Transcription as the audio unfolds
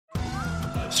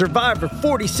Survivor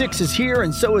 46 is here,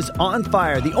 and so is On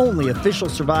Fire, the only official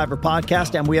Survivor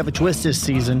podcast, and we have a twist this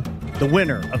season. The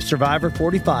winner of Survivor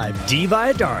 45, Dee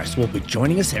Valladares, will be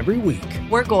joining us every week.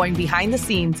 We're going behind the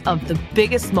scenes of the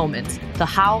biggest moments, the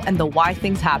how and the why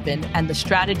things happen, and the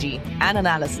strategy and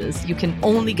analysis you can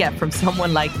only get from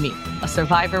someone like me, a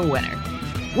Survivor winner.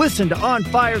 Listen to On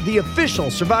Fire, the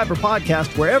official Survivor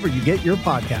podcast, wherever you get your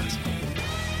podcast.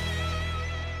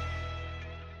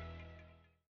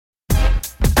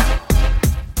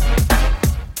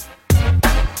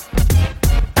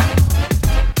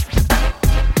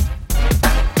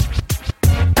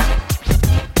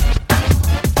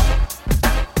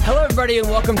 Everybody, and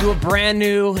welcome to a brand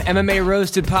new MMA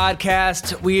Roasted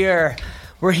podcast.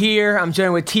 We're here. I'm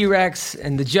joined with T-Rex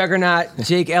and the Juggernaut,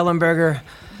 Jake Ellenberger.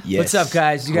 Yes. What's up,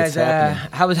 guys? You guys,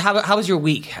 how was your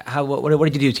week? What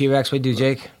did you do, T-Rex? What did you do,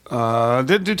 Jake?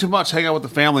 Didn't do too much. Hang out with the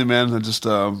family, man. I just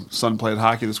son played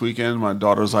hockey this weekend. My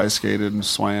daughter's ice skated and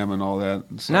swam and all that.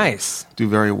 So Nice. Do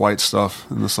very white stuff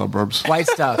in the suburbs. White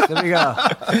stuff. There we go.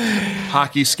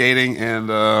 Hockey, skating, and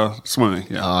swimming.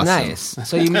 Yeah. Awesome. Nice.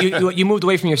 So you moved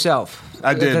away from yourself.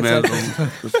 I did, man.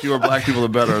 The fewer black people, the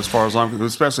better, as far as I'm concerned.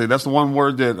 Especially, that's the one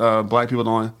word that black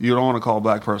people you don't want to call a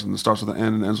black person. It starts with an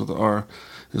N and ends with an R.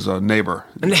 Is a neighbor.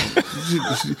 Just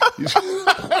kidding.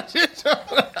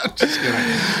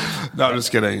 No, I'm just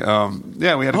kidding.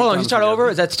 Yeah, we had. Hold on, you start over.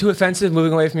 Is that too offensive?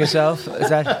 Moving away from yourself? Is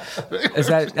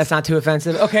that's not too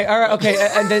offensive? Okay, all right, okay,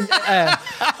 and then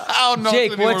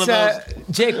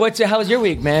Jake, how was your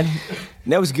week, man?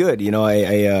 That was good. You know,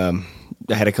 I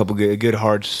had a couple good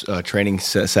hard training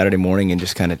Saturday morning and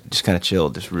just kind of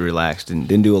chilled, just relaxed and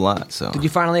didn't do a lot. So did you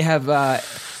finally have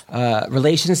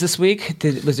relations this week?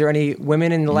 Was there any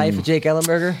women in the life of Jake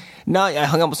Ellenberger? No, I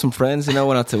hung out with some friends. You know,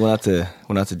 went out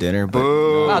to dinner. But,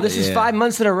 wow, this is 5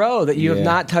 months in a row that you have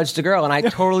not touched a girl, and I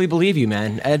totally believe you,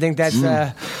 man. I think that's.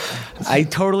 I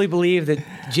totally believe that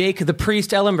Jake the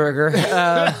Priest Ellenberger.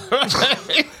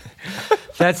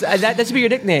 That should be your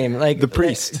nickname, like the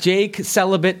Priest, Jake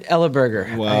Celibate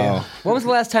Ellenberger. Wow. When was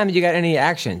the last time that you got any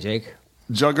action, Jake?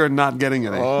 Jugger not getting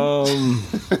any.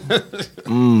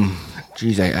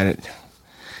 Jeez, I didn't.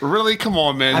 Really? Come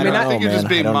on, man. I think you're just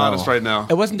being modest right now.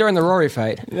 It wasn't during the Rory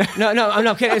fight. No, I'm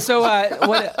not kidding. So,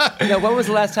 when was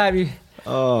the last time you...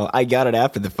 Oh, I got it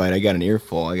after the fight. I got an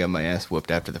earful. I got my ass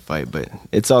whooped after the fight, but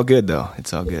it's all good, though.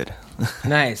 It's all good.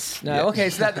 Nice. No, okay,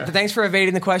 so thanks for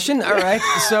evading the question. All right.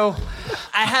 So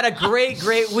I had a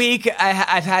great week.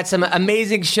 I've had some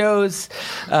amazing shows.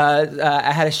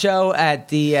 I had a show at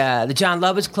the John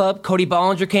Lovitz Club. Cody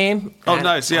Bollinger came. Oh,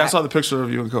 nice. Yeah, I saw the picture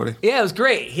of you and Cody. Yeah, it was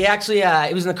great. He actually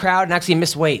he was in the crowd and actually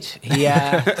missed weight. He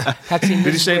actually missed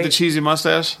Did he shave weight. the cheesy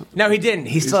mustache? No, he didn't.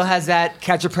 He still has that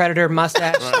Catch a Predator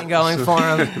mustache thing going for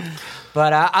him.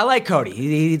 But I like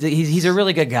Cody. He's a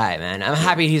really good guy, man. I'm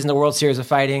happy he's in the World Series of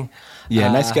Fighting. Yeah,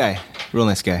 nice guy. Real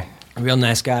nice guy. Real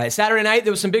nice guy. Saturday night,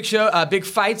 there was some big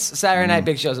fights. Saturday night,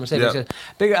 big shows. I'm saying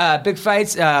big shows. Big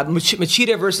fights.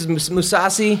 Machida versus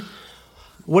Musasi.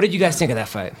 What did you guys think of that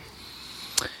fight?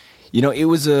 You know, it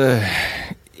was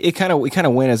it kind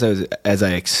of went as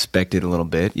I expected a little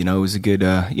bit. You know, it was a good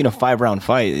 5-round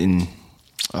fight, and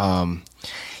I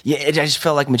just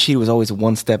felt like Machida was always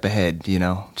one step ahead. You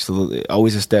know,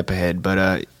 always a step ahead,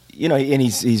 but. You know, and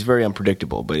he's very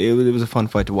unpredictable, but it was a fun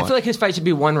fight to watch. I feel like his fight should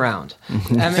be 1 round.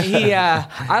 I mean,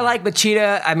 I like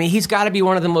Machida. I mean, he's got to be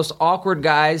one of the most awkward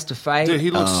guys to fight. Dude,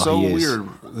 he looks so weird.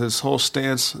 His whole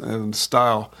stance and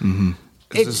style. Mm-hmm.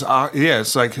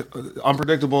 It's like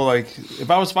unpredictable. Like, if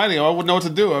I was fighting him, I wouldn't know what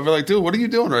to do. I'd be like, dude, what are you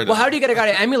doing right now? Well, how do you get a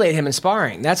guy to emulate him in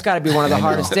sparring? That's got to be one of the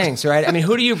hardest things, right? I mean,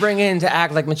 who do you bring in to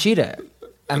act like Machida?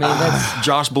 I mean, that's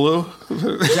Josh Blue.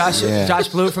 Josh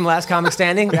Blue from Last Comic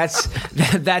Standing.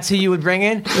 That's who you would bring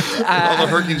in. All the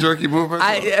herky jerky movements.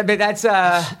 I mean, that's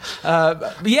yeah.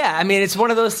 I mean, it's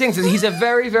one of those things. He's a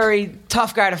very, very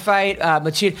tough guy to fight,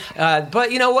 Machida.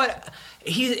 But you know what?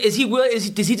 Does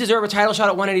he deserve a title shot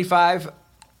at 185?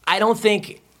 I don't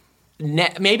think.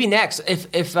 Maybe next, if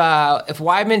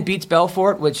Weidman beats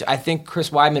Belfort, which I think Chris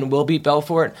Weidman will beat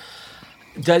Belfort.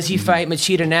 Does he fight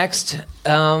Machida next?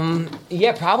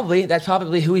 Yeah, probably. That's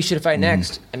probably who he should fight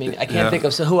next. I mean, I can't think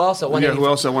of who else at 185. Yeah, who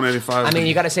else at 185? I mean,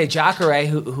 you got to say Jacare,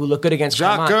 who looked good against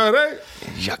Carmont.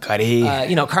 Jacare.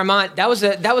 Carmont. That was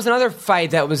another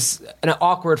fight that was an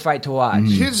awkward fight to watch.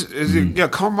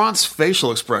 Carmont's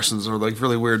facial expressions are like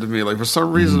really weird to me. Like for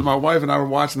some reason, my wife and I were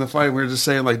watching the fight. And we were just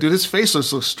saying, like, dude, his face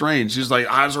looks strange. He's like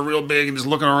eyes are real big and just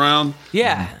looking around.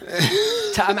 Yeah.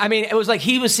 I mean, it was like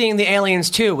he was seeing the aliens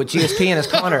too with GSP in his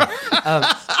corner.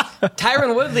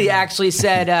 Tyron Woodley actually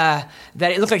said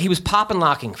that it looked like he was pop and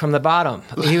locking from the bottom.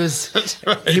 He was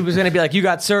he was going to be like, "You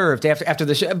got served" after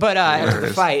the show, but after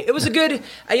the fight, it was a good.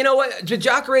 You know what?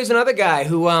 Jacare's another guy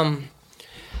who.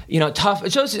 Tough.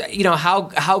 It shows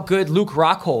how good Luke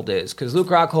Rockhold is, because Luke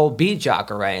Rockhold beat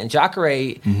Jacare, and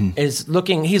Jacare is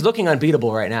looking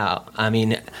unbeatable right now. I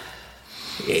mean,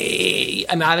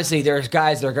 obviously there's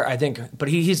guys that are, I think, but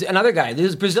he's another guy.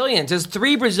 There's Brazilians. There's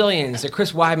 3 Brazilians that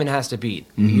Chris Weidman has to beat.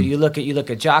 You look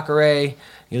at Jacare,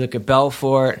 you look at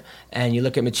Belfort, and you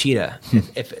look at Machida.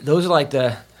 If those are like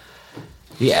the.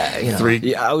 Yeah, 3.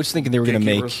 Yeah, I was thinking they were going to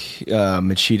make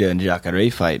Machida and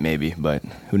Jacare fight, maybe, but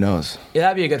who knows? Yeah,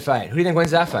 that'd be a good fight. Who do you think wins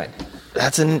that fight?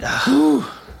 That's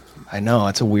I know,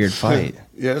 that's a weird fight.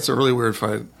 Yeah, it's a really weird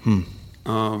fight.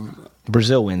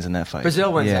 Brazil wins in that fight.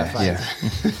 Brazil wins that fight.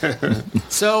 Yeah.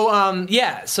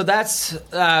 So that's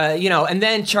and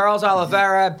then Charles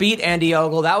Oliveira beat Andy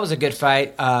Ogle. That was a good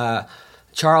fight.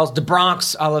 Charles the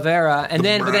Bronx Oliveira, but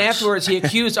then afterwards he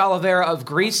accused Oliveira of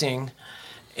greasing,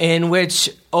 in which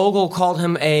Ogle called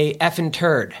him a effing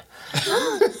turd.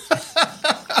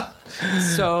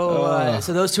 So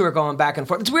those two are going back and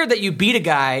forth. It's weird that you beat a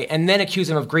guy and then accuse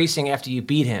him of greasing after you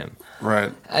beat him.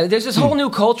 Right. There's this whole new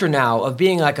culture now of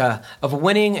being of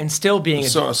winning and still being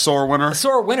a sore winner. A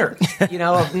sore winner.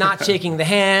 Of not shaking the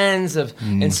hands, of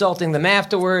insulting them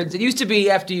afterwards. It used to be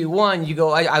after you won, you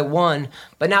go, I won.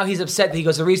 But now he's upset. He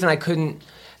goes, the reason I couldn't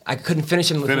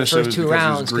finish him with the first 2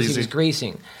 rounds because he was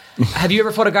greasing. Have you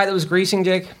ever fought a guy that was greasing,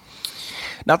 Jake?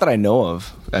 Not that I know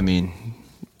of. I mean,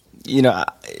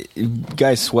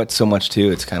 guys sweat so much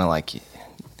too. It's kind of like,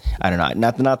 I don't know.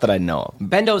 Not that I know of.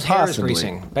 Bendo's hair is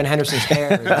greasing. Ben Henderson's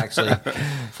hair is actually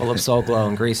full of soul glow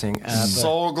and greasing.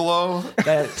 Soul glow?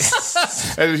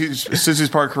 Since he's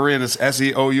part Korean, it's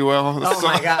SEOUL. Oh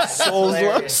my God. Soul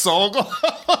glow? Soul glow?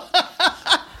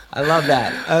 I love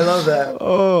that.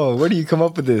 Oh, where do you come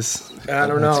up with this? I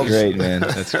don't know. That's great, man.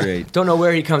 That's great. Don't know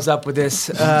where he comes up with this.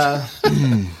 So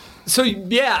a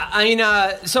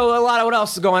lot of what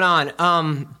else is going on?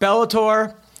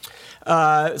 Bellator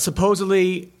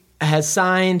supposedly has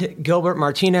signed Gilbert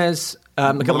Martinez.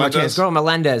 Gilbert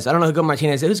Melendez. I don't know who Gilbert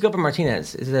Martinez is. Who's Gilbert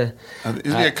Martinez? Isn't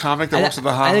he a comic that works at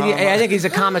the Ha Ha? I think he's a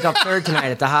comic up third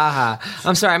tonight at the Ha Ha.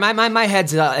 I'm sorry, my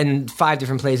head's in 5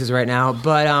 different places right now,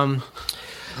 but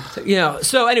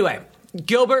So anyway,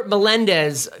 Gilbert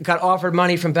Melendez got offered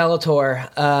money from Bellator.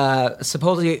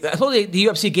 Supposedly the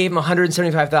UFC gave him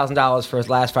 $175,000 for his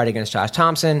last fight against Josh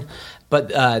Thompson, but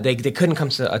they couldn't come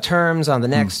to terms on the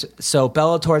next. So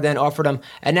Bellator then offered him,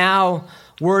 and now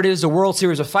word is the World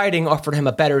Series of Fighting offered him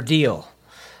a better deal.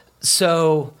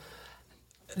 So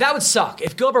that would suck.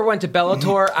 If Gilbert went to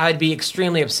Bellator, I'd be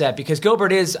extremely upset, because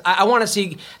Gilbert is. I want to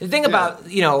see the thing about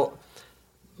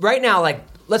right now, like,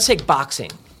 let's take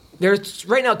boxing. There's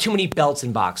right now too many belts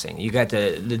in boxing. You got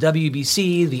the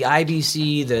WBC, the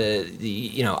IBC, the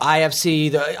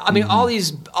IFC.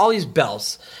 All these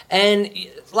belts, and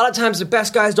a lot of times the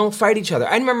best guys don't fight each other.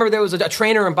 I remember there was a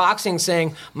trainer in boxing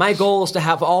saying, "My goal is to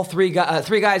have all three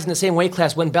guys in the same weight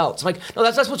class win belts." Like, no,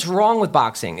 that's what's wrong with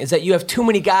boxing, is that you have too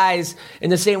many guys in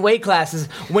the same weight classes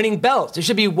winning belts. There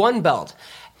should be one belt.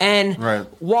 And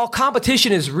while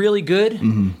competition is really good,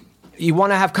 you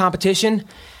want to have competition.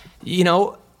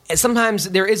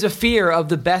 Sometimes there is a fear of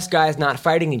the best guys not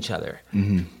fighting each other.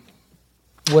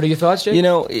 What are your thoughts, Jake?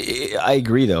 I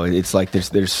agree, though. It's like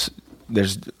there's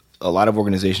a lot of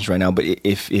organizations right now, but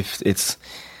if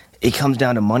it comes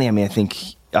down to money, I mean, I think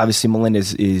obviously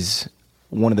Melendez is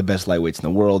one of the best lightweights in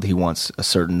the world. He wants a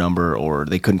certain number, or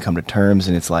they couldn't come to terms,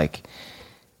 and it's like,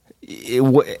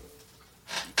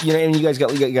 and you guys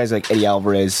got guys like Eddie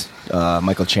Alvarez,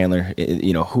 Michael Chandler,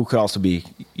 who could also be,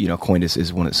 coined as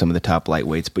some of the top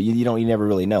lightweights, but you never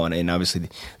really know. And obviously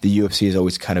the UFC has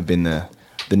always kind of been the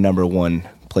number one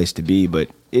place to be, but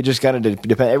it just kind of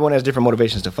depends. Everyone has different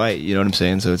motivations to fight. You know what I'm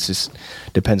saying? So it's just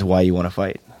depends why you want to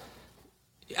fight.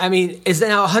 I mean, is that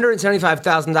now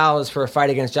 $175,000 for a fight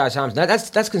against Josh Thompson?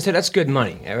 That's good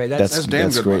money. Right? That's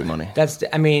great money.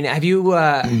 Have you?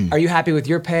 Are you happy with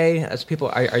your pay? As people,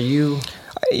 are you?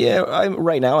 Yeah,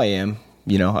 right now I am.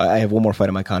 I have one more fight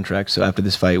on my contract, so after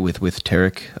this fight with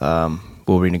Tarek,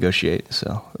 we'll renegotiate.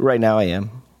 So right now I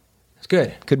am. It's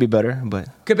good. Could be better, but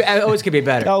always could be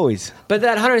better. Always. But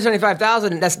that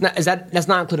 $175,000, that's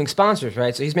not including sponsors,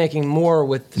 right? So he's making more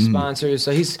with the sponsors.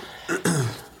 So he's.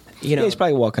 He's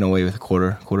probably walking away with a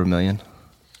quarter $250,000.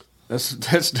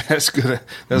 That's good.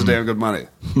 That's damn good money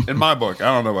in my book. I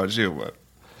don't know about you, but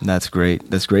that's great.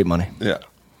 That's great money. Yeah.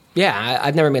 Yeah,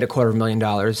 I've never made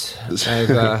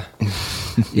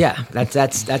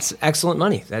 $250,000. That's excellent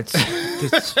money. That's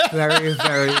very,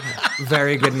 very,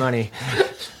 very good money.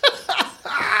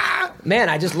 Man,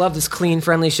 I just love this clean,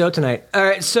 friendly show tonight. All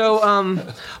right, so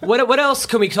what else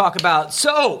can we talk about?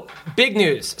 So, big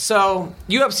news. So,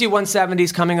 UFC 170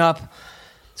 is coming up.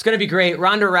 It's going to be great.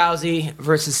 Ronda Rousey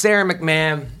versus Sarah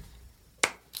McMahon.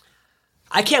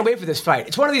 I can't wait for this fight.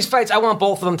 It's one of these fights I want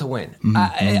both of them to win,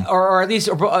 or at least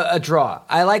a draw.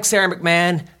 I like Sarah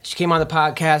McMahon. She came on the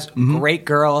podcast. Great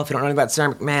girl. If you don't know anything about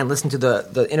Sarah McMahon, listen to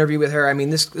the interview with her. I mean,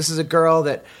 this is a girl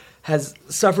that has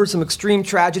suffered some extreme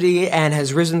tragedy and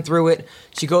has risen through it.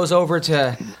 She goes over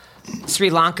to Sri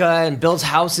Lanka and builds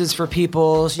houses for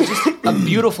people. She's just a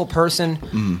beautiful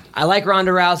person. I like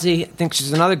Ronda Rousey. I think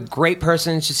she's another great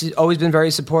person. She's always been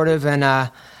very supportive and,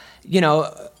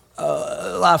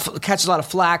 catches a lot of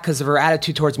flack because of her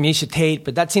attitude towards Miesha Tate,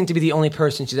 but that seemed to be the only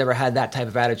person she's ever had that type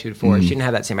of attitude for. She didn't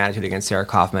have that same attitude against Sarah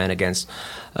Kaufman, against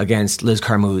Liz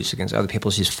Carmouche, against other people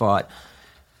she's fought.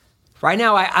 Right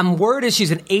now, I'm worried that she's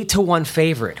an 8-1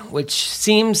 favorite, which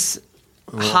seems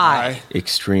high.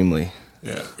 Extremely.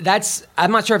 Yeah.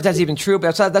 I'm not sure if that's even true,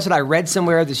 but that's what I read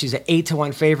somewhere, that she's an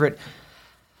 8-1 favorite.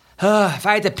 If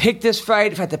I had to pick this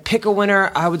fight, if I had to pick a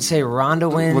winner, I would say Ronda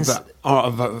wins. With the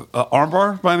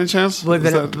armbar, by any chance? With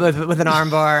an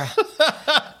armbar.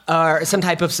 Or some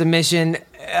type of submission,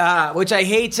 which I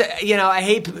hate. I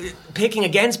hate picking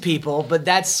against people, but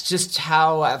that's just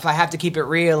how. If I have to keep it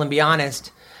real and be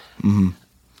honest.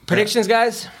 Predictions,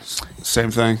 guys. Same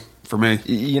thing for me.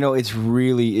 It's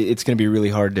going to be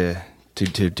really hard to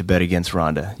bet against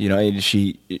Ronda.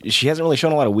 She hasn't really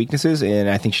shown a lot of weaknesses, and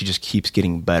I think she just keeps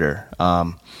getting better.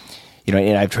 And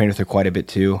I've trained with her quite a bit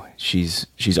too. She's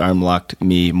arm locked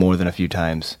me more than a few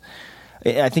times.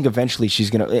 I think eventually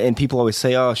she's gonna. And people always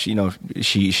say, "Oh, she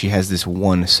has this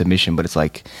one submission," but it's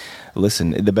like,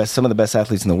 listen, some of the best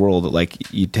athletes in the world,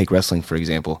 like you take wrestling for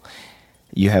example,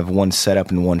 you have one setup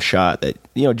and one shot. That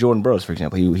Jordan Burroughs, for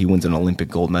example, he wins an Olympic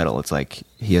gold medal. It's like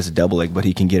he has a double leg, but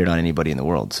he can get it on anybody in the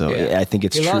world. So I think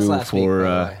it's true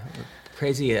for.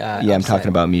 Crazy. I'm talking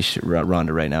about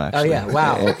Ronda right now. Actually. Oh yeah!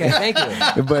 Wow. Okay, thank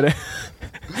you. But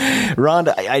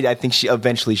Ronda, I think she'll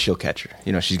catch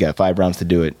her. She's got 5 rounds to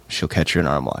do it. She'll catch her in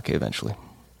arm lock eventually.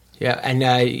 Yeah, and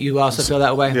you also feel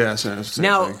that way? Yeah, same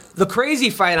now, thing. the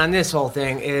crazy fight on this whole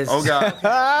thing is... Oh, God.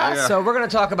 Yeah. So we're going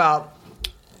to talk about...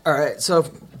 All right, so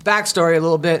backstory a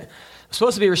little bit. It's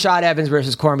supposed to be Rashad Evans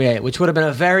versus Cormier, which would have been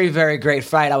a very, very great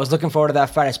fight. I was looking forward to that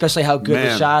fight, especially how good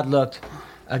Rashad looked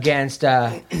against,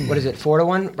 what is it,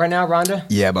 4-1 right now, Ronda?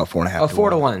 Yeah, about 4.5. Oh,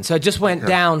 4-1. So it just went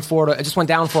down 4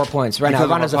 points right now.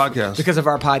 Because of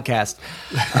our podcast.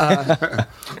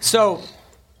 So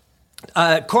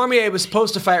Cormier was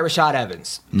supposed to fight Rashad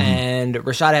Evans, and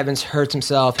Rashad Evans hurts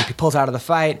himself. He pulls out of the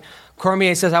fight.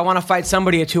 Cormier says, "I want to fight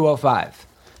somebody at 205."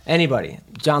 Anybody.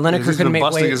 John Lineker couldn't make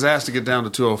weight. He's been busting his ass to get down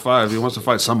to 205. He wants to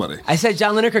fight somebody. I said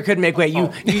John Lineker couldn't make weight.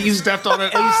 You stepped on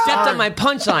it. You stepped on my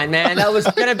punchline, man. That was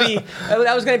gonna be it.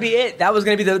 That was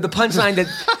gonna be the punchline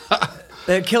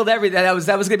that killed everything. That was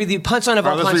gonna be the punchline of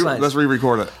all punchlines. Let's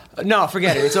re-record it. No,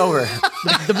 forget it. It's over.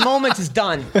 The moment is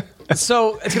done.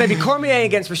 So it's gonna be Cormier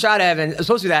against Rashad Evans. It's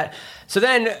supposed to be that. So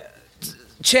then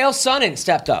Chael Sonnen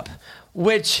stepped up,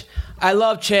 which I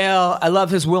love Chael. I love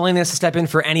his willingness to step in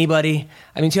for anybody.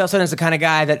 I mean, Chael Sonnen's the kind of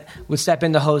guy that would step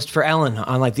in to host for Ellen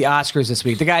on like the Oscars this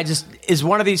week. The guy just is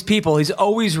one of these people. He's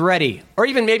always ready. Or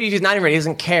even maybe if he's not even ready, he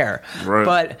doesn't care. Right.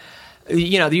 But,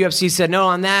 the UFC said no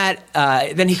on that.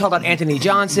 Then he called out Anthony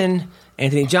Johnson.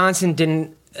 Anthony Johnson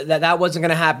didn't, that wasn't going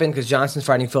to happen because Johnson's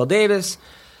fighting Phil Davis.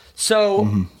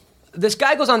 So this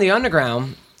guy goes on the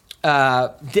underground,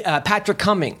 Patrick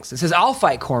Cummings, and says, "I'll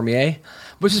fight Cormier,"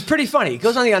 which is pretty funny. He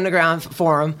goes on the underground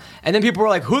forum, and then people were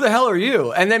like, "Who the hell are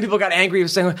you?" And then people got angry.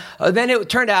 Saying, then it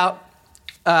turned out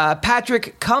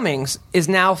Patrick Cummings is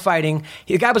now fighting.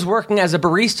 The guy was working as a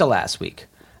barista last week.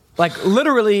 Like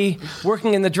literally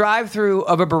working in the drive-through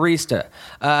of a barista.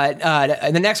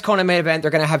 In the next Kona main event,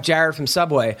 they're going to have Jared from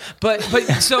Subway. But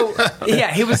so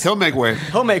yeah, he was. He'll make way.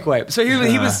 He'll make way. So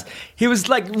he was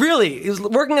like really, he was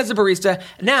working as a barista.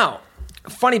 Now,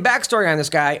 funny backstory on this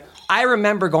guy. I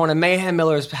remember going to Mayhem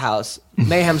Miller's house,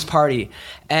 Mayhem's party,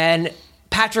 and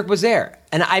Patrick was there.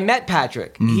 And I met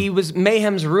Patrick. He was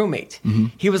Mayhem's roommate.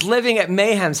 He was living at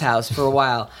Mayhem's house for a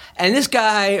while. And this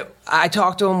guy, I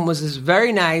talked to him, was this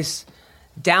very nice,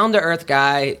 down-to-earth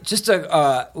guy.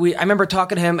 I remember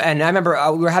talking to him, and I remember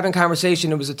we were having a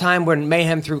conversation. It was a time when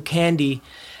Mayhem threw candy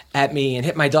at me and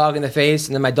hit my dog in the face,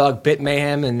 and then my dog bit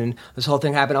Mayhem, and then this whole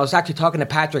thing happened. I was actually talking to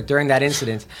Patrick during that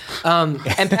incident. And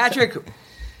Patrick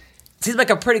seems like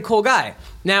a pretty cool guy.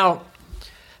 Now,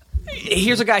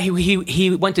 here's a guy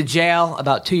he went to jail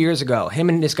about 2 years ago. Him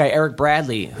and this guy Eric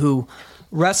Bradley, who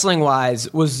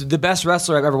wrestling-wise, was the best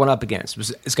wrestler I've ever went up against.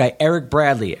 Was this guy Eric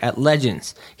Bradley at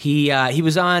Legends. He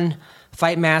was on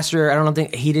Fight Master. I don't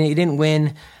think he didn't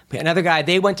win. Another guy,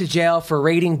 they went to jail for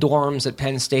raiding dorms at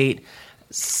Penn State.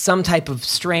 Some type of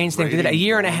strange thing. They did a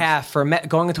year and a half for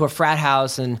going into a frat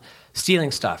house and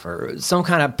stealing stuff, or some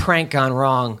kind of prank gone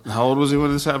wrong. How old was he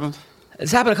when this happened?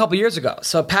 This happened a couple years ago.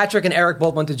 So Patrick and Eric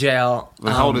both went to jail.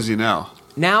 How old is he now?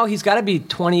 Now he's got to be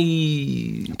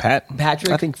 20. Patrick?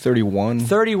 I think 31.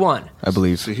 31. I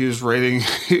believe. So he was raiding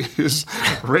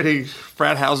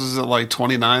frat houses at like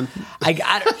 29.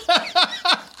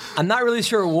 I'm not really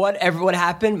sure what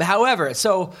happened. However,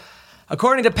 so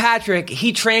according to Patrick,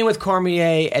 he trained with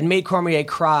Cormier and made Cormier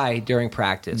cry during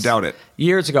practice. Doubt it.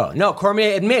 Years ago. No,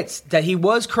 Cormier admits that he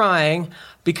was crying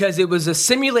because it was a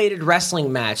simulated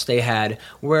wrestling match they had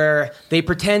where they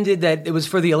pretended that it was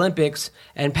for the Olympics,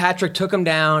 and Patrick took him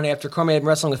down after Cormier had been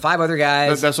wrestling with 5 other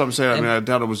guys. That's what I'm saying. I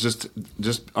doubt it was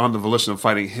just on the volition of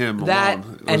fighting him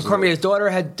alone. And Cormier's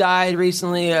daughter had died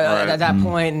recently at that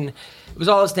point, and it was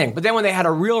all this thing. But then when they had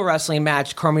a real wrestling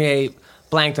match, Cormier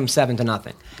blanked him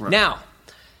 7-0. Right. Now,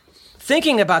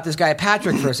 thinking about this guy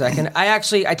Patrick for a second, I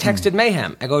texted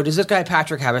Mayhem. I go, does this guy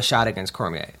Patrick have a shot against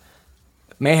Cormier?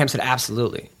 Mayhem said,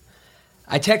 absolutely.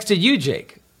 I texted you,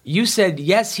 Jake. You said,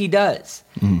 yes, he does.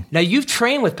 Mm-hmm. Now, you've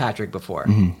trained with Patrick before.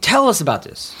 Mm-hmm. Tell us about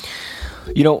this.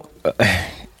 You know,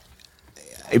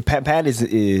 Pat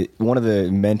is one of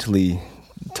the mentally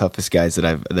toughest guys that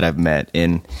I've met,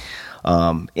 and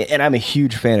I'm a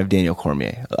huge fan of Daniel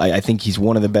Cormier. I think he's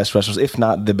one of the best wrestlers, if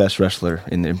not the best wrestler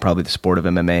in probably the sport of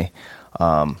MMA.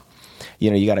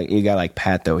 You got a guy like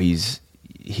Pat, though. He's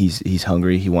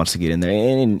hungry. He wants to get in there,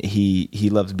 and he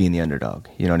loves being the underdog.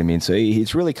 You know what I mean? So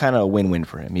it's really kind of a win-win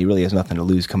for him. He really has nothing to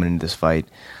lose coming into this fight.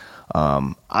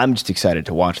 I'm just excited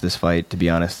to watch this fight, to be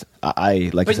honest.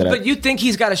 But you think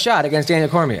he's got a shot against Daniel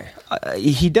Cormier?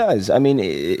 He does. I mean,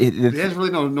 he has really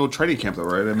no training camp, though,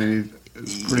 right? I mean,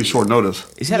 it's pretty short notice.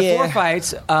 He's had 4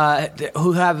 fights.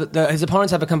 His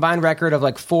opponents have a combined record of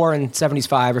like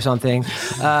 4-75 or something.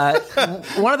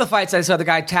 One of the fights I saw, the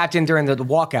guy tapped in during the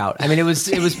walkout. I mean, it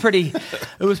was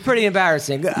pretty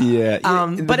embarrassing. Yeah,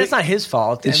 but it's not his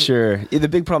fault. Sure. The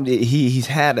big problem, he's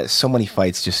had so many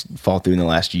fights just fall through in the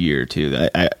last year or two.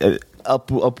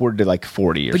 Upward to like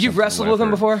 40. But you've wrestled with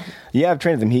him before? Yeah, I've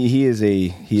trained with him. He is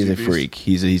a freak.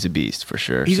 He's a beast for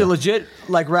sure. He's a legit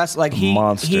wrestler.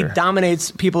 Monster. He dominates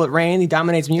people at Reign. He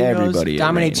dominates Munoz. Everybody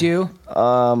dominates you.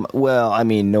 Well, I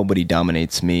mean, nobody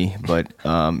dominates me, but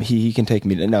he can take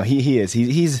me. No, he is.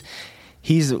 He's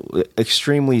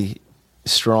extremely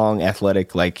strong,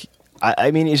 athletic. Like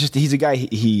I mean, it's just he's a guy.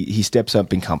 He steps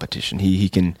up in competition. He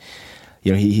can.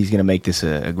 You know, he's going to make this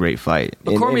a great fight.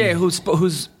 But Cormier, whose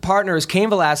partner is Cain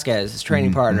Velasquez, his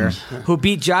training partner, who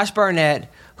beat Josh Barnett,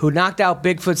 who knocked out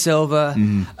Bigfoot Silva,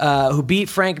 who beat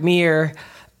Frank Mir,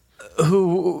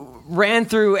 who ran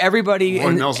through everybody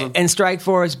in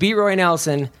Strikeforce, beat Roy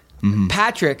Nelson,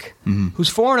 Patrick,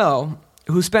 who's 4-0,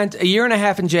 who spent a year and a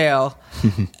half in jail,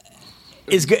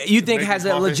 you think has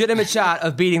a legitimate shot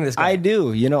of beating this guy? I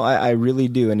do. You know, I really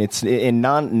do, and it's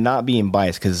not being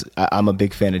biased because I'm a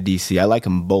big fan of DC. I like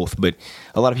them both, but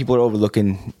a lot of people are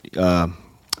overlooking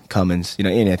Cummins. You know,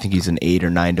 and I think he's an 8 or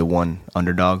 9-1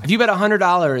 underdog. If you bet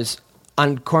 $100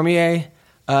 on Cormier,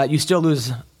 you still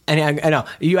lose. And I know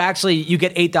you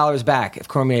get $8 back if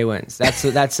Cormier wins. That's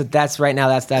right now.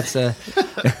 That's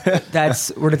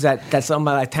what is that? That's something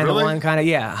like 10-1 kind of.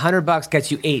 Yeah, $100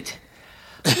 gets you 8.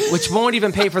 Which won't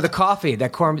even pay for the coffee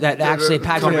that actually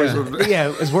Patrick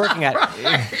is working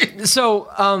at.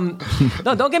 So,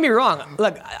 no, don't get me wrong.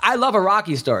 Look, I love a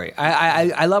Rocky story.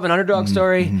 I love an underdog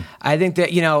story. I think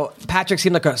that Patrick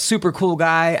seemed like a super cool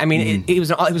guy. I mean, he was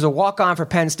a walk-on for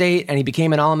Penn State, and he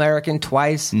became an All-American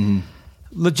twice.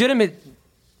 Legitimate,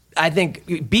 I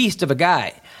think, beast of a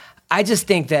guy. I just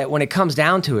think that when it comes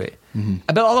down to it,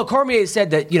 but although Cormier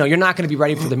said that you're not going to be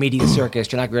ready for the media circus,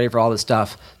 you're not going to be ready for all this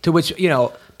stuff. To which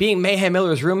being Mayhem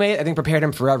Miller's roommate, I think prepared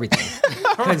him for everything.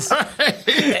 Because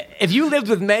if you lived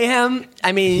with Mayhem,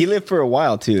 I mean, he lived for a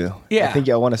while too. Yeah, I think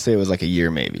I want to say it was like a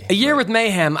year, maybe. A year with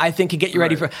Mayhem, I think, could get you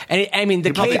ready for. And I mean,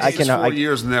 the cage. I can 4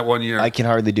 years in that 1 year. I can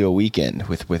hardly do a weekend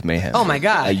with Mayhem. Oh my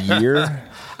god, a year.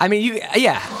 I mean,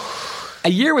 a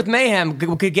year with Mayhem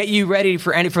could get you ready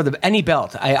for any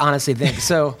belt. I honestly think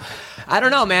so. I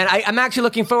don't know, man. I'm actually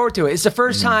looking forward to it. It's the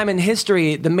first time in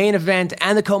history, the main event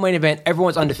and the co-main event,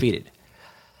 everyone's undefeated.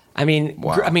 I mean,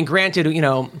 wow. Granted,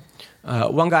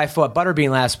 one guy fought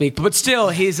Butterbean last week, but still,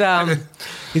 he's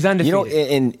undefeated.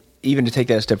 And even to take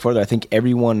that a step further, I think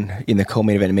everyone in the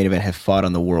co-main event and main event have fought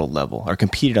on the world level or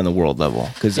competed on the world level.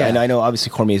 Because I know,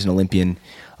 obviously, Cormier is an Olympian.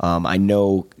 I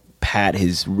know Pat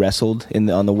has wrestled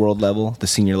on the world level, the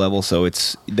senior level. So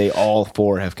they all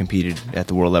 4 have competed at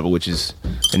the world level, which is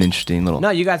an interesting little. No,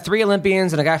 you got 3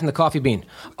 Olympians and a guy from the Coffee Bean,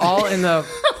 all in the.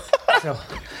 So,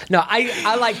 no,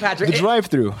 I like Patrick. The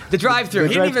drive-through.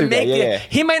 He didn't even make it. Yeah.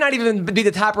 He might not even be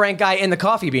the top-ranked guy in the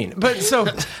Coffee Bean. But so,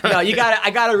 no, I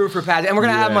got to root for Patrick, and we're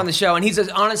gonna have him on the show. And he's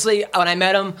just, honestly, when I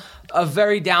met him, a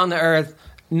very down-to-earth,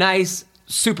 nice,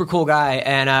 super cool guy.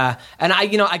 And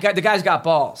the guy's got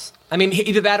balls. I mean,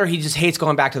 either that or he just hates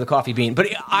going back to the Coffee Bean. But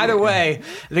either way,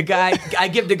 I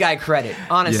give the guy credit,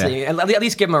 honestly. At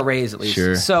least give him a raise, at least.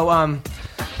 Sure. So At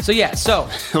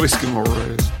least give him a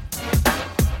raise.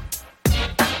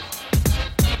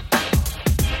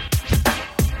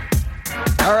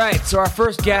 All right, so our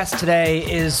first guest today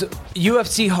is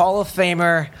UFC Hall of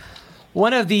Famer,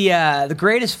 one of the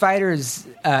greatest fighters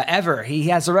ever. He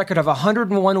has a record of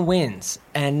 101 wins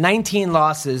and 19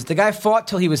 losses. The guy fought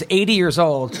till he was 80 years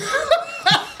old.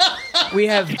 We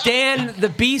have Dan the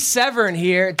Beast Severn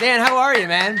here. Dan, how are you,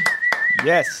 man?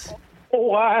 Yes.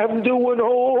 Oh, I'm doing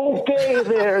okay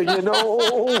there,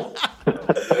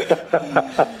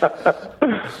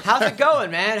 How's it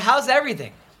going, man? How's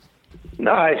everything?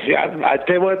 No, I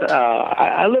tell you what,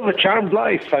 I live a charmed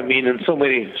life. I mean, in so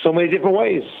many different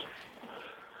ways.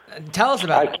 Tell us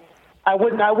about it. I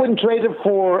wouldn't trade it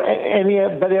for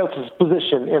anybody else's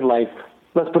position in life.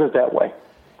 Let's put it that way.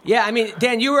 Yeah, I mean,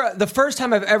 Dan, you were the first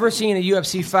time I've ever seen a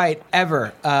UFC fight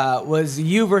ever was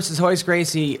you versus Royce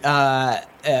Gracie. That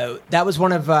was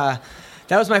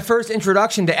my first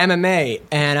introduction to MMA,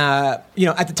 and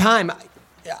at the time.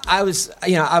 I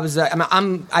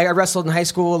wrestled in high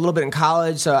school, a little bit in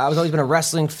college, so I was always been a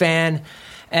wrestling fan,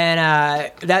 and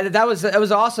that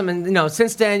was awesome. And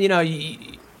since then,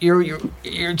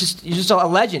 you're just a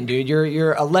legend, dude.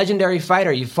 You're a legendary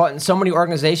fighter. You've fought in so many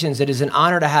organizations. It is an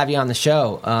honor to have you on the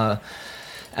show.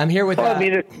 I'm here with.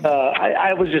 Well,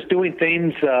 I was just doing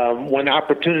things when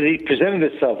opportunity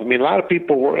presented itself. I mean, a lot of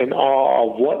people were in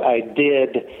awe of what I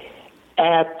did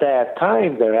at that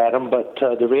time there, Adam, but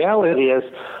the reality is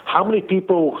how many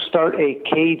people start a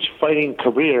cage fighting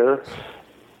career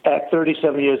at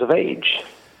 37 years of age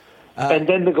and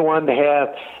then to go on to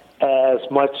have as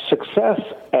much success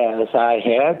as I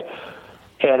had,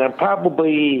 and I'm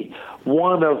probably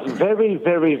one of very,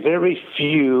 very, very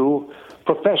few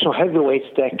professional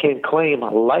heavyweights that can claim a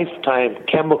lifetime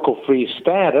chemical-free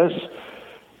status.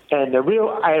 And the real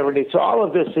irony to all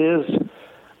of this is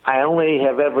I only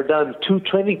have ever done 2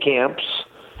 training camps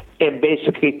in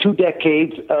basically 2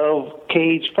 decades of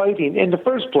cage fighting in the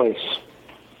first place.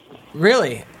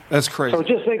 Really? That's crazy. So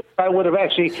just think if I would have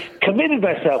actually committed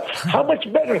myself, how much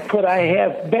better could I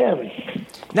have been?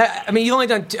 Now, I mean, you only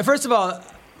done. First of all,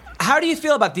 how do you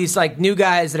feel about these new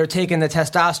guys that are taking the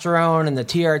testosterone and the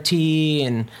TRT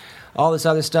and all this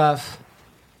other stuff?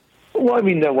 Well, I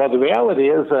mean, the reality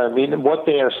is, what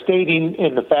they are stating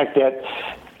in the fact that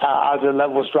are their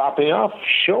levels dropping off?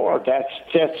 Sure, that's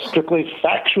strictly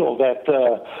factual. That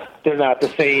they're not the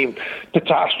same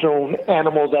testosterone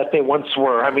animal that they once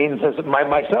were. I mean, as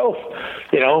myself,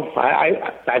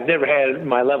 I've never had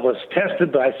my levels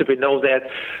tested, but I simply know that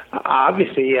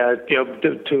obviously,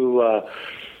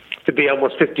 to be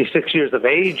almost 56 years of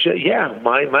age,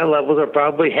 my levels are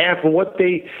probably half of what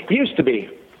they used to be.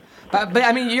 But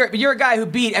I mean, you're a guy who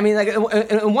beat. I mean,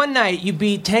 in one night you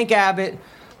beat Tank Abbott,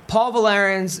 Paul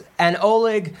Valerens, and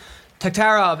Oleg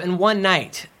Taktarov in one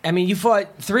night. I mean, you fought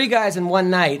 3 guys in one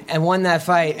night and won that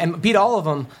fight and beat all of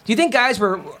them. Do you think guys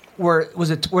were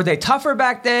they tougher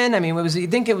back then? I mean, you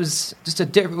think it was just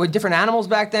different animals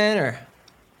back then, or?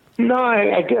 No,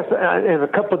 I guess in a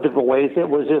couple of different ways. It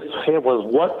was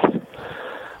what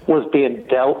was being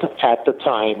dealt at the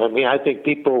time. I mean, I think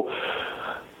people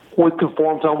would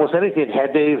conform to almost anything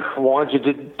had they wanted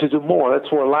you to do more.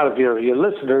 That's where a lot of your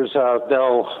listeners,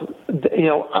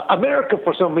 America,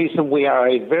 for some reason, we are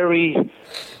a very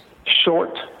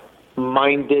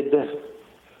short-minded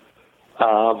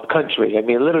country. I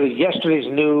mean, literally, yesterday's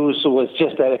news was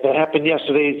just that if it happened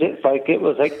yesterday, it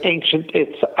was like ancient.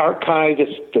 It's archived.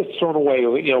 It's thrown away.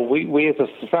 We as a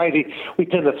society, we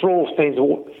tend to throw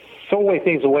away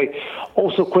things away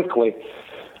so quickly.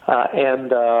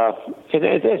 And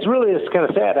it's kind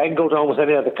of sad. I can go to almost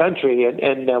any other country,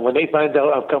 and when they find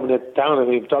out I'm coming to town, I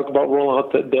mean, talk about rolling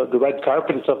out the red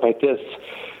carpet and stuff like this.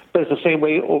 But it's the same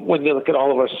way when you look at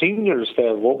all of our seniors.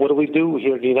 What do we do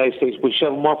here in the United States? We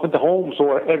shove them off into homes,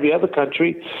 or every other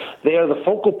country, they are the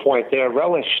focal point. They are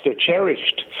relished. They're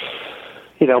cherished.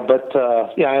 But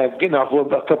I'm getting off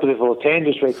a couple of little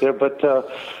tangents right there. But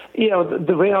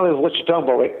the reality of what you're talking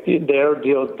about right there,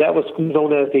 that was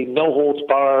known as the no holds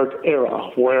barred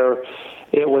era, where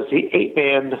It was the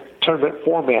 8-man tournament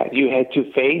format. You had to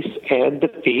face and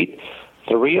defeat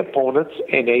 3 opponents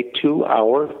in a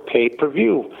 2-hour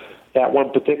pay-per-view. That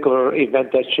one particular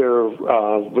event that you're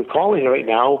recalling right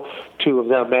now, 2 of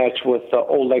them match with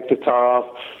Oleg Tatarov,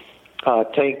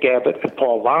 Tank Abbott, and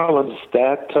Paul Rollins,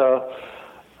 that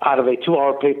out of a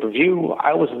 2-hour pay-per-view,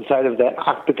 I was inside of that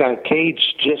octagon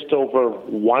cage just over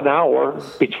 1 hour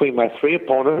between my 3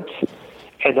 opponents,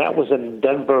 and that was in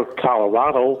Denver,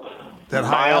 Colorado. That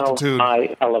high altitude.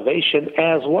 High elevation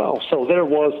as well. So there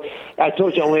was, I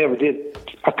told you I only ever did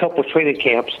a couple training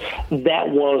camps. That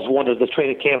was one of the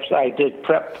training camps I did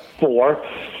prep for.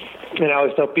 And I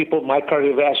always tell people my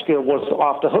cardiovascular was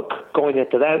off the hook going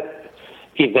into that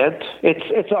event.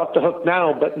 It's off the hook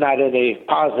now, but not in a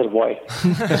positive way.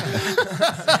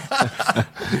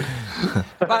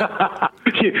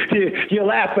 you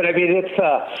laugh, but I mean, it's.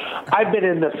 I've been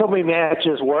in so many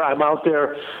matches where I'm out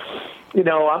there. You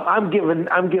know, I'm giving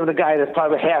a guy that's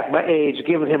probably half my age,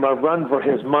 giving him a run for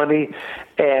his money,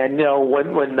 and you know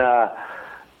when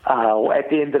at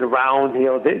the end of the round, you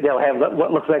know they'll have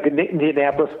what looks like an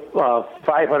Indianapolis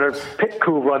 500 pit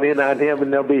crew run in on him,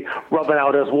 and they'll be rubbing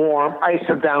out his warm, ice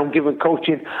him down, giving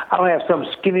coaching. I'll have some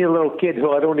skinny little kid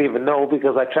who I don't even know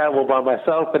because I travel by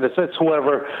myself, and it's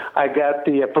whoever I got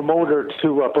the promoter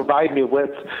to provide me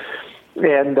with,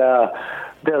 and.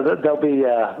 They'll be, you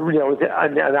know,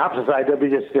 on the opposite side, they'll be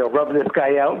just, you know, rubbing this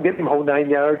guy out, getting him home 9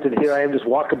 yards, and here I am just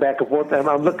walking back and forth. And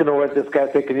I'm looking over at this guy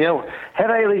thinking, you know, had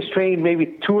I at least trained maybe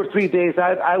 2 or 3 days,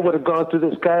 I would have gone through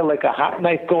this guy like a hot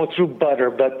knife going through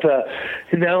butter. But,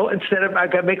 you know, instead of, I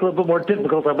got to make it a little bit more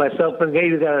difficult on myself and, hey,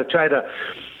 you got to try to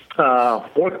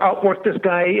outwork this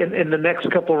guy in the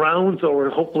next couple rounds, or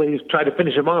hopefully try to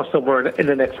finish him off somewhere in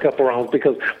the next couple rounds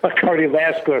because my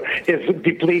cardiovascular is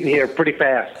depleting here pretty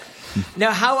fast.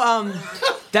 Now, how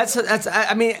that's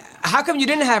I mean, how come you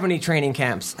didn't have any training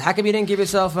camps? How come you didn't give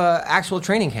yourself an actual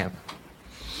training camp?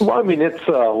 Well, I mean, it's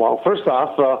well, first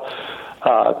off,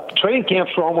 training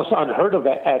camps were almost unheard of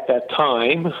at that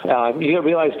time. You gotta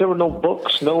realize there were no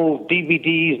books, no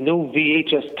DVDs, no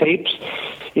VHS tapes.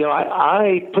 You know,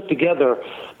 I put together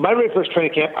my very first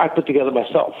training camp. I put together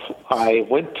myself. I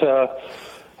went to.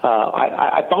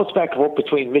 I bounced back and forth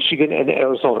between Michigan and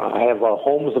Arizona. I have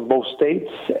homes in both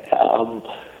states.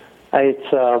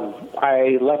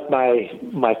 I left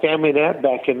my family and that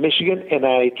back in Michigan, and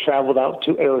I traveled out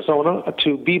to Arizona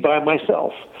to be by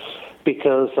myself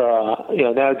because, you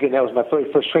know, now again, that was my very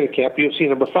first training camp, UFC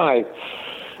number 5.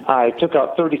 I took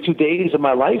out 32 days of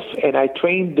my life, and I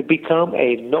trained to become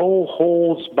a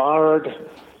no-holds-barred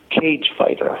cage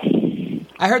fighter.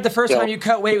 I heard the first time you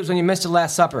cut weight was when you missed the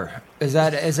Last Supper. Is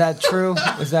that true?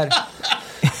 Is that?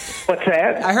 What's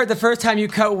that? I heard the first time you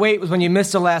cut weight was when you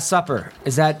missed the Last Supper.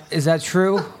 Is that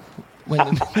true?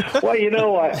 Well, you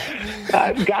know,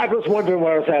 God was wondering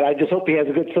where I was at. I just hope he has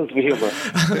a good sense of humor.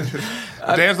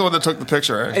 Dan's the one that took the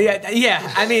picture, right?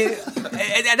 Yeah. I mean,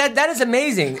 that is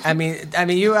amazing. I mean,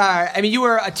 you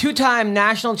were a 2-time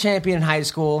national champion in high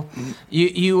school.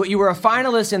 You were a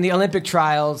finalist in the Olympic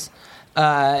trials.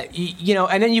 You know,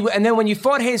 and then when you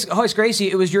fought Royce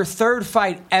Gracie, it was your third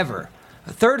fight ever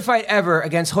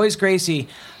against Royce Gracie.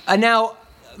 Now,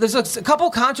 there's a couple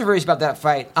controversies about that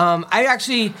fight.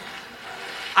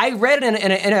 I read in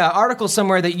an article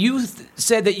somewhere that you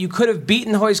said that you could have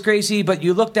beaten Royce Gracie, but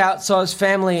you looked out, saw his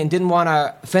family, and didn't want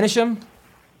to finish him.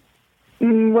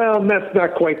 Well, that's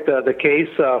not quite the case.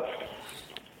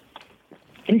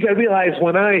 You got to realize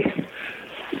when I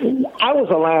was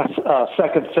the last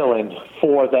second fill-in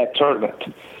for that tournament.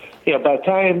 You know, by the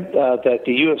time that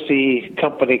the UFC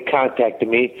company contacted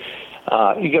me,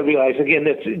 you got to realize, again,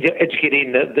 that's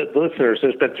educating the listeners.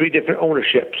 There's been 3 different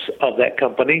ownerships of that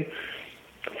company.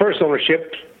 First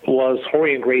ownership was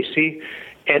Rorion Gracie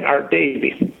and Art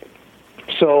Davie.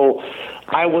 So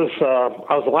I was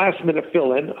the last minute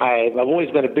fill-in. I've always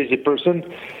been a busy person.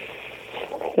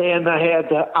 And I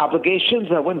had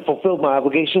obligations. I went and fulfilled my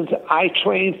obligations. I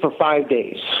trained for 5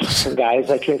 days. Guys,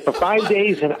 I trained for 5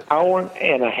 days, an hour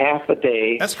and a half a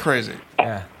day. That's crazy.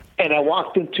 Yeah. And I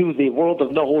walked into the world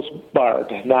of no holds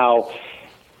barred. Now,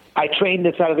 I trained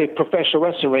inside of a professional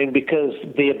wrestling ring because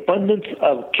the abundance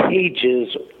of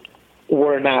cages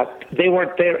they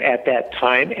weren't there at that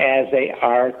time as they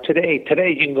are today.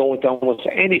 Today, you can go into almost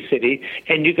any city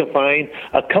and you can find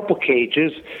a couple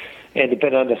cages. And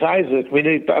depending on the size of the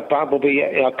community, probably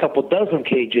a couple dozen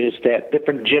cages that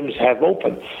different gyms have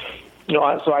open. You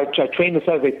know, so I trained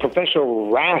inside of a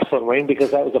professional wrestling ring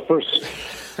because that was the first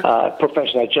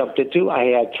profession I jumped into. I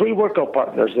had 3 workout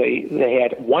partners. They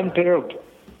had one pair of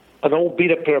an old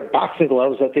beat-up pair of boxing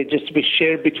gloves that they just be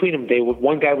shared between them.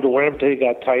 One guy would wear them until he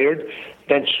got tired.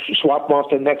 then swap them off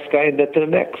to the next guy and then to the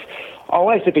next. All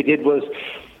I simply did was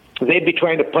they'd be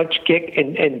trying to punch, kick,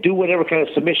 and do whatever kind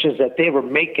of submissions that they were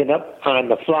making up on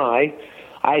the fly.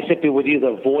 I simply would either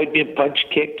avoid being punch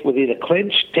kicked, with either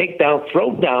clinch, take down,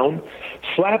 throw down,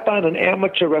 slap on an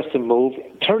amateur wrestling move,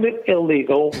 turn it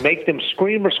illegal, make them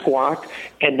scream or squawk,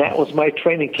 and that was my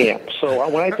training camp. So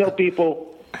when I tell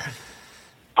people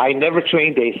I never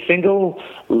trained a single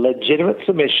legitimate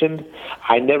submission,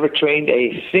 I never trained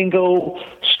a single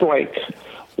strike.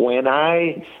 When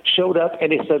I showed up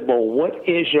and they said, well, what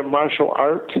is your martial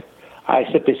art? I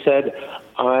simply said,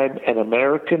 I'm an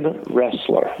American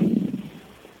wrestler.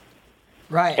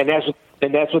 Right. And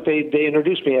that's what they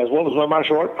introduced me as. What was my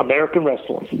martial art? American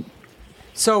wrestling.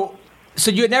 So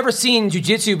you had never seen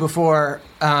jiu-jitsu before.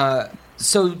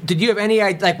 So did you have any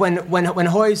idea, like when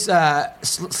Hoyes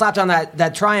slapped on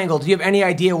that triangle, did you have any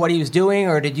idea what he was doing,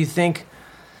 or did you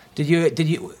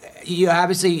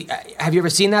obviously, have you ever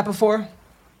seen that before?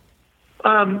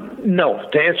 No.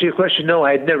 To answer your question, no,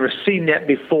 I had never seen that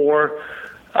before.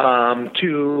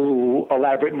 To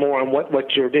elaborate more on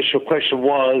what your initial question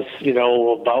was,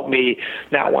 about me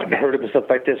not wanting to hurt him and stuff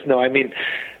like this. No, I mean,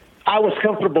 I was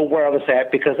comfortable where I was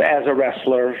at because as a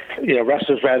wrestler,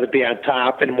 wrestlers rather be on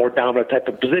top in a more dominant type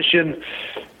of position.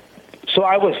 So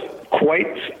I was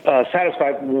quite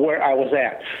satisfied where I was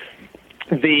at.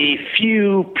 The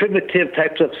few primitive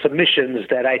types of submissions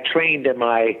that I trained in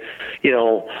my,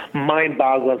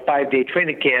 mind-boggling 5-day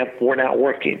training camp were not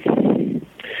working.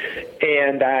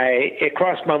 And it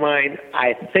crossed my mind,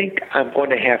 I think I'm going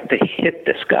to have to hit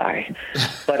this guy.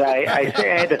 But I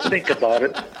had to think about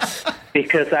it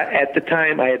because at the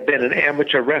time I had been an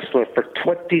amateur wrestler for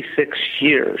 26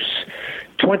 years.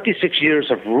 26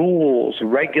 years of rules,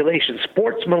 regulations,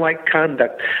 sportsmanlike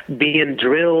conduct being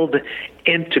drilled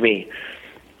into me.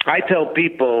 I tell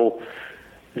people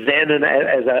then, and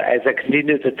as I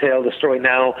continue to tell the story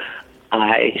now,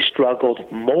 I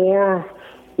struggled more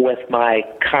with my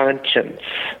conscience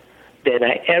than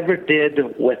I ever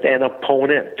did with an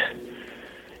opponent.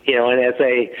 And as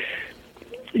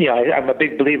I'm a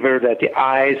big believer that the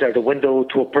eyes are the window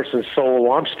to a person's soul.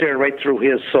 Well, I'm staring right through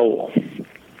his soul.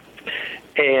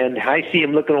 And I see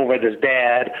him looking over at his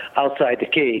dad outside the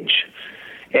cage.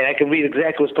 And I can read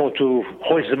exactly what's going through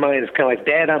Hoyes' mind. It's kind of like,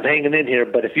 Dad, I'm hanging in here,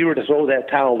 but if you were to throw that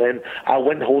towel in, I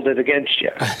wouldn't hold it against you.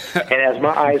 And as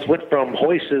my eyes went from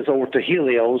Hoyes' over to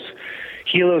Helio's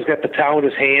got the towel in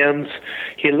his hands.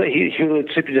 He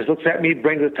simply just looks at me,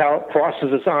 brings the towel,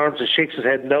 crosses his arms, and shakes his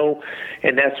head no.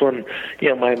 And that's when,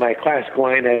 my classic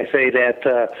line, I say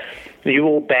that, you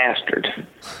old bastard.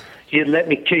 You let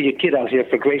me kill your kid out here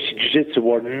for Gracie Jiu-Jitsu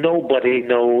Award. Nobody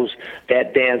knows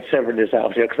that Dan Severn is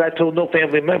out here, because I told no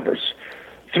family members.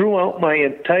 Throughout my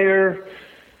entire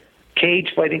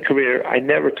cage fighting career, I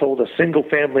never told a single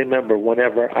family member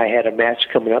whenever I had a match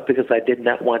coming up because I did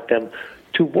not want them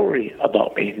to worry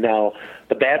about me. Now,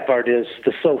 the bad part is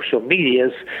the social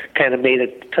media's kind of made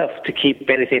it tough to keep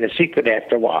anything a secret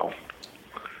after a while.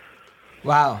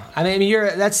 Wow. I mean,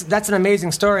 that's an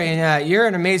amazing story, and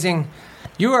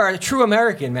you are a true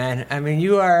American, man. I mean,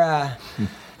 you are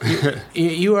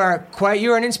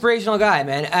you're an inspirational guy,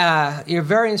 man. You're a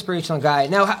very inspirational guy.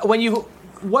 Now, when you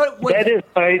what that is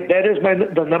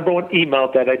the number one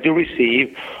email that I do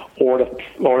receive, or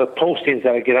the postings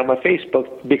that I get on my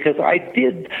Facebook, because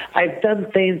I've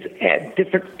done things at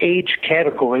different age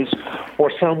categories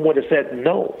where some would have said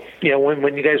no.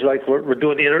 When you guys are like we're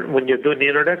doing when you're doing the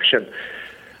introduction.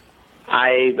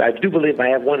 I do believe I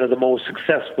have one of the most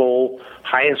successful,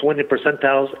 highest winning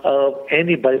percentiles of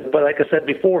anybody. But like I said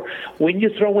before, when you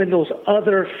throw in those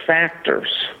other factors,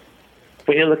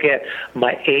 when you look at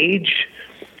my age,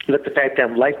 look at the fact that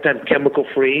I'm lifetime chemical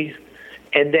free,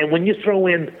 and then when you throw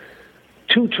in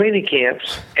 2 training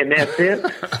camps and that's it,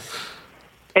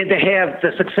 and to have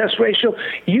the success ratio,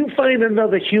 you find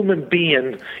another human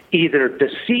being either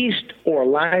deceased or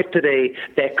alive today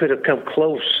that could have come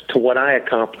close to what I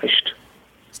accomplished.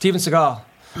 Steven Seagal.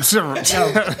 I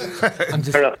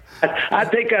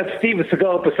think Steven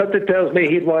Seagal, but something tells me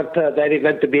he'd want that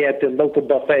event to be at the local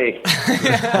buffet.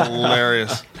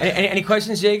 Hilarious. Any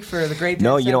questions, Jake, for the great Dan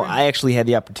No, Severn? I actually had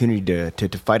the opportunity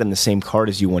to fight on the same card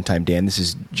as you one time, Dan. This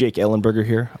is Jake Ellenberger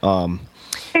here.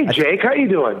 Hey, Jake, how you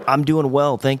doing? I'm doing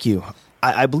well, thank you.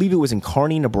 I believe it was in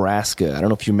Kearney, Nebraska. I don't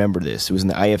know if you remember this. It was in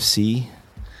the IFC.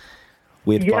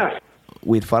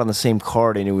 We had fought on the same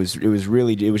card, and it was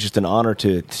just an honor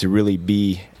to really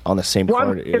be on the same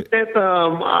card.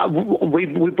 We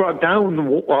brought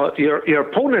down your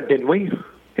opponent, didn't we?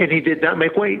 And he did not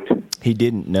make weight. He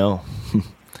didn't. No.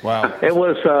 Wow. It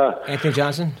was Anthony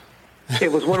Johnson.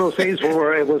 It was one of those things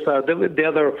where it was the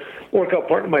other workout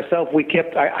partner and myself. We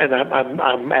kept,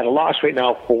 I'm at a loss right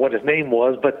now for what his name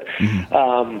was, but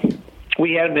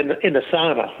we had him in the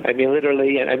sauna. I mean,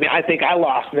 literally, and I think I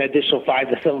lost an additional 5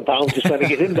 to 7 pounds just trying to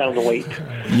get him down the weight.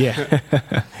 Yeah.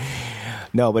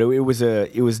 No, but it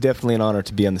was definitely an honor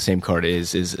to be on the same card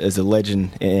as a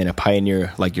legend and a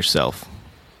pioneer like yourself.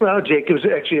 Well, Jake, it was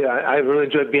actually, I really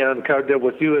enjoyed being on the card there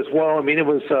with you as well. I mean, it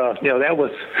was, that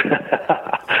was,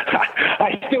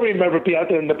 I still remember being out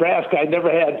there in Nebraska. I have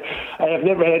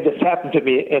never had this happen to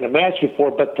me in a match before,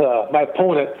 but my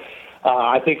opponent,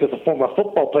 I think was a former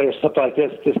football player or something like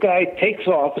this. This guy takes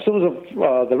off, as soon as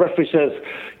the referee says,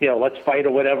 let's fight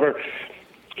or whatever,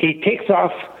 he takes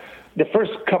off. The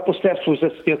first couple steps was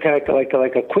just, kind of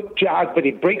like a quick jog, but he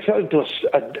breaks out into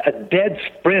a dead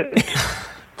sprint.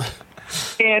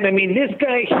 And, this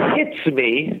guy hits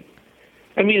me.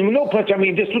 No punch.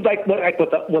 Just like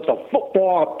with a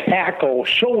football tackle,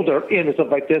 shoulder in and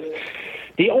stuff like this.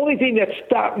 The only thing that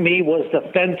stopped me was the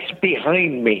fence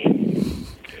behind me.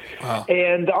 Wow.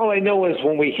 And all I know is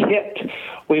when we hit,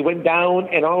 we went down,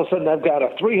 and all of a sudden I've got a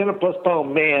 300-plus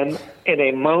pound man in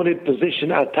a mounted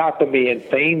position on top of me, and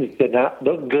things did not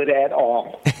look good at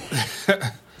all.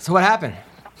 So what happened?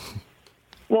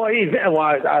 Well,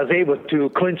 I was able to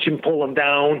clinch and pull him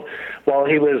down while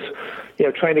he was,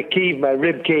 trying to cave my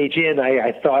rib cage in.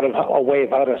 I thought of a way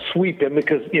of how to sweep him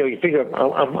because, you figure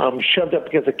I'm shoved up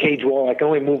against the cage wall. I can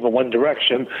only move in one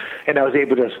direction, and I was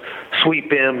able to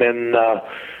sweep him and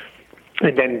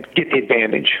then get the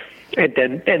advantage. And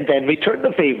then return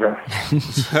the favor.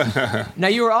 Now,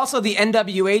 you were also the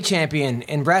NWA champion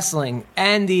in wrestling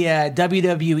and the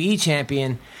WWE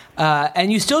champion,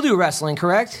 and you still do wrestling,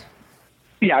 correct?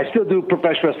 Yeah, I still do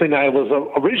professional wrestling.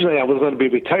 Originally I was going to be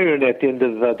retiring at the end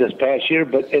of this past year,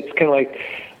 but it's kind of like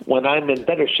when I'm in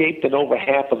better shape than over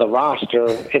half of the roster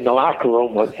in the locker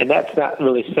room, and that's not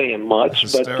really saying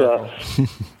much. But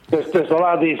there's a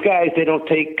lot of these guys. They don't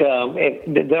take.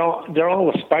 They're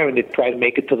all aspiring to try to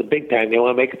make it to the big time. They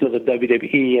want to make it to the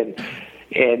WWE,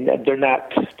 and they're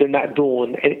not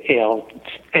doing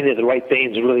any of the right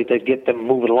things really to get them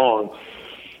moving along.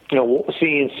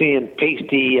 Seeing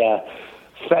pasty.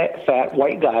 Fat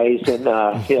white guys and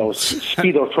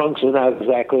Speedo trunks is not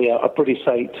exactly a pretty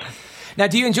sight. Now,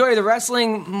 do you enjoy the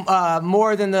wrestling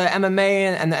more than the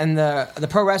MMA and the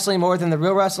pro wrestling more than the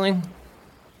real wrestling?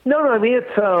 No.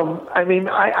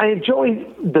 I enjoy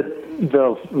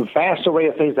the vast array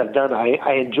of things I've done.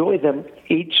 I enjoy them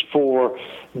each for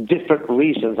different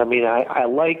reasons. I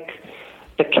like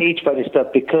the cage fighting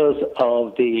stuff because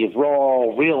of the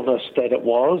raw realness that it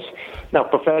was. Now,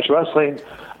 professional wrestling,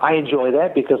 I enjoy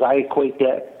that because I equate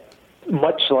that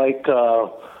much like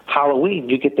Halloween.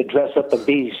 You get to dress up and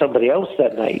be somebody else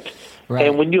that night. Right.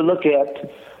 And when you look at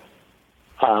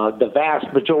the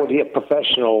vast majority of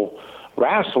professional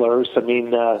wrestlers, that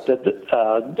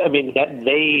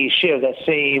they share that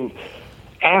same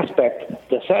aspect.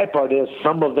 The sad part is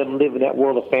some of them live in that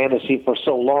world of fantasy for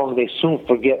so long they soon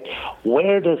forget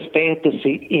where does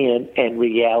fantasy end and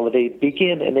reality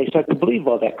begin, and they start to believe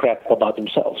all that crap about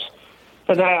themselves.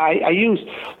 And I use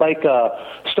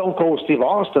Stone Cold Steve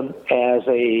Austin as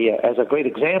a great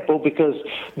example because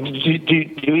do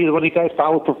either one of you guys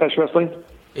follow professional wrestling?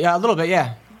 Yeah, a little bit,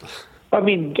 yeah.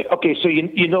 Okay, so do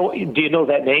you know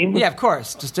that name? Yeah, of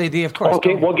course. Just of course.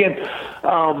 Okay, well again,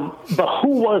 but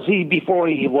who was he before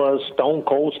he was Stone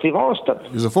Cold Steve Austin?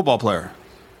 He was a football player.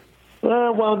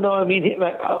 Well, no, I'm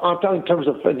talking in terms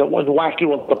of the wacky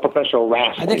world of professional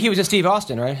wrestling. I think he was a Steve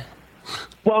Austin, right?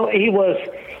 Well, he was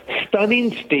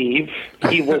Stunning Steve.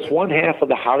 He was one half of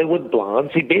the Hollywood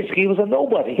Blondes. He basically was a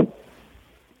nobody.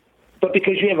 But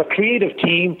because you have a creative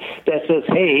team that says,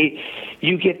 hey,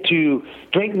 you get to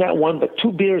drink not one but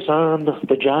 2 beers on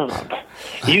the job.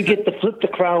 You get to flip the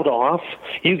crowd off.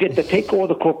 You get to take over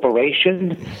the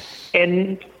corporation.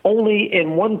 And only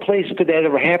in one place could that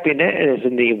ever happen, and that is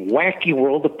in the wacky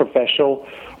world of professional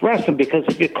wrestling. Because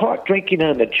if you're caught drinking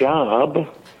on the job,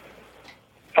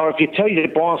 or if you tell your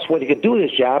boss what he can do with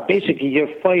his job, basically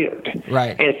you're fired.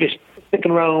 Right. And if you're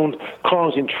sticking around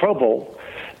causing trouble,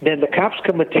 then the cops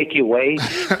come and take you away,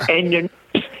 and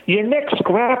your next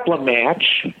grappling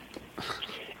match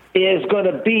is going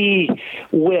to be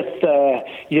with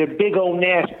your big old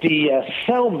nasty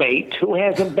cellmate who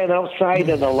hasn't been outside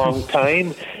in a long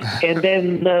time, and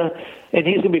then and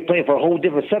he's going to be playing for a whole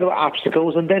different set of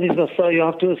obstacles, and then he's going to sell you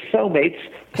off to his cellmates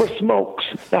for smokes.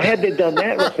 Now, had they done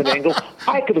that wrestling angle,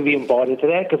 I could have even bought into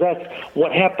that because that's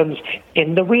what happens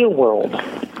in the real world.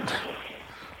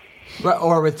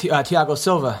 Or with Thiago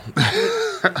Silva.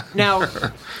 Now,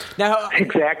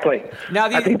 Exactly. Now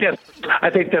I think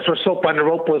that's where Soap on the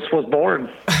Rope was born.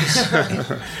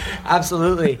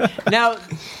 absolutely. Now,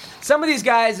 some of these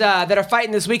guys that are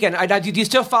fighting this weekend, do you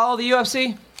still follow the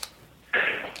UFC?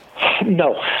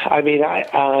 No, I mean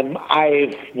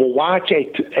I will watch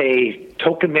a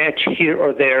token match here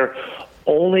or there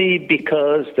only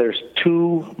because there's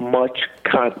too much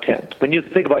content. When you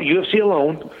think about UFC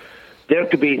alone, there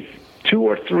could be 2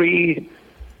 or 3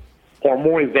 or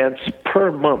more events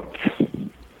per month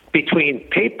between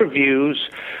pay-per-views,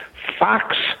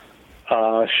 Fox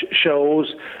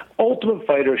shows, Ultimate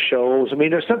Fighter shows. I mean,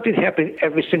 there's something happening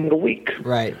every single week.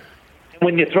 Right.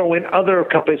 When you throw in other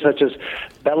companies such as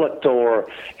Bellator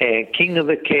and King of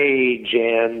the Cage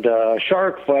and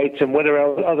Shark Fights and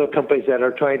whatever other companies that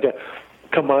are trying to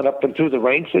come on up and through the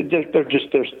ranks,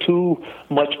 there's too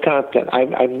much content.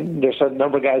 There's a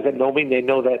number of guys that know me, and they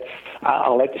know that I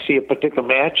like to see a particular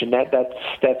match, and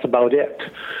that's about it.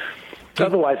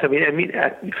 Otherwise, I mean,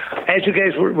 as you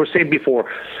guys were saying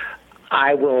before,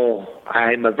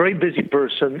 I'm a very busy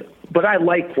person, but I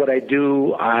like what I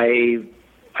do.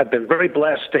 I've been very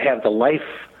blessed to have the life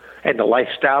and the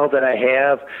lifestyle that I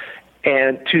have,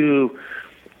 and to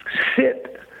sit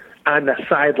on the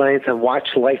sidelines and watch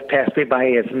life pass me by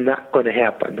is not going to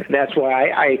happen. And that's why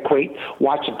I equate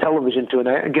watching television to.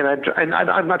 And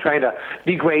I'm not trying to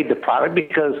degrade the product,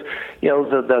 because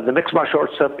the mixed martial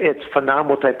arts stuff, it's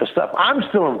phenomenal type of stuff. I'm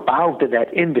still involved in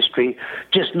that industry,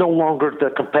 just no longer the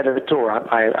competitor.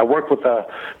 I work with a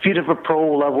few different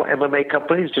pro level MMA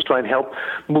companies, just trying to help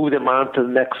move them on to the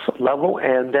next level.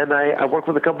 And then I work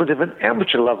with a couple of different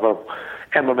amateur level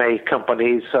MMA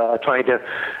companies, trying to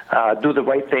do the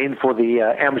right thing for the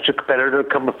amateur competitor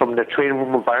coming from the training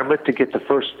room environment to get the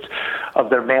first of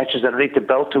their matches underneath the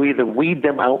belt, to either weed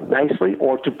them out nicely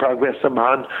or to progress them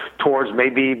on towards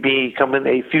maybe becoming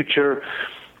a future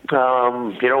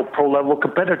pro level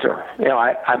competitor.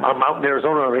 I'm out in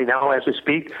Arizona right now as we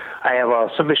speak. I have a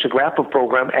submission grappling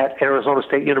program at Arizona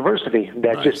State University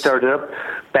that just started up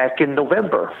back in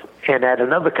November, and at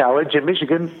another college in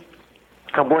Michigan,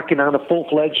 I'm working on a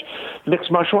full-fledged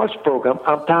mixed martial arts program.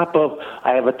 On top of,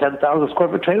 I have a 10,000 square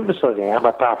foot training facility on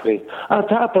my property. On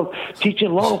top of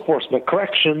teaching law enforcement,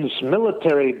 corrections,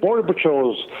 military, border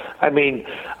patrols. I mean,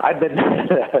 I've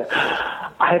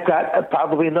got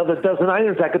probably another dozen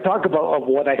irons I could talk about of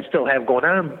what I still have going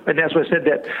on. And that's why I said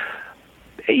that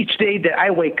each day that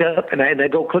I wake up and I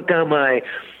go click on my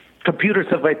computer,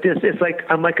 stuff like this, it's like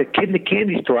I'm like a kid in a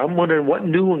candy store. I'm wondering what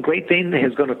new and great thing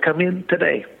is going to come in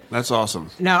today. That's awesome.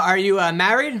 Now, are you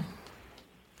married?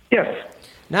 Yes.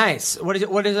 Nice. What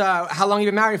is how long have you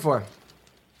been married for?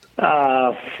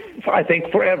 I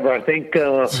think forever. I think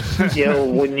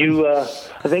when you I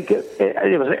think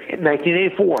it was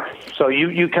 1984. So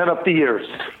you count up the years.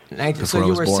 So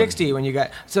you were 60 when you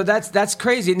got. So that's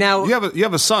crazy. Now you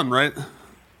have a son, right?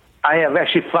 I have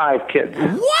actually 5 kids.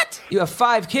 What? You have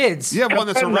 5 kids? You have one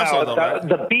that's a wrestler, though, right?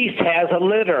 The beast has a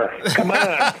litter. Come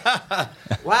on.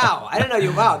 Wow, I didn't know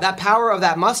you. Wow, that power of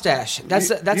that mustache. That's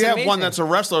you amazing. have one that's a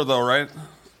wrestler, though, right?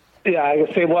 Yeah, I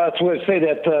would say. Well, I would say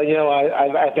that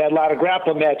I've had a lot of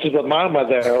grappling matches with Mama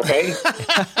there. Okay.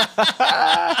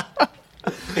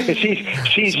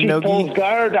 She pulls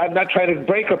guard. I'm not trying to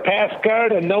break or pass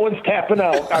guard, and no one's tapping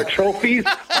out. Our trophies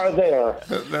are there.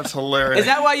 That's hilarious. Is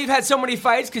that why you've had so many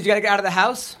fights? Because you got to get out of the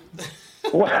house?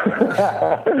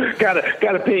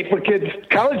 Gotta pay for kids'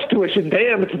 college tuition.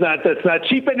 Damn, that's not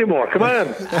cheap anymore. Come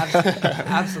on.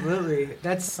 Absolutely.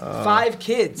 That's 5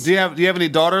 kids. Do you have any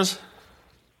daughters?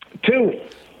 2.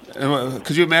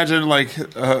 Could you imagine, like,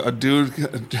 a dude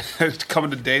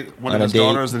coming to date one of his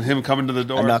daughters and him coming to the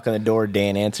door? I knock on the door,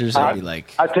 Dan answers. I'd be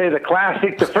like... I'll tell you the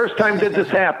classic. The first time that this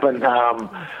happened,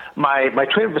 my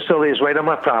training facility is right on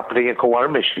my property in Coldwater,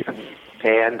 Michigan.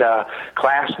 And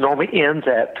class normally ends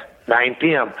at 9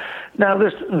 p.m. Now,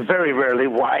 there's very rarely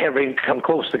why I ever come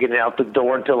close to getting out the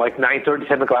door until like 9:30,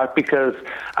 10 o'clock, because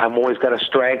I'm always got a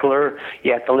straggler.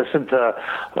 You have to listen to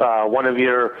one of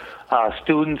your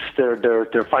students,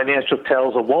 their financial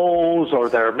tales of woes, or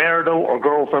their marital or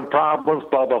girlfriend problems,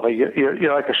 blah, blah, blah.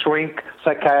 You're like a shrink,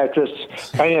 psychiatrist,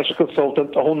 financial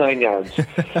consultant, the whole 9 yards.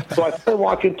 So I still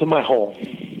walk into my home.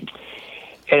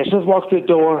 And as soon as I walk through the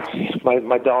door,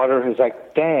 my daughter is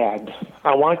like, Dad,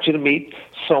 I want you to meet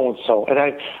so-and-so.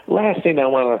 And last thing I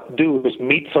want to do is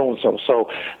meet so-and-so. So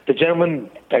the gentleman,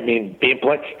 being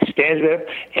polite, stands there,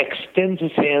 extends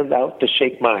his hand out to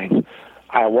shake mine.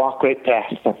 I walk right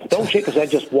past him. Don't shake his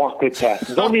hand, just walk right past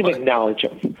him. Don't even acknowledge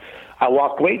him. I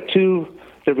walk right to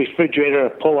the refrigerator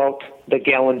and pull out the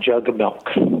gallon jug of milk.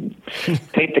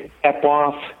 take the cap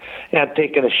off, and I'm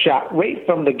taking a shot right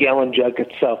from the gallon jug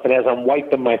itself. And as I'm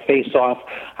wiping my face off,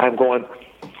 I'm going,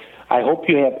 I hope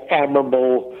you have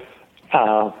admirable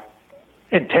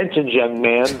intentions, young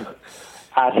man.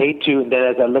 I'd hate to. And then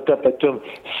as I look up at him,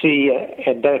 see,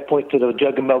 and then I point to the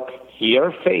jug of milk,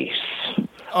 your face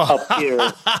up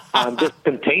here on this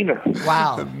container.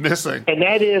 Wow. Missing. And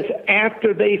that is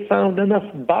after they found enough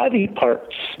body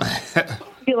parts.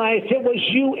 Realized it was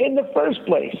you in the first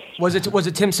place. Was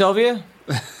it Tim Sylvia?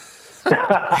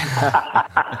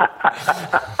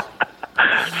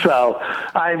 So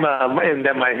I'm, and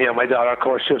then my daughter, of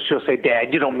course, she'll say,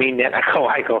 "Dad, you don't mean that."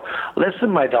 I go, "Listen,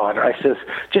 my daughter," I says,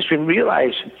 "just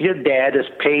realize your dad is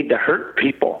paid to hurt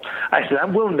people." I said,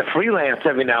 "I'm willing to freelance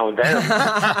every now and then."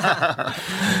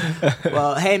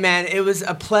 Well, hey, man, it was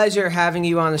a pleasure having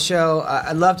you on the show.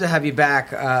 I'd love to have you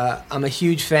back. I'm a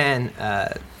huge fan.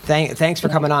 Thanks for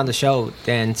coming on the show,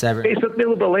 Dan Severn. Face with me a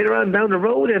little bit later on down the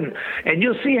road, and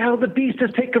you'll see how the beast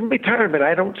has taken retirement.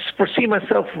 I don't foresee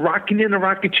myself rocking in a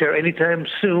rocking chair anytime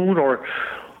soon, or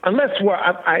unless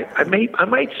I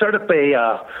might start up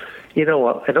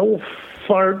an old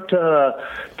fart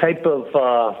type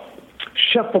of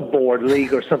shuffleboard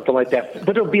league or something like that,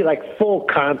 but it'll be like full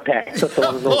contact, something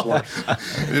along those lines.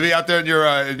 You'll be out there in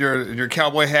your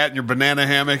cowboy hat and your banana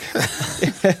hammock.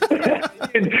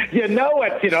 You know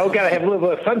it, got to have a little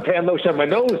bit of suntan lotion on my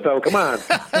nose, though. Come on.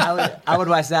 I would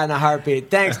watch that in a heartbeat.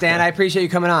 Thanks, Dan. I appreciate you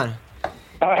coming on.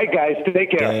 All right, guys.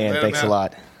 Take care. Dan, thanks a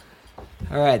lot.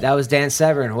 All right, that was Dan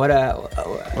Severn. What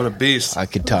a beast. I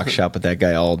could talk shop with that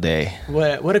guy all day.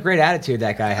 What a great attitude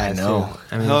that guy has. I know. Too.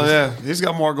 I mean, Hell yeah. He's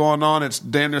got more going on. It's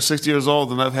damn near 60 years old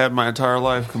than I've had my entire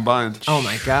life combined. Oh,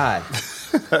 my God.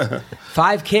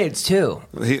 5 kids, too.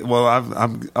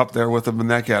 I'm up there with him in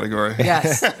that category.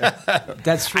 Yes,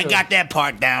 that's true. I got that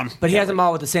part down. But he has them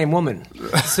all with the same woman.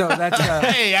 So that's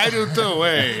Hey, I do too.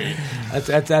 Hey,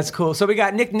 that's cool. So we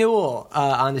got Nick Newell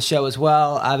on the show as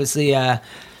well. Obviously,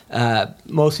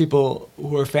 most people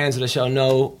who are fans of the show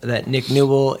know that Nick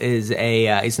Newell is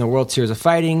he's in the World Series of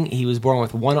Fighting. He was born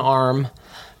with one arm.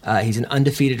 He's an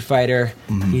undefeated fighter.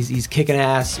 Mm-hmm. He's kicking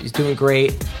ass. He's doing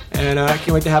great, and I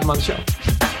can't wait to have him on the show.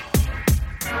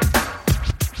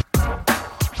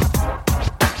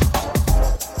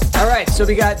 All right, so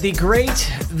we got the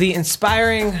great, the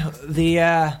inspiring, the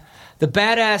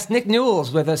badass Nick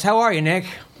Newell's with us. How are you, Nick?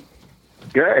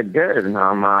 Good.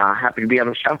 I'm happy to be on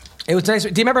the show. It was nice. Do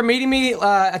you remember meeting me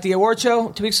at the award show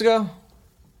 2 weeks ago?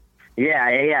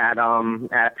 Yeah,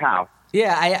 at Tao.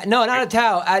 Yeah, no, not at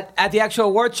Tao. At the actual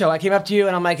award show, I came up to you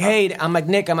and I'm like, "Hey,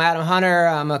 Nick. I'm Adam Hunter.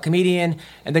 I'm a comedian."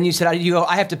 And then you said, "You go.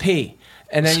 I have to pee,"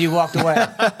 and then you walked away.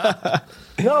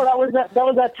 No, that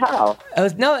was at Tao.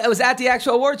 It was at the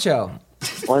actual award show.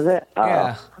 Was it?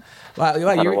 Yeah. Wow, it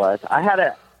was.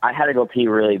 I had to go pee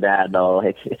really bad though.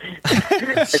 Like,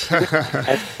 as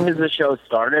soon as the show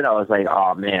started, I was like,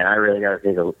 "Oh man, I really gotta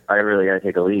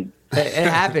take a lead." It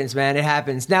happens, man. It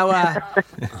happens. Now,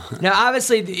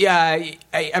 obviously, I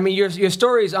mean, your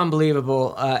story is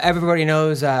unbelievable. Everybody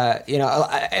knows.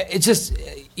 It's just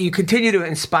you continue to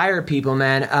inspire people,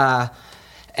 man.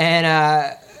 And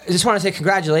I just want to say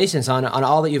congratulations on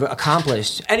all that you've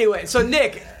accomplished. Anyway, so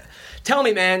Nick, tell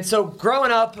me, man. So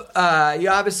growing up, you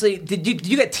obviously did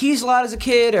you get teased a lot as a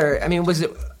kid, or I mean, was it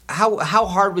how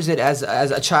hard was it as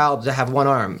a child to have one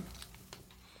arm?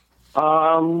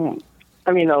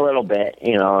 I mean, a little bit.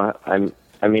 I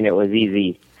mean, it was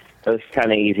easy. It was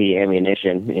kind of easy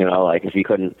ammunition. Like if you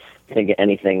couldn't think of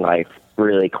anything like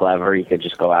really clever, you could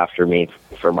just go after me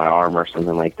for my arm or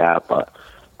something like that. But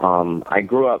I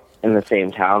grew up in the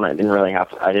same town. I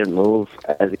didn't move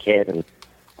as a kid, and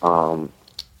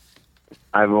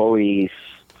I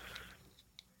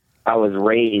was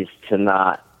raised to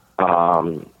not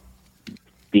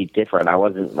be different. I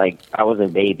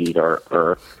wasn't babied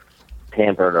or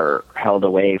pampered or held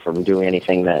away from doing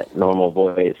anything that normal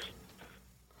boys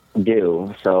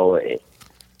do. So it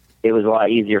was a lot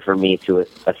easier for me to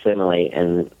assimilate,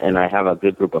 and I have a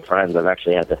good group of friends. I've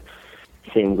actually had the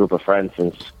same group of friends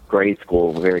since grade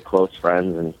school, very close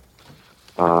friends, and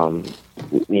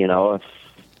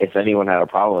if anyone had a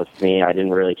problem with me, I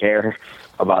didn't really care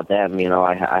about them.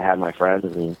 I had my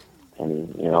friends, and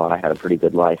I had a pretty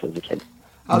good life as a kid.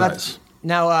 Oh, that's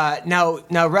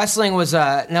now wrestling was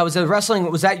was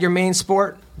that your main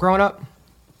sport growing up?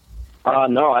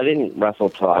 No, I didn't wrestle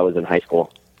till I was in high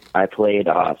school. I played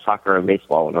soccer and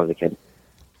baseball when I was a kid.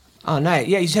 Oh, nice.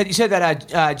 Yeah, you said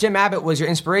that Jim Abbott was your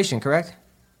inspiration, correct?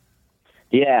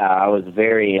 Yeah, I was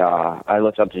very. I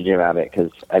looked up to Jim Abbott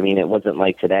because it wasn't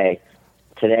like today.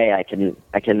 Today, I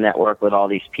can network with all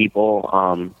these people.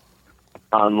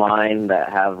 online that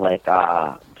have like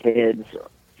kids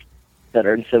that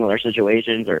are in similar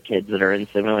situations, or kids that are in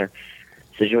similar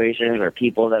situations, or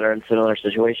people that are in similar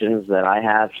situations that I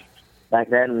have back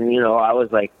then. You know, I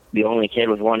was like the only kid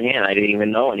with one hand. I didn't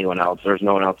even know anyone else. There was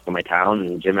no one else in my town,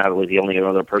 and Jim Abbott was the only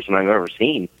other person I've ever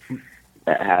seen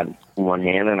that had one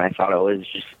hand, and I thought it was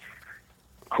just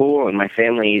cool. And my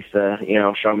family used to, you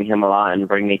know, show me him a lot and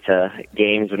bring me to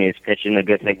games when he was pitching. The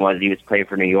good thing was he was playing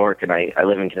for New York, and I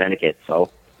live in Connecticut, so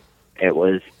it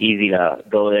was easy to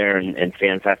go there and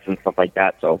fan fest and stuff like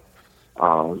that. So,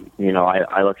 you know,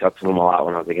 I looked up to him a lot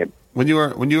when I was a kid. When you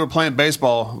were playing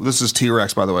baseball, this is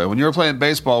T-Rex, by the way. When you were playing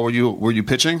baseball, were you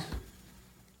pitching?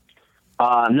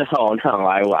 No.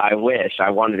 I wish I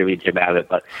wanted to be Jim Abbott,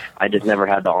 but I just never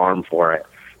had the arm for it.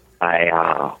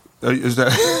 Is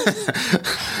that?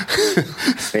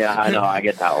 Yeah, I know. I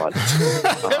get that one.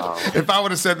 If I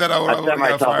would have said that, I would have set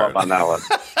myself up on that one.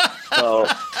 So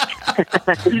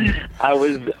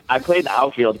I played the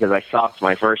outfield because I sucked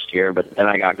my first year, but then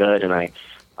I got good and I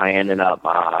ended up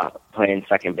playing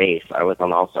second base. I was on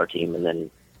the All-Star team, and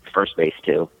then first base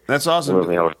too. That's awesome. Moved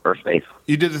me over to first base.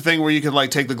 You did the thing where you could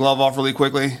like take the glove off really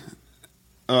quickly.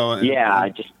 Oh, yeah, I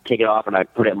just take it off and I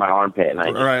put it in my armpit and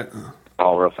I just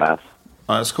all real fast.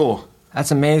 Oh, that's cool.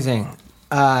 That's amazing.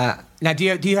 Now, do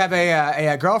you have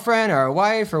a girlfriend or a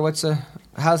wife, or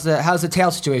how's the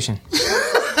tail situation?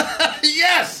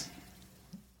 Yes.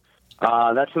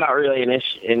 That's not really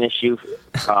an issue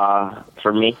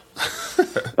for me.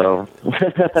 So.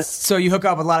 So you hook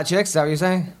up with a lot of chicks? Is that what you're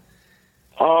saying?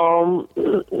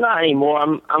 Not anymore.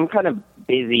 I'm kind of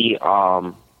busy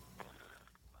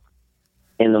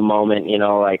in the moment, you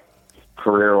know, like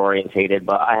career orientated.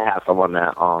 But I have someone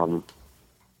that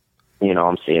you know,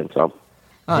 I'm seeing. So.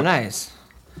 Oh, nice.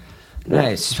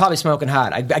 Nice. She's probably smoking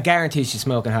hot. I guarantee she's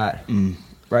smoking hot.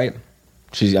 Right?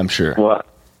 I'm sure. Well,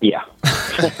 yeah.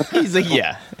 He's like,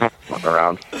 yeah. Walk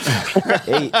around.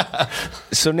 Hey,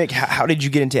 so Nick, how did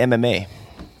you get into MMA?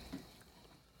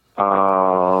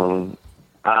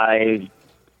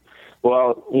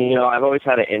 Well, you know, I've always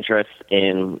had an interest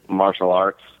in martial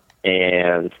arts,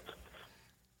 and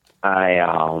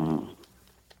I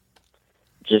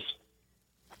just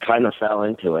kind of fell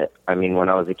into it. I mean, when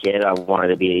I was a kid, I wanted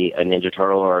to be a Ninja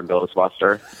Turtle or a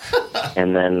Ghostbuster,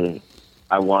 and then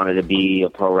I wanted to be a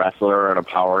pro wrestler and a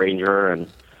Power Ranger,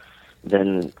 and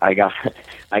then I got to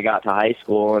high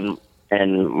school,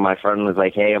 and my friend was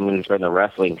like, "Hey, I'm going to join the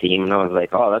wrestling team," and I was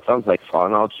like, "Oh, that sounds like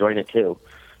fun. I'll join it too."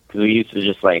 Because we used to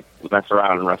just like mess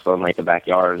around and wrestle in like the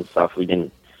backyard and stuff.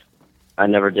 I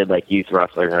never did like youth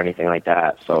wrestling or anything like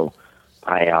that. So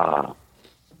I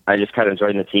just kind of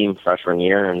joined the team freshman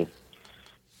year,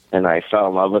 and I fell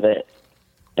in love with it.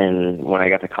 And when I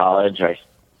got to college, I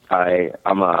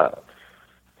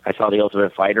saw The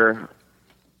Ultimate Fighter,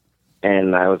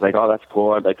 and I was like, "Oh, that's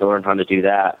cool. I'd like to learn how to do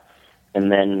that."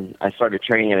 And then I started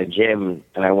training at a gym,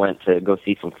 and I went to go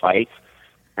see some fights,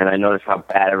 and I noticed how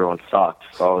bad everyone sucked.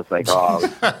 So I was like, "Oh,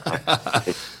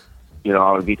 you know,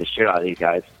 I would beat the shit out of these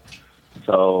guys."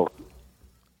 So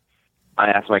I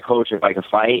asked my coach if I could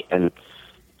fight, and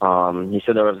he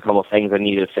said there was a couple of things I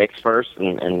needed to fix first,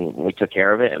 and we took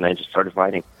care of it, and I just started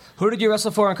fighting. Who did you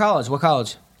wrestle for in college? What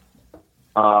college?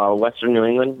 Western New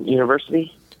England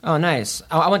University. Oh, nice.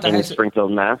 I went to in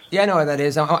Springfield, Mass. Yeah, I know where that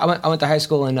is. I went to high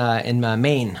school in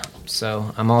Maine,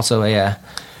 so I'm also a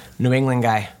New England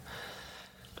guy.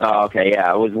 Oh, okay,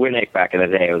 yeah. It was Winnick back in the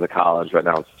day. It was a college, but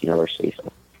now it's university.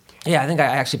 So. Yeah, I think I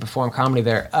actually performed comedy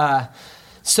there.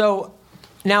 So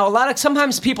now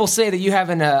sometimes people say that you have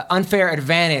an unfair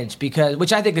advantage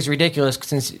which I think is ridiculous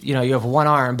since you have one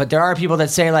arm. But there are people that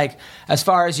say like, as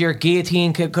far as your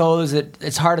guillotine kick goes,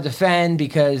 it's hard to defend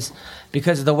because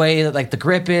of the way that like the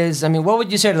grip is. I mean, what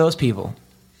would you say to those people?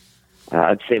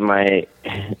 I'd say my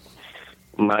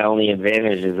only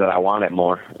advantage is that I want it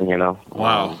more. You know.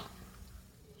 Wow.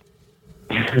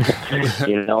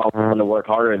 You know, I'm going to work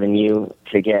harder than you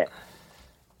to get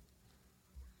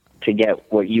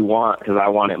what you want because I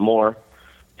want it more.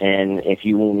 And if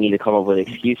you need to come up with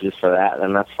excuses for that,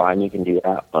 then that's fine. You can do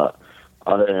that. But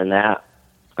other than that,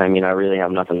 I mean, I really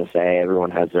have nothing to say.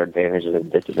 Everyone has their advantages and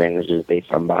disadvantages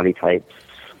based on body type.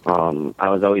 I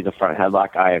was always a front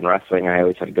headlock guy in wrestling. I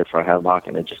always had a good front headlock,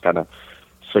 and it just kind of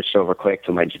switched over quick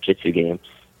to my jiu-jitsu game.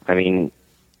 I mean,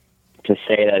 to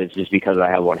say that it's just because I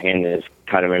have one hand is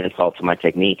kind of an insult to my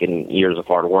technique and years of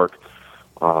hard work.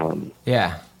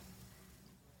 Yeah.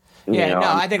 Yeah, you know,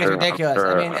 I think it's ridiculous.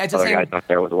 Sure I mean, it's other the same. guys out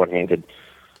there with one-handed.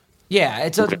 Yeah,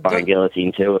 it's a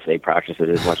guillotine too if they practice it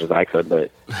as much as I could.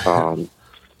 But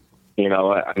you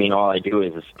know, I mean, all I do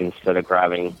is instead of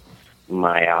grabbing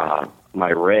my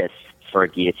wrists for a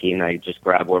guillotine. I just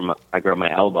grab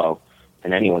my elbow,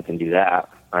 and anyone can do that.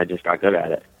 I just got good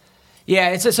at it. Yeah,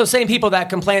 it's so same people that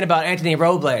complain about Anthony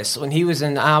Robles when he was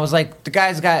in. I was like, the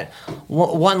guy's got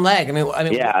one leg. I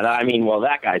mean, well,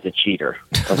 that guy's a cheater.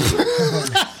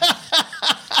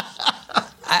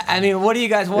 I mean, what do you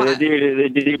guys want? The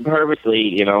dude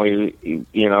purposely, he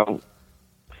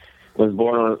was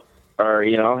born or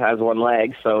has one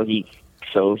leg, so he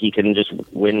can just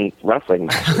win wrestling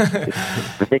matches.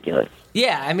 It's ridiculous.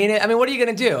 Yeah, I mean, what are you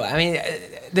going to do? I mean,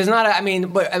 there's not.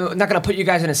 But I'm not going to put you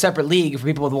guys in a separate league for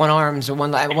people with one arms or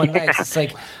one legs. It's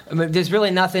like, there's really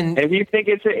nothing. If you think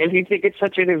it's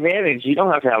such an advantage, you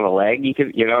don't have to have a leg. You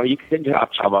could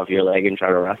chop off your leg and try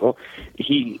to wrestle.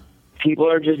 People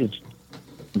are just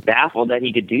baffled that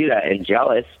he could do that and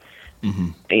jealous.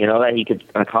 Mm-hmm. That he could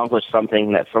accomplish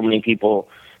something that so many people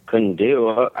couldn't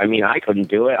do. I mean, I couldn't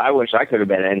do it. I wish I could have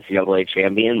been an NCAA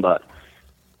champion, but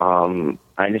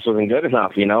I just wasn't good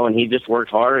enough, and he just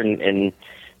worked hard and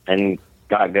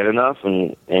got good enough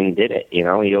and did it. He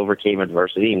overcame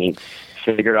adversity and he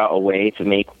figured out a way to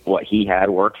make what he had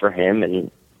work for him and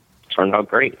turned out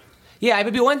great. Yeah, it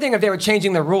would be one thing if they were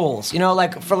changing the rules.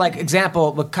 For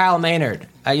example, with Kyle Maynard.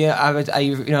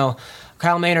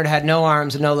 Kyle Maynard had no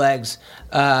arms and no legs,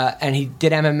 and he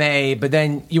did MMA, but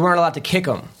then you weren't allowed to kick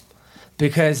him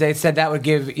because they said that would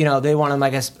give, they wanted, I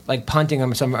guess, like punting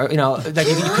him or something, like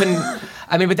you couldn't.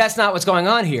 I mean, but that's not what's going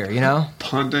on here,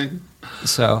 Punting.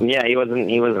 So yeah, he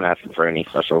wasn't asking for any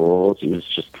special rules. He was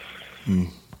just,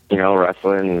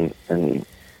 wrestling and.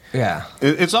 Yeah,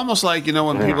 it's almost like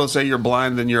when people say you're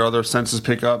blind, then your other senses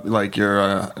pick up, like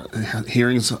your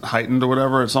hearing's heightened or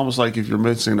whatever. It's almost like if you're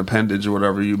missing an appendage or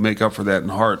whatever, you make up for that in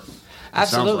heart.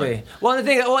 Absolutely. Like. Well, the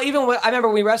thing, even I remember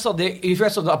when we wrestled. If you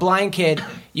wrestled a blind kid,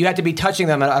 you had to be touching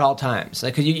them at all times,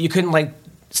 like 'cause you couldn't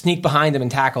sneak behind them and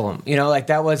tackle them.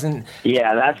 That wasn't.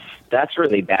 Yeah, that's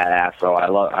really badass. So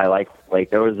I like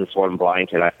there was this one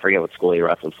blind kid. I forget what school he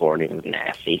wrestled for, and he was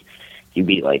nasty. He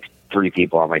beat 3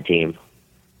 people on my team.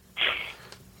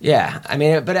 Yeah,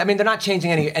 but they're not changing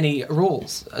any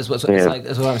rules. Is what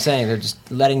I'm saying. They're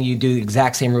just letting you do the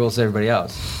exact same rules as everybody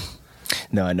else.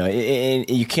 No, and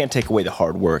you can't take away the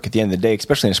hard work. At the end of the day,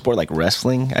 especially in a sport like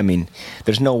wrestling,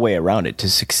 there's no way around it. To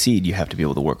succeed, you have to be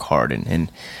able to work hard, and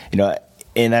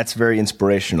that's very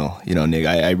inspirational. Nick,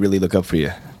 I really look up for you.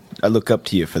 I look up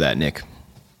to you for that, Nick.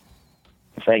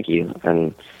 Thank you,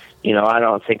 and I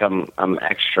don't think I'm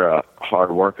extra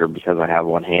hard worker because I have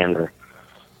one hand or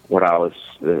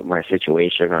my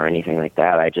situation or anything like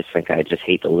that. I just think I just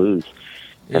hate to lose,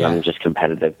 and I'm just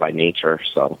competitive by nature.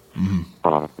 So,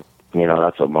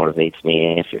 that's what motivates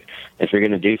me. If you're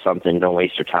going to do something, don't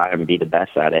waste your time and be the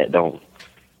best at it. Don't.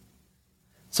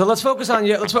 So let's focus on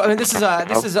you. This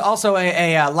is also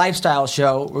a lifestyle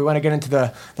show. We want to get into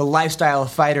the lifestyle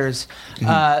of fighters.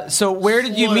 Mm-hmm. So where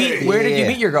did you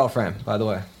meet your girlfriend? By the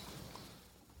way,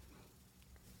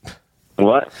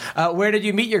 what? Where did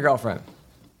you meet your girlfriend?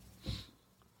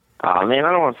 Oh, man,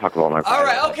 I don't want to talk about my private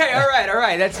life. All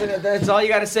right. That's all you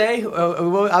got to say?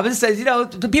 I was saying,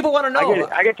 people want to know.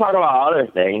 I could talk about other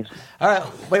things. All right.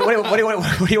 Wait, what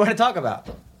do you want to talk about?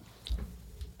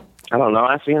 I don't know.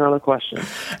 Ask me another question.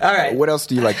 All right. What else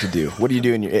do you like to do? What do you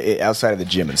do outside of the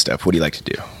gym and stuff? What do you like to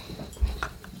do?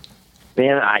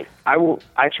 Man,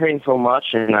 I train so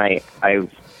much, and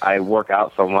I work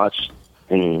out so much,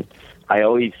 and I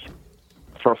always,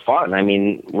 for fun.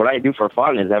 What I do for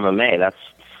fun is MMA. That's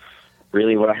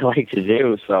really what I like to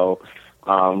do. So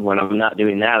when I'm not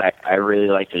doing that, I really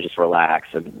like to just relax.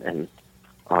 And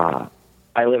I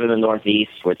live in the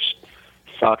Northeast, which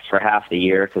sucks for half the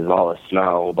year because of all the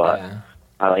snow. But yeah.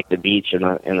 I like the beach in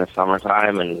the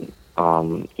summertime, and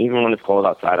even when it's cold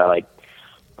outside, I like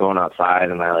going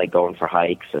outside, and I like going for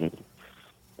hikes and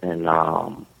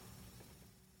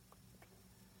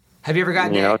have you ever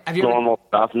gotten normal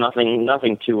stuff?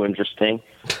 Nothing too interesting.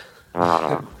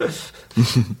 Have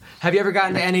you ever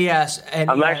gotten to any?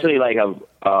 I'm actually like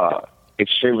a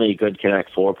extremely good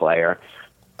Connect 4 player.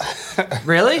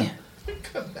 Really?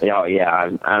 Yeah.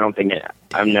 I don't think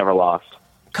I've never lost.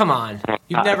 Come on,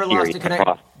 you've never lost a Connect.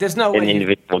 There's no way. An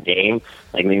individual game,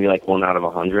 maybe 1 out of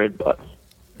 100, but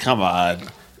come on.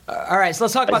 All right, so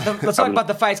let's talk about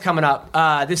the fights coming up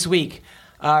this week.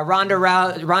 Ronda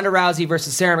Rousey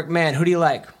versus Sarah McMahon. Who do you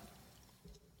like?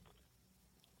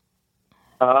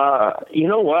 You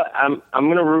know what? I'm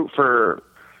gonna root for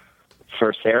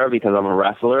Sarah because I'm a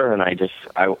wrestler, and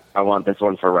I want this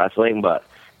one for wrestling. But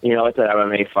it's an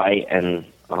MMA fight, and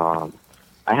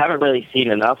I haven't really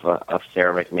seen enough of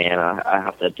Sarah McMahon. I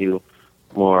have to do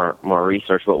more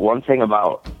research. But one thing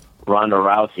about Ronda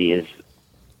Rousey is,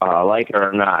 like her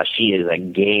or not, she is a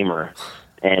gamer,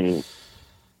 and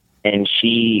and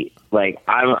she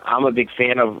I'm a big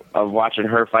fan of watching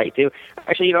her fight too.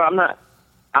 Actually,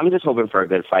 I'm just hoping for a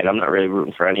good fight. I'm not really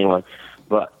rooting for anyone,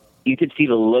 but you could see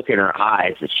the look in her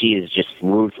eyes that she is just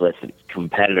ruthless and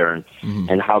competitor,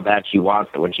 and how bad she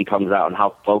wants it when she comes out and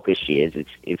how focused she is.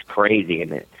 It's crazy,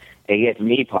 and it gets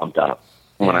me pumped up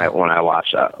when I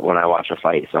watch a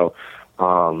fight. So,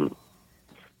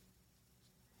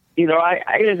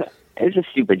 it's a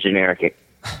stupid generic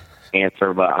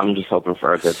answer, but I'm just hoping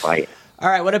for a good fight. All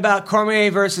right, what about Cormier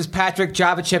versus Patrick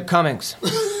Java Chip Cummings?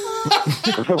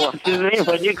 What's his name?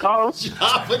 What did you call him?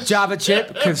 Java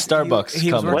Chip.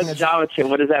 Starbucks. What's Java Chip?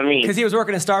 What does that mean? Because he was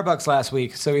working at Starbucks last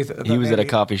week. So he was at a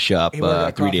coffee shop 3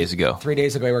 days ago. 3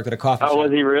 days ago, he worked at a coffee shop. Oh,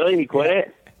 was he really? He quit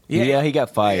it? Yeah, he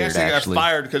got fired, He actually. got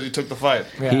fired because he took the fight.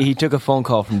 Yeah. He took a phone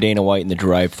call from Dana White in the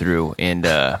drive-thru, and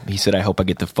he said, I hope I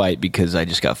get the fight because I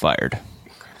just got fired.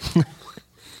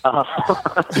 Well,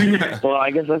 I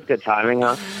guess that's good timing,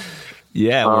 huh?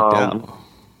 Yeah, it worked out.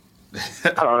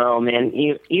 I don't know, man.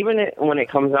 Even when it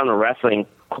comes down to wrestling,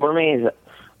 Cormier is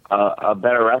a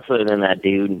better wrestler than that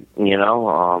dude.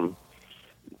 That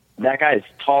guy's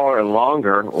taller and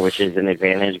longer, which is an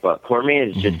advantage. But Cormier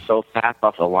is just so fast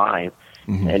off the line,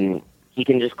 and he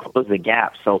can just close the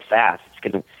gap so fast.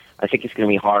 I think it's gonna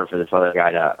be hard for this other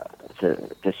guy to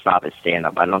stop his stand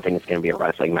up. I don't think it's gonna be a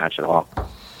wrestling match at all.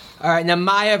 All right, now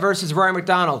Maya versus Rory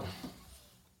McDonald.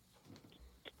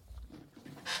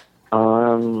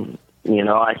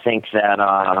 I think that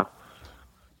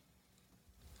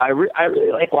I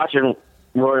really like watching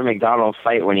Rory McDonald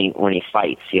fight when he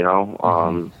fights.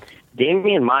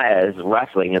 Damian Maya's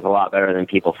wrestling is a lot better than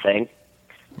people think.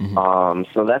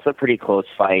 So that's a pretty close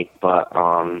fight, but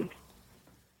I'm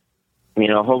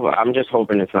just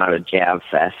hoping it's not a jab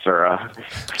fest or a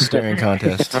staring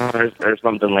contest or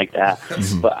something like that.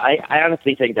 But I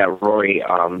honestly think that Rory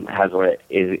has what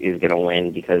is going to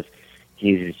win because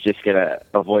he's just going to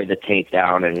avoid the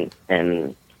takedown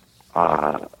and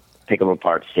pick him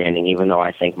apart standing, even though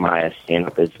I think Maya's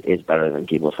stand-up is better than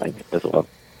people think as well.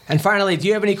 And finally, do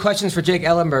you have any questions for Jake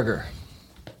Ellenberger?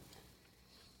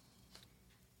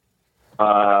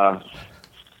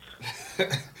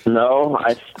 No,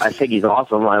 I think he's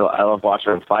awesome. I love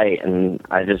watching him fight, and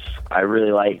I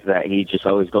really like that he just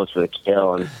always goes for the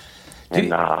kill. Do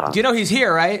you know he's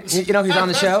here, right? You know he's on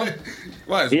the show.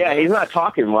 Yeah, he's not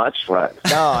talking much, but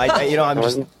no,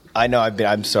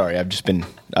 I'm sorry.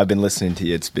 I've been listening to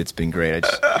you. It's been great.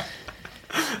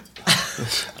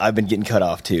 I've been getting cut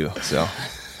off too. So.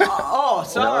 Oh,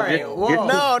 sorry. Whoa.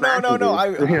 No.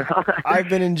 I've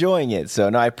been enjoying it.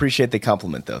 So no, I appreciate the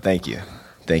compliment though. Thank you.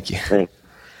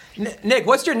 Nick,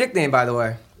 what's your nickname, by the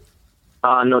way?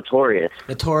 Notorious.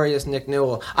 Notorious Nick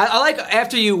Newell. I like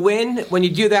after you win, when you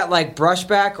do that like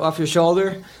brushback off your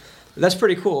shoulder. That's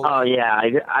pretty cool. Oh yeah, I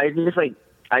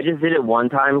just did it one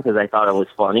time because I thought it was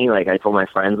funny. Like I told my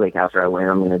friends, like after I win,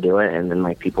 I'm going to do it, and then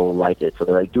like people liked it, so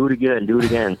they're like, do it again.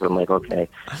 So I'm like, okay.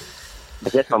 I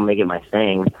guess I'll make it my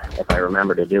thing if I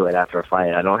remember to do it after a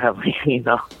fight. I don't have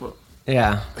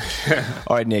Yeah.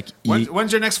 All right, Nick.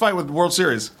 When's your next fight with World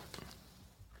Series?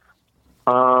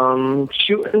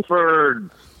 Shooting for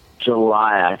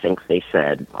July, I think they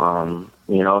said.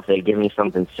 If they give me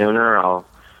something sooner, I'll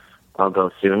go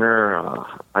sooner.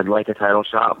 I'd like a title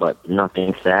shot, but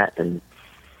nothing set. And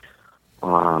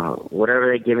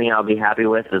whatever they give me, I'll be happy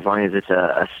with as long as it's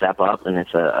a step up and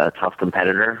it's a tough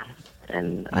competitor.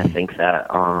 And I think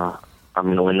that I'm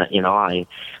going to win that.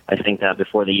 I think that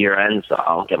before the year ends,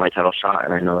 I'll get my title shot,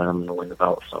 and I know that I'm going to win the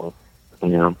belt. So,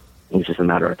 it's just a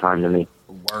matter of time to me.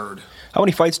 Word. How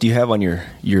many fights do you have on your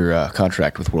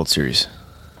contract with World Series?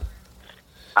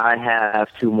 I have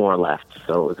 2 more left.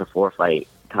 So it was a 4-fight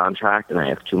contract, and I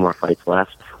have 2 more fights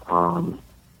left. It was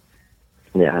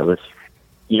a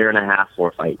 1.5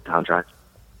 4-fight contract.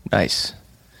 Nice.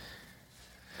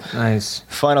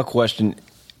 Final question.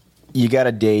 You got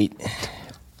a date,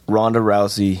 Ronda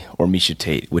Rousey or Miesha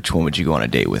Tate. Which one would you go on a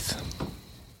date with?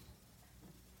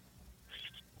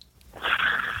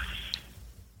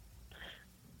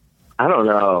 I don't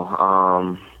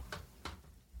know.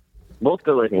 Both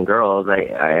good-looking girls.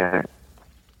 I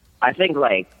think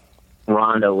like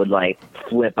Ronda would like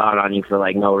flip out on you for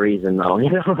like no reason though.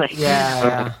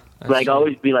 Yeah. Like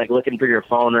always be like looking for your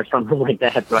phone or something like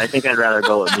that. So I think I'd rather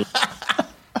go with me.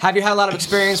 Have you had a lot of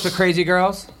experience with crazy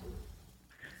girls?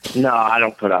 No, I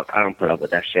don't put up with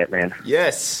that shit, man.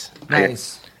 Yes.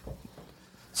 Nice.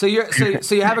 So you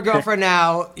have a girlfriend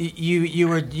now. You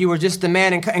were just the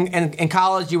man in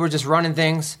college. You were just running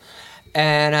things,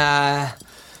 and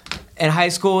in high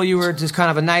school you were just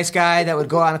kind of a nice guy that would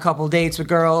go on a couple dates with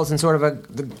girls and sort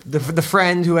of the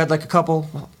friend who had like a couple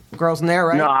girls in there,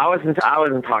 right? No, I wasn't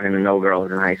talking to no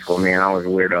girls in high school, man. I was a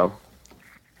weirdo.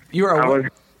 You were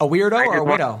a weirdo or a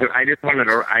widow? I just wanted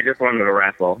to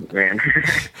wrestle, man.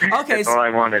 Okay, That's all I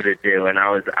wanted to do, and I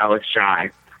was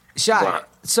shy. Shy. But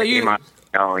So I came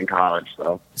out in college,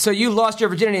 so. So you lost your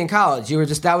virginity in college. You were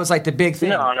that was like the big thing.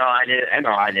 No, I did.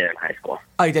 No, I did in high school.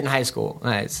 Oh, you did in high school.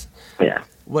 Nice. Yeah.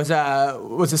 Was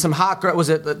it some hot girl? Was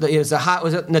it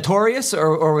Notorious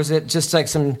or was it just like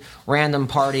some random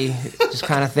party just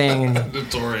kind of thing?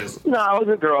 Notorious. No, it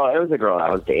was a girl. It was a girl I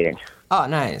was dating. Oh,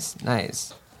 nice.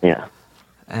 Yeah.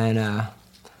 And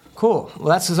cool.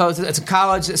 Well, it's a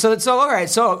college. So all right.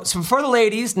 So for the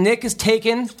ladies, Nick is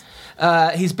taken.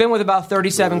 He's been with about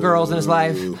 37 girls in his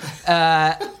life,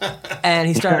 and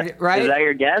he started right. Is that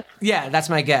your guess? Yeah, that's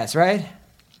my guess. Right.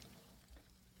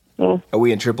 Are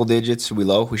we in triple digits? Are we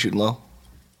low? We shooting low?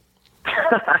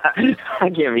 I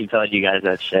can't be telling you guys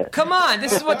that shit. Come on,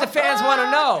 this is what the fans want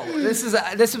to know. This is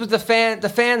what the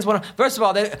fans want to. First of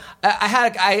all,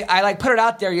 I put it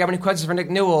out there. You have any questions for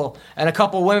Nick Newell? And a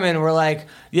couple women were like,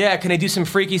 "Yeah, can I do some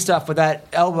freaky stuff with that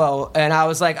elbow?" And I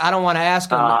was like, "I don't want to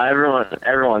ask them."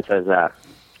 Everyone says that.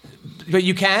 But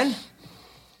you can.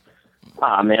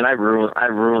 Ah, man, I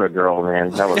ruined a girl, man.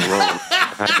 That was ruined.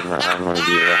 I don't want to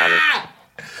be around it.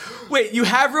 Wait, you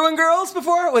have ruined girls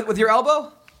before with your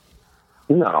elbow?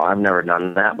 No, I've never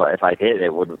done that. But if I did,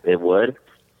 it would.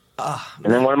 And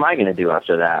then what am I going to do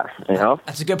after that? You know.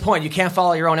 That's a good point. You can't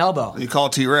follow your own elbow. You call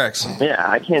T-Rex. Yeah,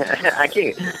 I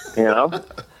can't. You know.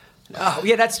 Oh,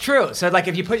 yeah, that's true. So, like,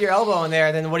 if you put your elbow in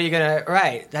there, then what are you gonna?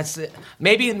 Right. That's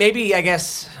maybe. I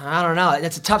guess I don't know.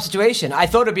 That's a tough situation. I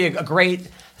thought it'd be a great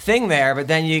thing there, but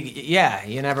then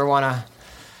you never want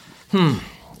to.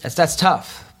 That's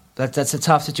tough. That's a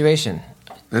tough situation.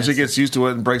 Then she gets used to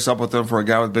it and breaks up with them for a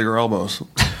guy with bigger elbows.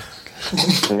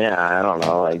 Yeah, I don't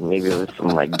know. Like maybe it was some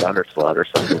like gutter slut or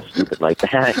something stupid like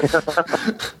that.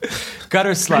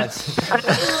 Gutter sluts.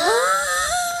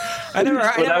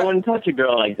 I wouldn't touch a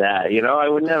girl like that. You know, I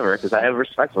would never because I have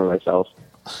respect for myself.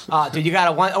 Oh, dude, you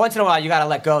gotta once in a while you gotta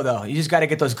let go though. You just gotta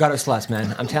get those gutter sluts,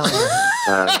 man. I'm telling you.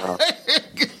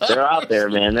 They're out there,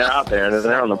 man. They're out there.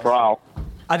 They're on the prowl.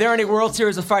 Are there any World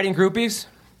Series of Fighting groupies?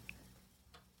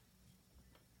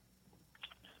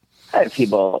 I have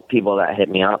people that hit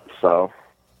me up. So.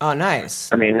 Oh, nice.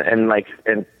 I mean, and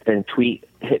tweet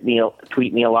me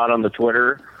a lot on the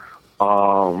Twitter.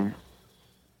 I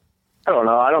don't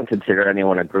know. I don't consider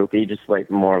anyone a groupie. Just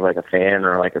like more of like a fan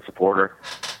or like a supporter.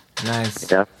 Nice.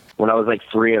 Yeah. When I was like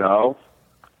 3-0,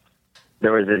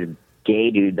 there was a gay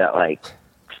dude that like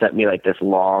sent me like this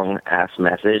long ass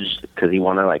message because he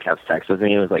wanted to like have sex with me.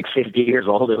 He was like 50 years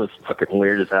old. It was fucking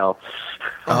weird as hell.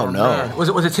 Oh no. Man.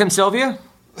 Was it Tim Sylvia?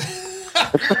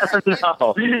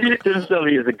 No, Tim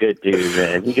Sylvia is a good dude,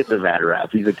 man. He gets a bad rap.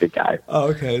 He's a good guy. Oh,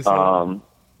 okay. No,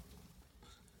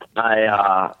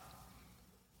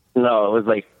 it was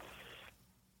like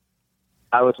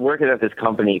I was working at this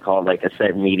company called like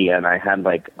Severn Media, and I had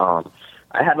like I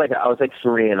was like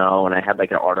 3-0, and I had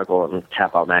like an article in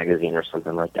Tap Out magazine or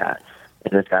something like that.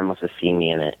 And this guy must have seen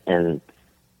me in it, and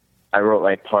I wrote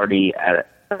like party at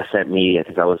Severn Media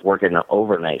because I was working an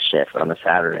overnight shift on a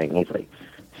Saturday, and he's like,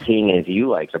 seeing as you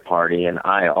like to party and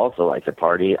I also like to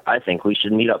party, I think we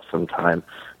should meet up sometime.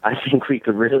 I think we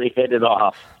could really hit it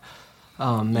off.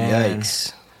 Oh man,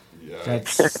 yikes!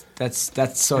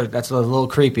 That's a little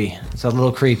creepy. It's a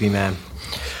little creepy, man.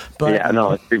 But yeah,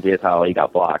 no, it's creepy as hell. He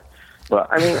got blocked. But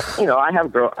I mean, you know, I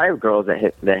have girls that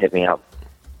hit me up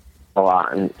a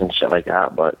lot and shit like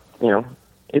that. But you know,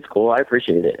 it's cool. I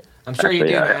appreciate it. I'm sure you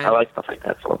do. I like stuff like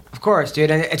that. So of course,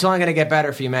 dude, and it's only going to get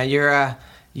better for you, man.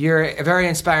 You're a very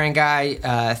inspiring guy.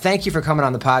 Thank you for coming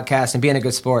on the podcast and being a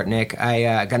good sport, Nick.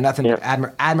 I got nothing but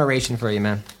admiration for you,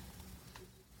 man.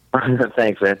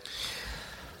 Thanks, man.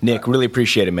 Nick, really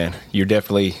appreciate it, man. You're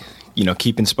definitely,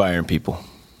 keep inspiring people.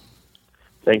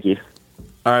 Thank you.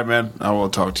 All right, man. I will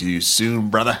talk to you soon,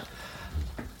 brother.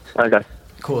 Okay.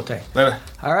 Cool. Take. Later.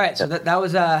 All right. So that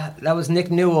was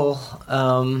Nick Newell.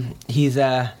 He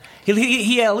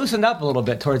loosened up a little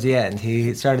bit towards the end.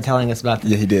 He started telling us about.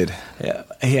 Yeah, he did.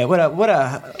 Yeah. What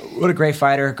a great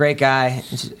fighter, great guy.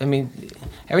 I mean,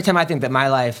 every time I think that my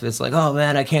life is like, oh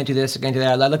man, I can't do this, I can't do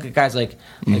that. I look at guys like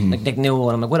Nick Newell,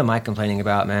 and I'm like, what am I complaining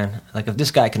about, man? Like, if this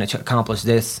guy can accomplish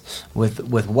this with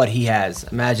what he has,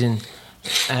 imagine.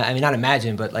 I mean, not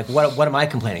imagine, but like, what am I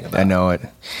complaining about? I know it.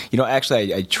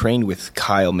 Actually, I trained with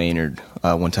Kyle Maynard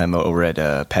one time over at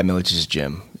Pat Milich's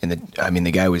gym, and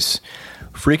the guy was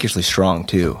freakishly strong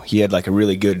too. He had like a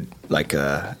really good, like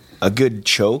a good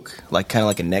choke, like kind of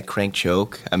like a neck crank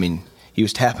choke. I mean, he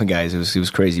was tapping guys. It was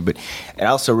crazy. But I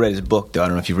also read his book, though. I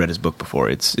don't know if you've read his book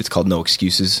before. It's called No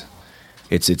Excuses.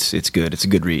 It's good. It's a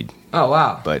good read. Oh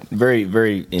wow! But very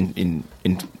very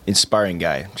inspiring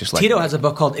guy. Just like Tito me. has a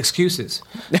book called Excuses.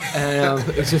 And,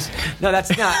 it's just no,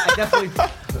 that's not.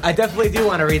 I definitely do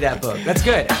want to read that book. That's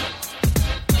good.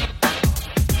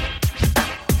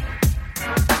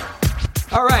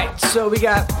 All right, so we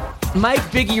got Mike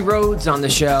Biggie Rhodes on the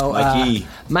show. Mikey.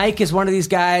 Mike is one of these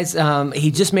guys.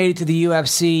 He just made it to the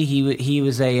UFC. He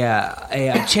was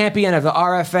a champion of the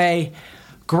RFA.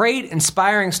 Great,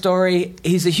 inspiring story.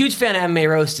 He's a huge fan of MMA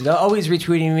Roasted. Always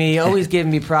retweeting me, always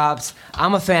giving me props.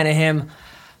 I'm a fan of him.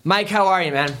 Mike, how are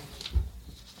you, man?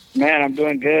 Man, I'm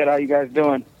doing good. How you guys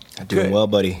doing? Doing Good. well,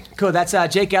 buddy. Cool. That's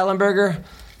Jake Ellenberger,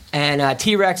 and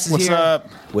T-Rex is What's here. up?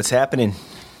 What's happening?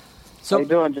 So, How you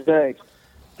doing today?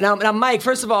 Now, Mike,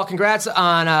 first of all, congrats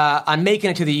on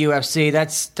making it to the UFC.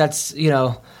 That's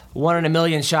 1 in a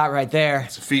million shot right there.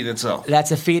 It's a feat in itself.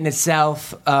 That's a feat in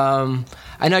itself.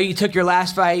 I know you took your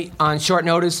last fight on short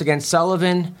notice against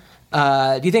Sullivan.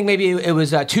 Do you think maybe it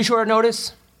was too short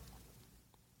notice?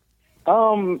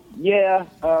 Yeah.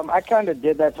 I kind of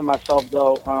did that to myself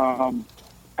though.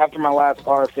 After my last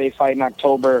RFA fight in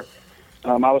October,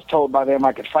 I was told by them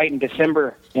I could fight in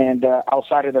December and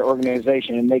outside of their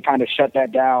organization, and they kind of shut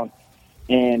that down.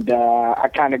 And I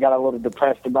kind of got a little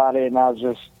depressed about it, and I was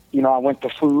just, I went to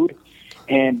food,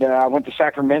 and I went to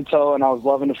Sacramento, and I was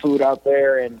loving the food out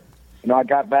there. And I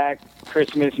got back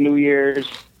Christmas, New Year's,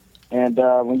 and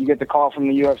when you get the call from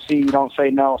the UFC, you don't say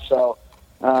no. So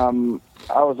I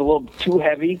was a little too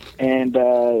heavy, and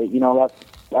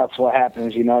that's what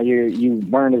happens. You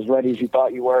weren't as ready as you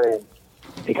thought you were, and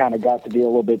it kind of got to be a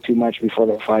little bit too much before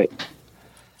the fight.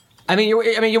 I mean,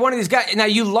 you're one of these guys. Now,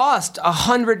 you lost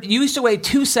 100. You used to weigh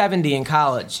 270 in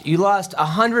college. You lost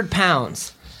 100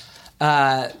 pounds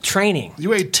training. You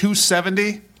weighed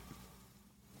 270?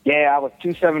 Yeah, I was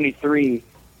 273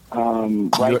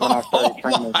 right when I started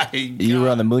training. You were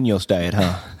on the Munoz diet,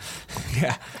 huh?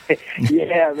 Yeah.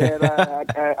 Yeah, man.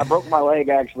 I broke my leg,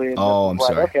 actually. And Oh, I'm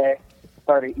sorry. Okay.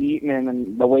 Started eating, and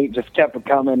then the weight just kept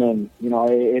coming, and,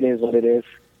 it is what it is.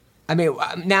 I mean,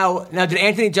 now, did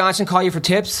Anthony Johnson call you for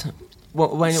tips?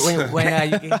 When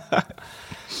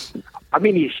I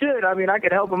mean, he should. I mean, I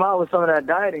could help him out with some of that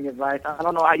dieting advice. I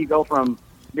don't know how you go from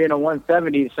being a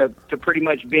 170 to pretty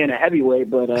much being a heavyweight,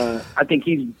 but I think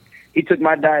he took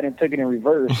my diet and took it in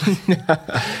reverse.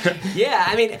 Yeah,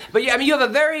 I mean, you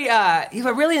have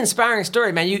a really inspiring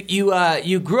story, man.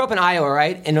 You grew up in Iowa,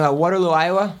 right? In Waterloo,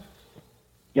 Iowa.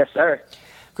 Yes, sir.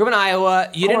 Grew up in Iowa.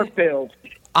 You didn't Cornfield.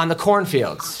 on the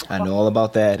cornfields. I know all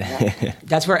about that.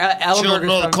 That's where Children of the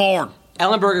Ellenberger's from. corn.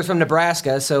 Ellenberger's from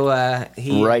Nebraska, so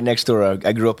he Right next door.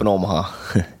 I grew up in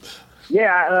Omaha.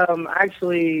 Yeah, I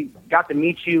actually got to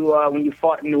meet you when you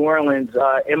fought in New Orleans.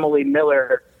 Emily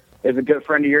Miller is a good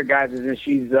friend of your guys', and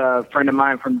she's a friend of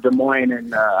mine from Des Moines,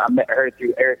 and I met her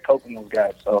through Eric Koken's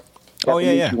guys. So, got to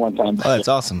meet you one time. Oh, that's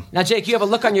awesome. Now, Jake, you have a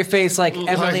look on your face like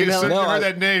Emily Like, as soon Miller. as you heard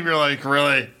that name, you're like,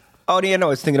 really? Oh yeah, no, I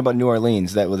was thinking about New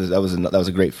Orleans. That was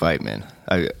a great fight, man.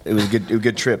 It was a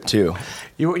good trip too.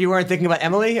 You weren't thinking about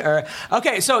Emily, or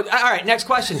okay? So all right, next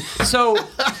question. So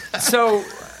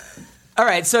all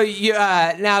right. So you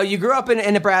now you grew up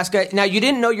in Nebraska. Now you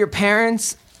didn't know your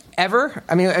parents ever.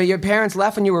 I mean, your parents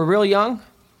left when you were real young.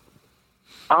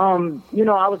 I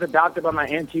was adopted by my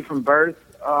auntie from birth,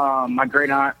 my great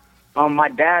aunt. My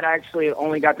dad actually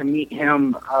only got to meet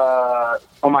him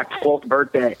on my 12th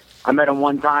birthday. I met him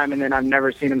one time, and then I've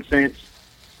never seen him since.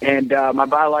 And my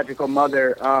biological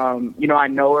mother, I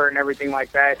know her and everything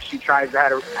like that. She tries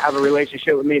to have a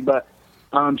relationship with me, but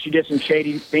she did some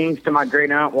shady things to my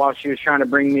great aunt while she was trying to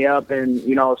bring me up, and,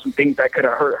 some things that could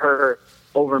have hurt her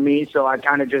over me. So I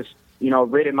kind of just,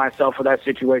 ridded myself of that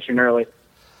situation early.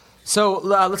 So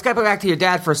let's get back to your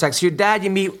dad for a sec. So your dad, you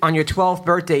meet on your 12th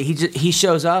birthday. He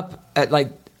shows up at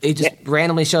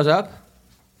randomly shows up.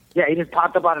 Yeah, he just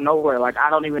popped up out of nowhere. Like, I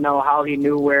don't even know how he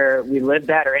knew where we lived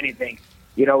at or anything.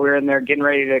 We were in there getting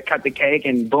ready to cut the cake,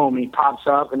 and boom, he pops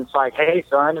up, and it's like, hey,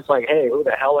 son. It's like, hey, who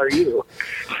the hell are you?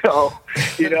 So,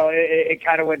 it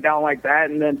kind of went down like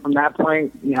that. And then from that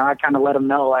point, I kind of let him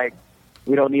know, like,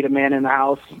 we don't need a man in the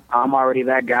house. I'm already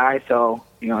that guy. So,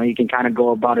 he can kind of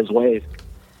go about his ways.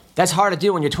 That's hard to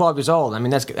do when you're 12 years old. I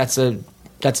mean, that's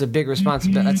a big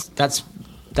responsibility.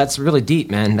 That's really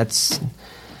deep, man. That's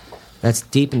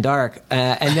deep and dark.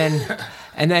 And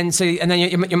then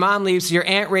your mom leaves. So your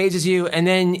aunt raises you, and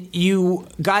then you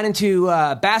got into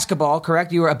basketball.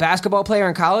 Correct? You were a basketball player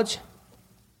in college.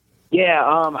 Yeah,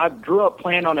 I grew up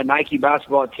playing on a Nike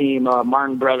basketball team,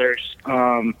 Martin Brothers.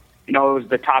 It was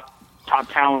the top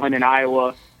talent in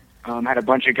Iowa. Had a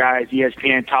bunch of guys,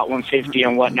 ESPN top 150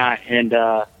 and whatnot, and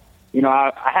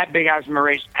I had big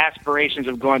aspirations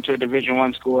of going to a Division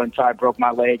I school until I broke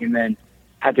my leg, and then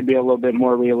had to be a little bit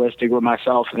more realistic with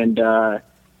myself. And I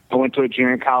went to a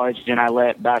junior college, and I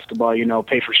let basketball,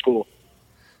 pay for school.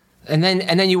 And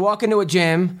then you walk into a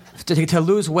gym to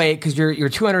lose weight because you're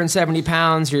 270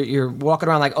 pounds. You're walking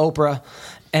around like Oprah,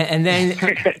 and then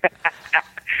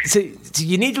so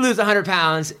you need to lose 100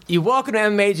 pounds. You walk into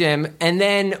an MMA gym, and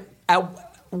then at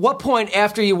what point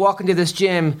after you walk into this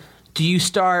gym do you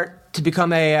start to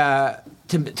become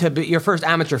to be your first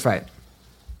amateur fight?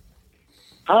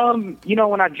 When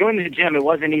I joined the gym, it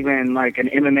wasn't even like an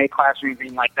MMA class or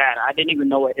anything like that. I didn't even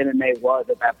know what MMA was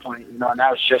at that point, and that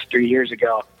was just 3 years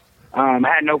ago. I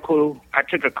had no clue. I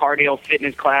took a cardio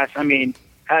fitness class.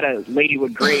 Had a lady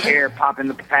with gray hair popping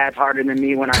the pads harder than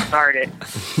me when I started.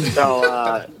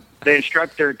 So the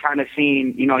instructor kind of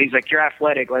seen, he's like, "You're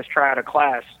athletic. Let's try out a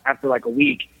class." After like a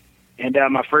week, and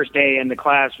my first day in the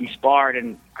class, we sparred,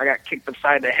 and I got kicked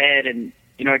upside the head, and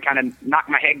it kind of knocked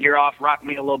my headgear off, rocked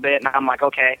me a little bit, and I'm like,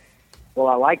 okay, well,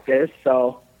 I like this,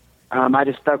 so I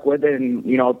just stuck with it, and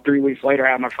 3 weeks later,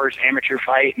 I had my first amateur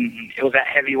fight, and it was at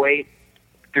heavyweight.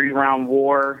 3-round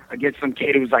war against some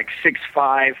kid who was like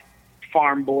 6'5",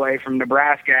 farm boy from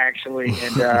Nebraska, actually.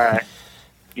 And,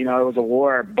 it was a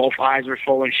war. Both eyes were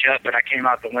swollen shut, but I came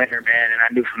out the winner, man, and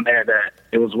I knew from there that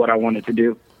it was what I wanted to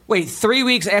do. Wait, 3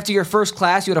 weeks after your first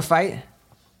class, you had a fight?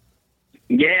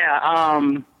 Yeah.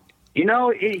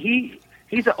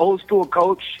 He's an old school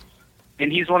coach, and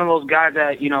he's one of those guys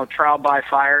that, trial by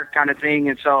fire kind of thing.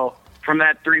 And so from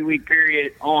that 3-week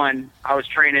period on, I was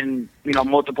training,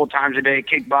 multiple times a day,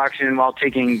 kickboxing while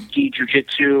taking gi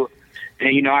jiu-jitsu.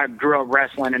 And, I grew up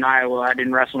wrestling in Iowa. I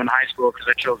didn't wrestle in high school because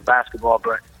I chose basketball.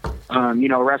 But,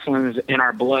 wrestling is in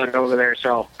our blood over there.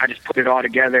 So I just put it all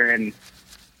together and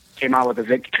came out with a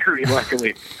victory,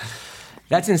 luckily.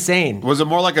 That's insane. Was it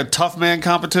more like a tough man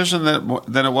competition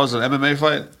than it was an MMA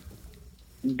fight?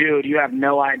 Dude, you have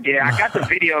no idea. I got the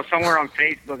video somewhere on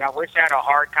Facebook. I wish I had a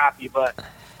hard copy, but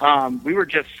we were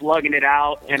just slugging it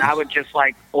out, and I would just,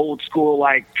 like, old school,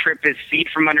 like, trip his feet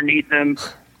from underneath him.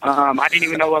 I didn't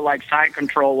even know what, like, side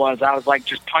control was. I was, like,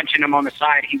 just punching him on the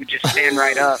side. He would just stand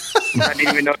right up. I didn't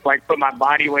even know to, like, put my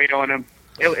body weight on him.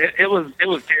 It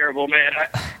was terrible, man.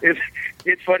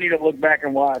 It's funny to look back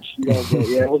and watch. But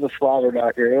yeah, it was a slaughter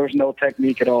out here. There was no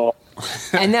technique at all.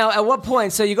 And now, at what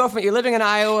point? So you're living in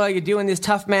Iowa. You're doing this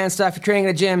tough man stuff. You're training in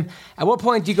a gym. At what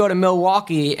point do you go to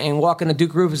Milwaukee and walk into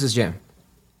Duke Rufus's gym?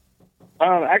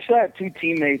 Actually, I had two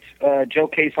teammates, Joe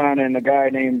Cason and a guy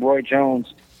named Roy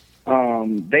Jones.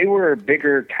 They were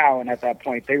bigger talent at that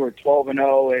point. They were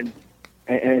 12-0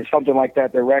 and something like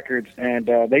that, their records. And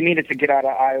they needed to get out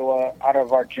of Iowa, out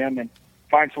of our gym, and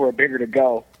find somewhere bigger to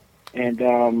go. And,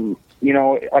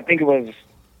 I think it was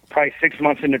probably 6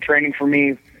 months into training for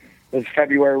me. It was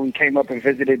February. We came up and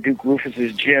visited Duke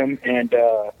Rufus's gym. And,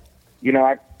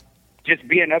 I just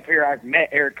being up here, I've met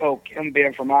Eric Koch, him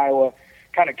being from Iowa,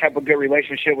 kind of kept a good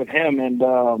relationship with him. And,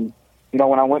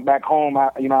 when I went back home, I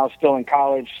was still in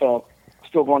college, so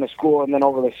still going to school. And then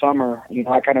over the summer,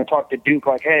 I kind of talked to Duke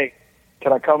like, hey,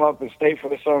 can I come up and stay for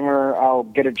the summer? I'll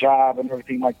get a job and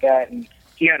everything like that. And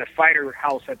he had a fighter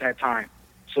house at that time.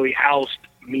 So he housed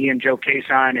me and Joe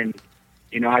Cason. And,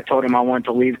 I told him I wanted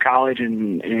to leave college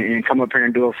and come up here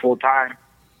and do it full time.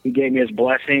 He gave me his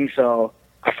blessing. So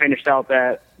I finished out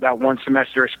that one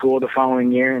semester of school the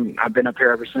following year, and I've been up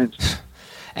here ever since.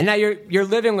 And now you're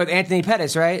living with Anthony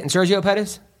Pettis, right? And Sergio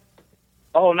Pettis?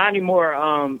 Oh, not anymore.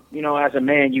 As a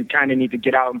man, you kind of need to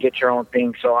get out and get your own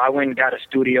thing. So I went and got a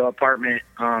studio apartment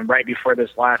right before this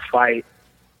last fight.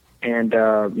 And,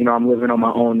 I'm living on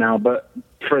my own now. But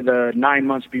for the 9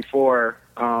 months before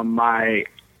my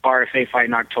RFA fight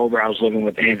in October, I was living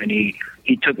with Anthony.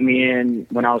 He took me in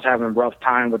when I was having a rough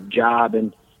time with the job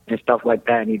and stuff like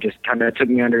that. And he just kind of took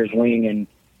me under his wing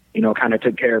and, kind of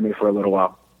took care of me for a little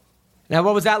while. Now,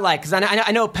 what was that like? Because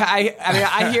I know,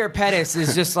 I hear Pettis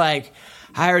is just like,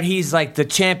 I heard he's like the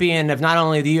champion of not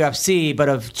only the UFC, but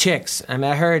of chicks. I mean,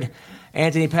 I heard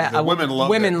Anthony Pettis.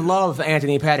 Women love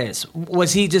Anthony Pettis.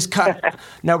 Was he just cut?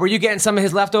 Now, were you getting some of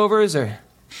his leftovers or?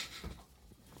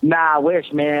 Nah, I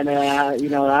wish, man. I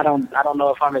don't know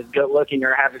if I'm as good looking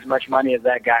or have as much money as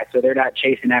that guy, so they're not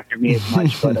chasing after me as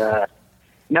much. But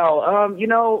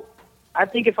no, I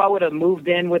think if I would have moved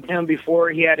in with him before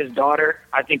he had his daughter,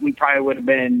 I think we probably would have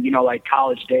been, like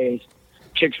college days,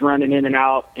 chicks running in and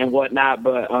out and whatnot.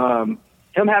 But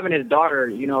him having his daughter,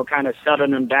 kind of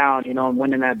settling him down, and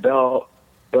winning that belt.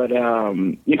 But,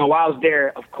 while I was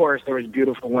there, of course, there was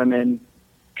beautiful women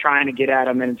trying to get at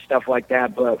him and stuff like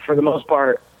that. But for the most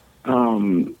part,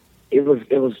 it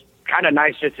was kind of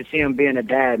nice just to see him being a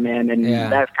dad, man. And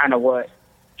that's kind of what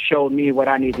showed me what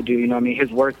I need to do. You know what I mean?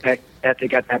 His work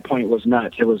ethic at that point was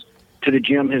nuts. It was to the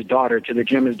gym, his daughter,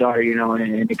 you know,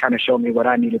 and it kind of showed me what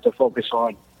I needed to focus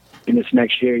on in this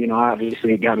next year. You know,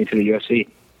 obviously it got me to the UFC.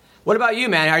 What about you,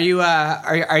 man? Are you?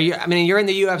 I mean, you're in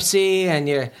the UFC and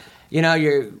you're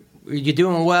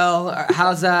doing well.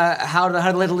 How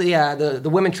the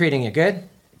women treating you? Good.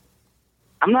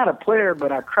 I'm not a player,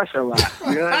 but I crush a lot.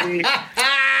 You know what I mean?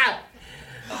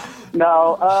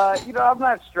 No, you know, I'm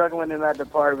not struggling in that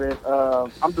department.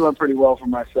 I'm doing pretty well for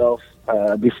myself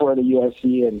before the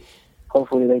UFC, and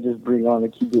hopefully they just bring on the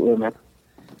cute women.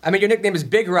 I mean, your nickname is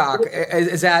Big Rock.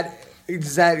 Does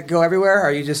that go everywhere? Or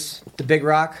are you just the Big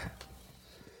Rock?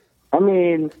 I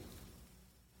mean,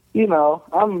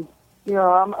 I'm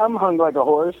hung like a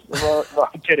horse. Well, no,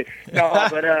 I'm kidding. No,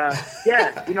 but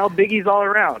yeah, Biggie's all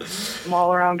around. I'm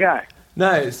all around guy.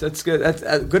 Nice. That's good. That's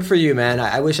good for you, man.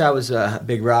 I wish I was a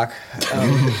Big Rock.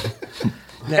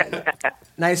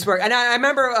 Nice work. And I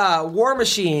remember War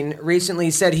Machine recently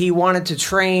said he wanted to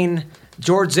train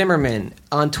George Zimmerman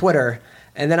on Twitter.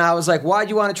 And then I was like, why'd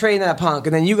you want to train that punk?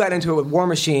 And then you got into it with War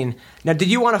Machine. Now,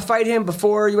 did you want to fight him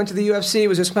before you went to the UFC?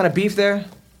 Was there some kind of beef there?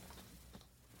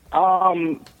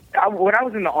 When I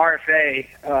was in the RFA,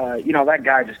 that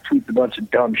guy just tweets a bunch of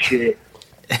dumb shit.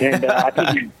 And I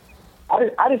think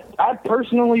I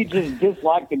personally just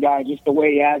dislike the guy, just the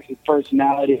way he acts, his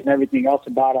personality, and everything else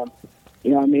about him.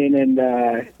 You know what I mean?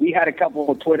 And we had a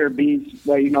couple of Twitter beats,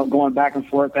 where, going back and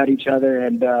forth at each other,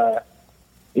 and that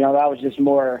was just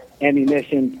more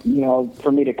ammunition,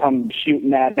 for me to come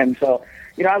shooting at him. So,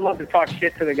 I love to talk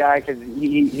shit to the guy because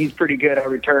he's pretty good at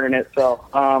returning it. So,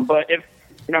 but if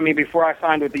before I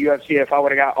signed with the UFC, if I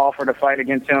would have got offered a fight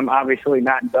against him, obviously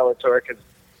not in Bellator because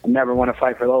I never want to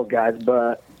fight for those guys,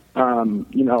 but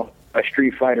a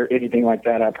street fight or anything like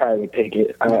that, I probably would take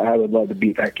it. I would love to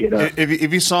beat that kid up.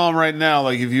 If you saw him right now,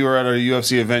 like if you were at a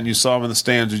UFC event and you saw him in the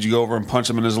stands, would you go over and punch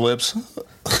him in his lips?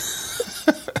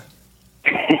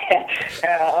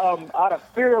 Out of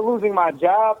fear of losing my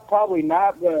job, probably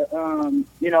not, but, kind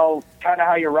of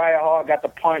how Uriah Hall got the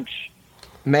punch.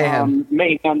 Mayhem.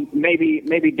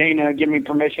 Maybe Dana give me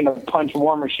permission to punch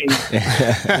War Machine,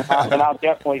 and I'll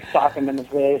definitely sock him in the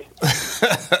face.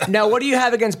 Now, what do you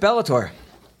have against Bellator?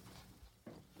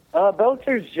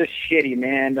 Bellator's just shitty,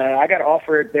 man. I got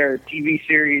offered their TV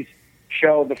series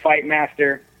show, The Fight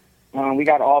Master. We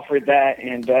got offered that,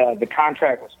 and the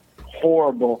contract was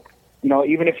horrible.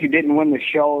 Even if you didn't win the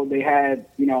show, they had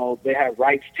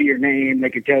rights to your name.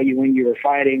 They could tell you when you were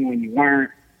fighting, when you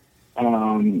weren't.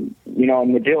 And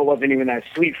the deal wasn't even that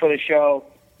sweet for the show.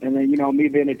 And then, me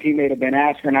being a teammate of Ben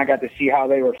Askren, I got to see how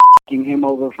they were f***ing him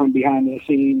over from behind the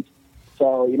scenes.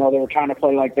 So, they were trying to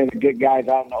play like they were good guys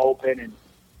out in the open and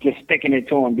just sticking it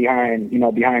to them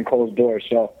behind closed doors.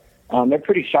 So, they're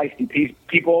pretty shiesty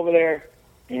people over there.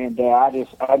 And I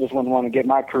just wouldn't want to get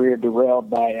my career derailed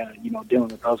by, dealing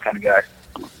with those kind of guys.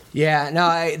 Yeah,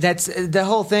 no, that's the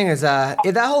whole thing is that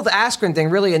whole Askren thing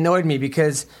really annoyed me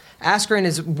because Askren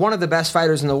is one of the best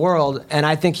fighters in the world, and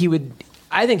I think he would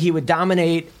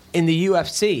dominate in the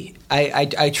UFC.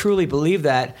 I truly believe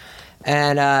that,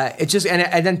 and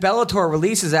and then Bellator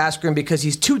releases Askren because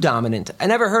he's too dominant. I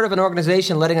never heard of an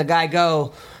organization letting a guy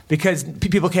go because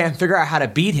people can't figure out how to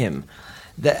beat him.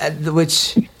 That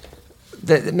makes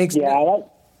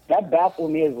that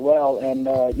baffled me as well, and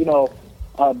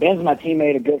Ben's my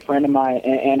teammate, a good friend of mine,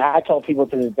 and I tell people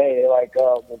to this day, they're like,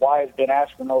 why has Ben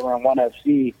Askren over on ONE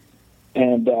FC?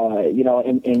 And,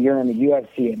 and you're in the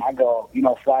UFC. And I go,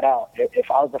 flat out, if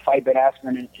I was to fight Ben Askren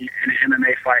in an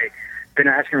MMA fight, Ben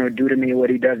Askren would do to me what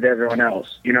he does to everyone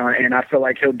else, and I feel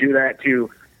like he'll do that to,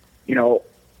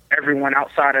 everyone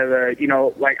outside of the,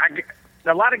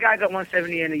 a lot of guys at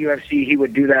 170 in the UFC, he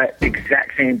would do that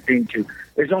exact same thing to.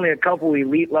 There's only a couple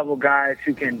elite level guys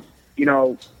who can,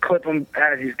 clip him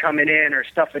as he's coming in or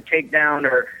stuff a takedown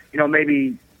or,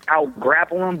 maybe out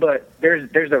grapple him, but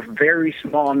there's a very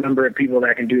small number of people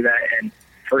that can do that, and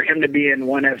for him to be in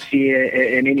ONE FC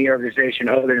in any organization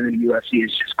other than the UFC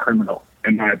is just criminal,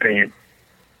 in my opinion.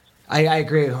 I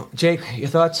agree. Jake, your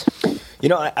thoughts?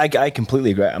 I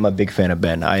completely agree. I'm a big fan of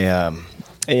Ben. I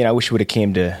wish he would have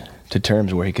came to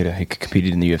terms where he could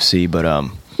competed in the UFC, but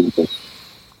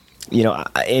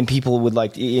and people would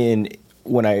like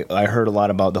when I heard a lot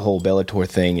about the whole Bellator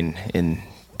thing and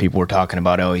people were talking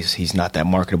about, he's not that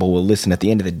marketable. Well, listen, at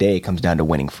the end of the day, it comes down to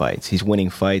winning fights. He's winning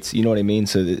fights. You know what I mean?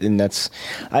 So, and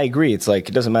I agree. It's like,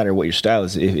 it doesn't matter what your style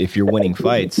is. If you're winning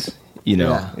fights,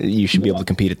 you should be able to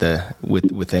compete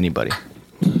with anybody.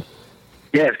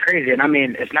 Yeah, it's crazy. And I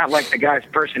mean, it's not like the guy's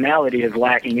personality is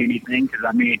lacking anything because,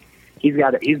 I mean, he's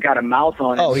got a mouth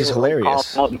on it. Oh, he's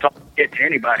hilarious. Call out and talk shit to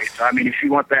anybody. So, I mean, if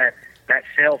you want that that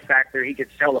sales factor. He could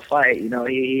sell a fight. You know,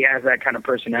 he has that kind of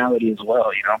personality as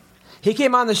well. You know. He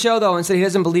came on the show though and said he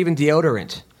doesn't believe in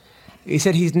deodorant. He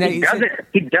said he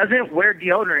doesn't wear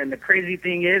deodorant. And the crazy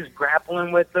thing is,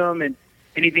 grappling with them and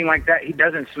anything like that, he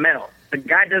doesn't smell. The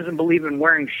guy doesn't believe in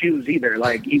wearing shoes either.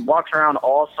 Like, he walks around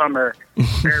all summer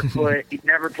barefoot. He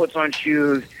never puts on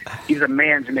shoes. He's a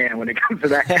man's man when it comes to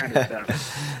that kind of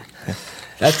stuff.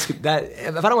 If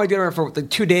I don't wear deodorant for like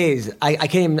 2 days, I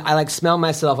can't even. I like smell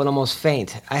myself and almost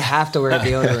faint. I have to wear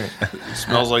deodorant. It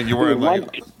smells like you're wearing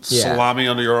like salami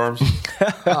under your arms.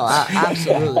 Oh,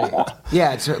 absolutely.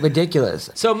 Yeah, it's ridiculous.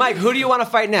 So, Mike, who do you want to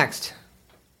fight next?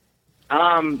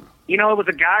 You know, it was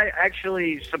a guy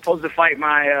actually supposed to fight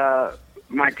my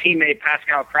teammate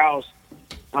Pascal Kraus,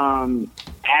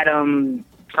 Adam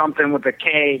something with a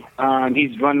K.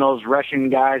 He's one of those Russian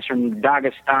guys from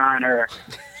Dagestan or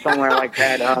somewhere like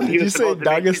that. He was supposed to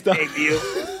make his debut.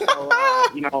 So,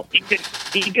 you know, he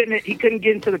couldn't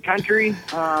get into the country.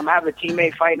 I have a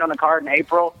teammate fighting on the card in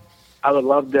April. I would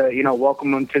love to, you know,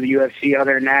 welcome him to the UFC.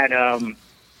 Other than that,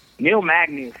 Neil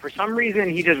Magny, for some reason,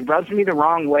 he just rubs me the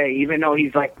wrong way, even though he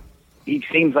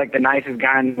seems like the nicest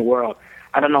guy in the world.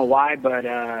 I don't know why,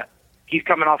 but he's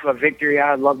coming off of a victory.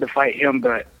 I'd love to fight him.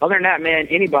 But other than that, man,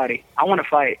 anybody, I want to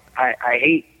fight. I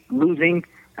hate losing,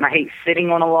 and I hate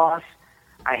sitting on a loss.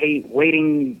 I hate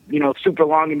waiting, you know, super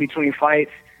long in between fights.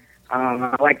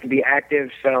 I like to be active,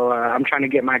 so I'm trying to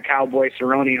get my cowboy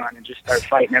Cerrone on and just start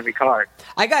fighting every card.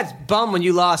 I got bummed when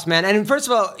you lost, man. And first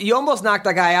of all, you almost knocked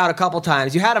that guy out a couple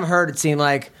times. You had him hurt, it seemed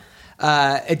like.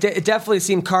 It definitely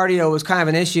seemed cardio was kind of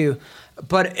an issue.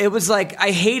 But it was like,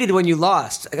 I hated when you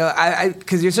lost.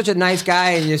 Because you're such a nice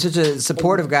guy and you're such a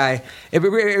supportive guy.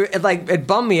 It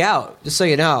bummed me out, just so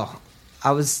you know.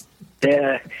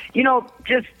 Yeah. You know,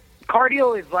 just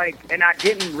cardio is like, and I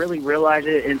didn't really realize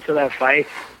it until that fight.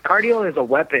 Cardio is a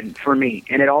weapon for me,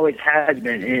 and it always has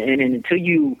been. And until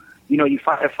you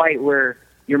fight a fight where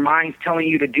your mind's telling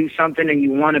you to do something and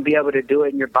you want to be able to do it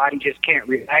and your body just can't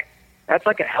react, that's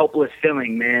like a helpless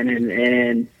feeling, man.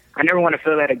 And I never want to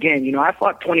feel that again. You know, I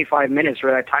fought 25 minutes for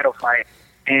that title fight,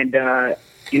 and,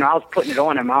 you know, I was putting it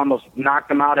on him. I almost knocked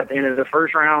him out at the end of the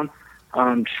first round,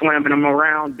 slamming him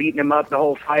around, beating him up the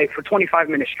whole fight for 25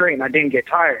 minutes straight, and I didn't get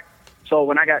tired. So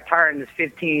when I got tired in this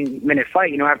 15-minute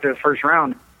fight, you know, after the first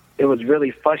round, it was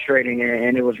really frustrating,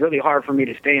 and it was really hard for me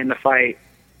to stay in the fight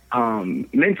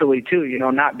mentally, too, you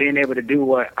know, not being able to do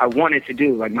what I wanted to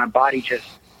do. Like, my body just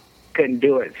couldn't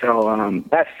do it. So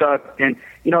that sucked. And,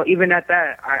 you know, even at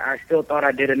that, I still thought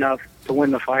I did enough to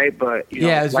win the fight. But, you know,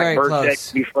 it was like very Bert close.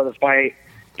 said before the fight,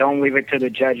 don't leave it to the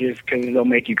judges because they'll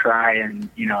make you cry. And,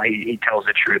 you know, he tells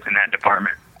the truth in that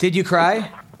department. Did you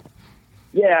cry?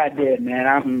 Yeah, I did, man.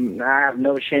 I have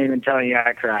no shame in telling you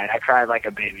I cried. I cried like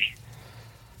a baby.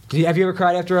 Have you ever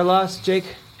cried after a loss, Jake?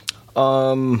 Yeah,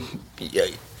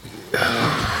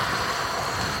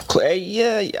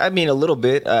 I mean, a little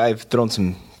bit. I've thrown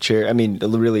some chair. I mean,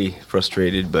 really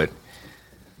frustrated, but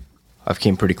I've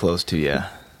came pretty close to, yeah.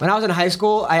 When I was in high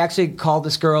school, I actually called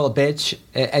this girl a bitch,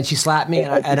 and she slapped me,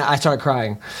 and I started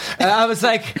crying. And I was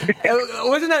like, it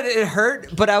wasn't that it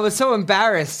hurt, but I was so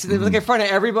embarrassed. It was like in front of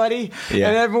everybody, and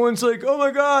everyone's like, oh my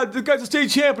God, the guy's a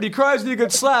state champ, and he cries and he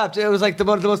gets slapped. It was like the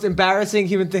most embarrassing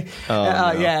human thing. Oh,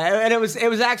 no. Yeah, and it was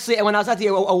actually, when I was at the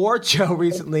award show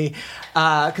recently,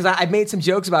 because I made some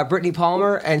jokes about Brittany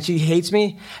Palmer, and she hates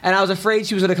me, and I was afraid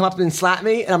she was going to come up and slap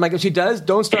me, and I'm like, if she does,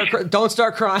 don't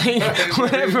start crying.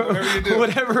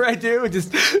 Whatever I do,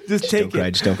 just take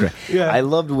it. Just don't cry. Yeah. I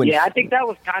loved when. Yeah, I think that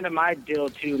was kind of my deal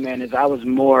too, man. Is I was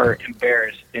more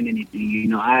embarrassed than anything. You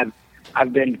know,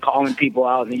 I've been calling people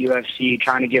out in the UFC,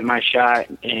 trying to get my shot,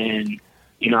 and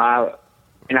you know,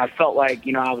 I felt like,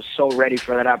 you know, I was so ready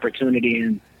for that opportunity,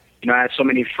 and you know, I had so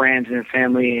many friends and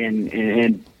family,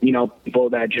 and you know, people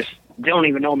that just don't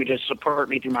even know me, just support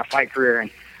me through my fight career, and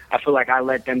I feel like I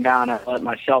let them down, I let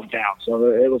myself down. So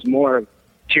it was more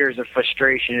tears of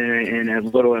frustration and a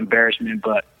little embarrassment,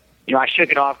 but you know, I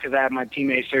shook it off because I had my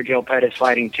teammate Sergio Pettis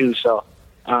fighting too. So,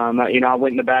 you know, I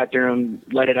went in the bathroom,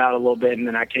 let it out a little bit, and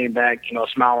then I came back, you know,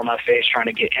 smile on my face, trying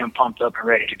to get him pumped up and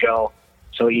ready to go.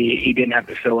 So he didn't have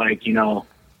to feel like, you know,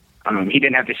 he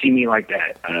didn't have to see me like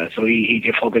that. So he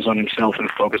could focus on himself and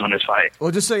focus on his fight.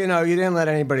 Well, just so you know, you didn't let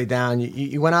anybody down.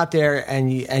 You went out there and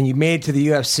you made it to the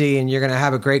UFC, and you're going to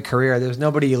have a great career. There's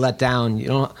nobody you let down.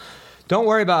 You don't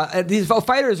worry about these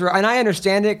fighters. And I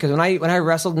understand it, because when I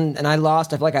wrestled and I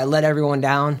lost, I feel like I let everyone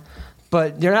down.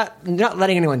 But they're not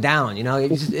letting anyone down. You know,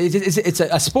 it's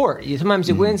a sport. Sometimes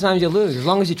you win, sometimes you lose. As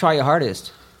long as you try your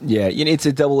hardest. Yeah, you know, it's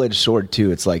a double-edged sword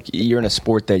too. It's like you're in a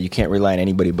sport that you can't rely on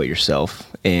anybody but yourself.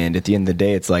 And at the end of the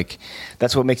day, it's like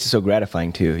that's what makes it so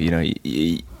gratifying too. You know,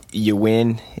 you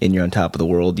win and you're on top of the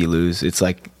world, you lose. It's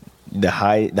like the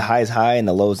high is high and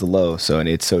the low is the low. So, and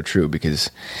it's so true because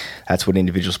that's what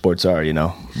individual sports are, you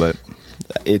know. But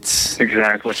it's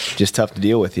exactly just tough to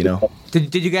deal with, you know.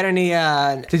 Did you get any?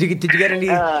 Did you get any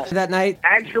that night?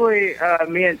 Actually,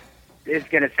 me and it's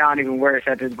gonna sound even worse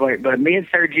at this point, but me and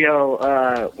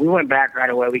Sergio, we went back right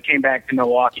away. We came back to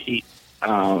Milwaukee.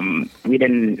 We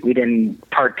didn't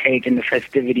partake in the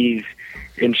festivities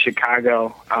in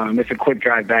Chicago. It's a quick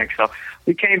drive back, so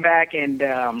we came back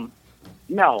and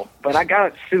no, but I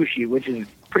got sushi, which is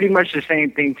pretty much the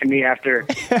same thing to me after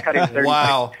cutting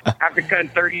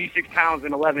 36 pounds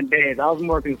in 11 days. I was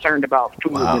more concerned about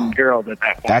food than girls at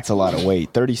that point. That's a lot of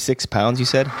weight. 36 pounds, you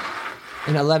said?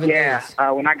 In 11 days.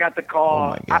 Yeah, when I got the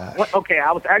call, I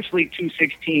was actually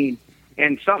 216,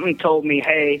 and something told me,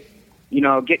 hey, you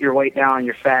know, get your weight down,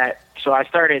 you're fat. So I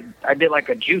did like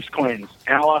a juice cleanse,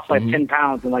 and I lost like 10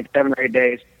 pounds in like 7 or 8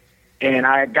 days. And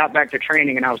I got back to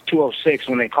training, and I was 206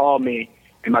 when they called me.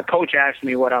 And my coach asked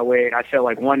me what I weighed. I said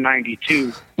like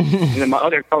 192. And then my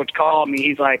other coach called me.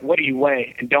 He's like, what do you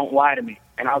weigh? And don't lie to me.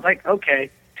 And I was like,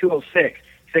 okay, 206.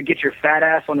 He said, get your fat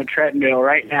ass on the treadmill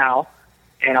right now,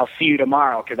 and I'll see you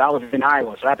tomorrow. Because I was in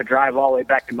Iowa, so I had to drive all the way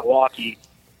back to Milwaukee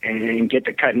and get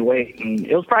to cutting weight. And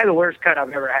it was probably the worst cut I've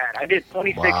ever had. I did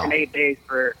 26 in 8 days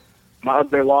for my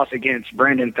other loss against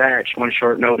Brendan Thatch on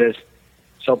short notice.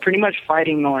 So pretty much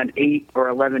fighting on 8 or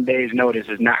 11 days notice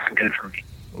is not good for me.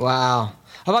 Wow.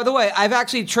 Oh, by the way, I've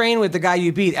actually trained with the guy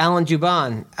you beat, Alan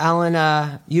Juban. Alan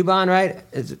Juban, right?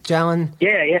 Is it Jalen?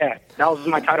 Yeah. That was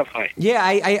my title fight. Yeah,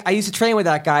 I used to train with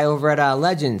that guy over at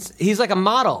Legends. He's like a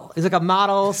model. He's like a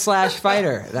model /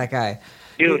 fighter, that guy.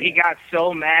 Dude, he got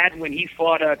so mad when he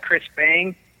fought Chris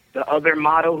Bang, the other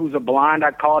model who's a blonde.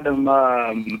 I called him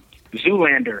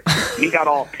Zoolander. He got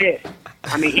all pissed.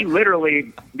 I mean, he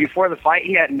literally, before the fight,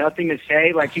 he had nothing to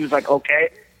say. Like, he was like, okay.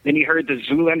 Then he heard the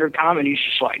Zoolander comment. He's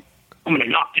just like, I'm going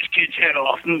to knock this kid's head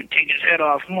off. I'm going to take his head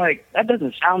off. I'm like, that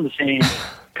doesn't sound the same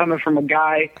coming from a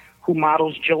guy who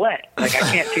models Gillette. Like, I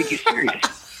can't take you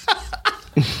serious.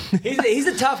 He's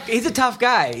a tough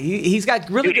guy. He's got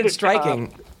really good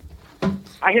striking.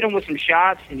 I hit him with some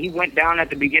shots, and he went down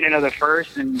at the beginning of the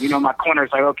first. And, you know, my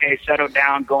corner's like, okay, settle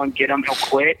down, go and get him. He'll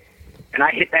quit. And I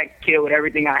hit that kid with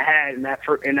everything I had in that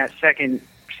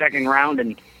second round,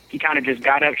 and he kind of just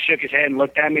got up, shook his head, and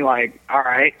looked at me like, all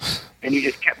right. And he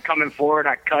just kept coming forward.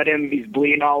 I cut him. He's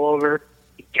bleeding all over.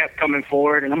 He kept coming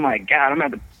forward, and I'm like, God, I'm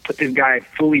going to have to put this guy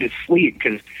fully to sleep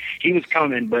because he was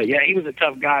coming. But, yeah, he was a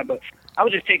tough guy. But I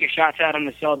was just taking shots at him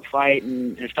to sell the fight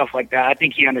and stuff like that. I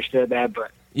think he understood that,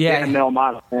 but being a male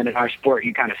model, and in our sport,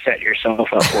 you kind of set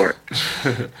yourself up for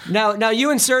it. Now you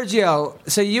and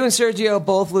Sergio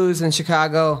both lose in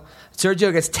Chicago.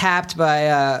 Sergio gets tapped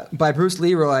by Bruce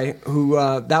Leroy, who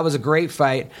that was a great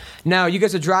fight. Now you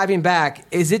guys are driving back.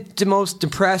 Is it the most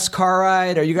depressed car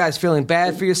ride? Are you guys feeling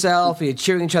bad for yourself? Are you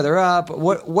cheering each other up?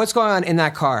 What's going on in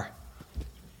that car?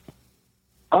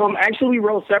 Actually, we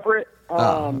rode separate.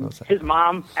 His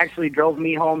mom actually drove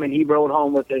me home, and he rode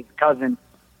home with his cousin.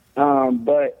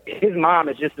 But his mom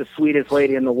is just the sweetest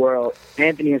lady in the world.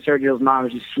 Anthony and Sergio's mom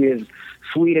is just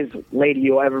sweetest lady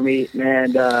you'll ever meet.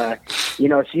 And, you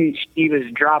know, she was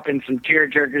dropping some tear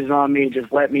jerkers on me,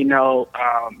 just let me know,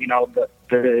 you know,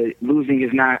 the losing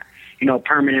is not, you know,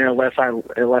 permanent unless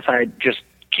I just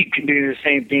keep doing the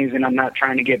same things and I'm not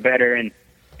trying to get better. And,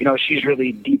 you know, she's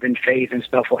really deep in faith and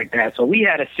stuff like that. So we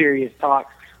had a serious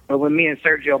talk. But when me and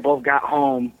Sergio both got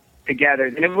home together,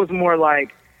 and it was more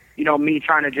like, you know, me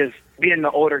trying to just being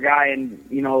the older guy and,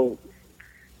 you know,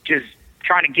 just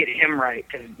trying to get him right.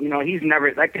 Because, you know,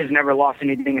 that kid's never lost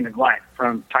anything in his life,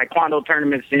 from taekwondo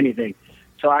tournaments to anything.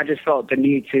 So I just felt the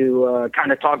need to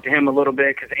kind of talk to him a little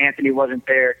bit because Anthony wasn't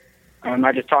there.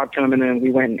 I just talked to him, and then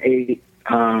we went and ate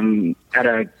at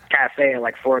a cafe at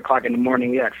like 4 o'clock in the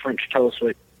morning. We had French toast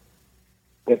with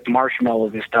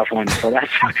marshmallows and stuff on it. So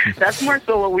that's more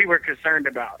so what we were concerned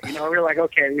about. You know, we were like,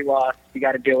 okay, we lost. We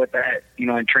got to deal with that, you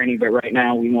know, in training. But right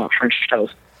now we want French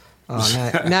toast.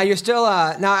 Oh, now you're still,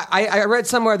 now I read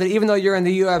somewhere that even though you're in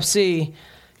the UFC,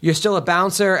 you're still a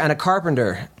bouncer and a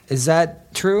carpenter. Is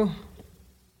that true?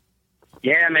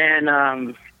 Yeah,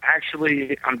 man.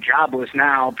 Actually, I'm jobless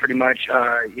now, pretty much.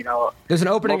 You know, there's an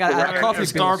opening at a coffee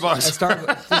Starbucks.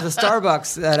 There's a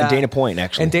Starbucks at Dana Point,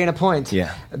 actually. In Dana Point.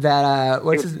 Yeah. That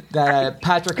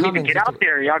Patrick you Cummings. Get out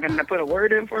there. Y'all gonna put a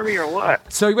word in for me or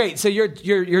what? So wait. So you're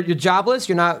jobless.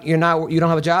 You don't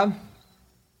have a job.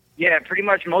 Yeah, pretty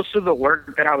much most of the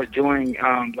work that I was doing,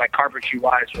 like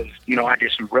carpentry-wise, was, you know, I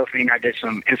did some roofing, I did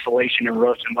some insulation and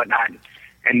roofs and whatnot.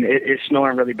 And it's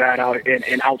snowing really bad out,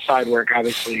 and outside work,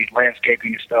 obviously,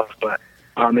 landscaping and stuff. But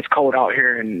it's cold out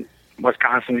here in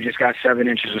Wisconsin, we just got 7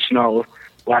 inches of snow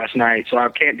last night, so I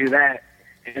can't do that.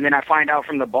 And then I find out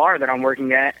from the bar that I'm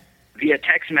working at via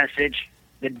text message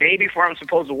the day before I'm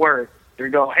supposed to work. They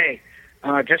go, hey,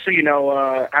 just so you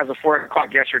know, as of 4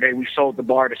 o'clock yesterday, we sold the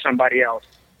bar to somebody else,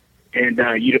 and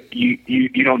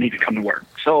you don't need to come to work.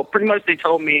 So pretty much they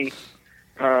told me,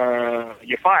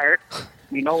 you're fired.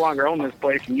 We no longer own this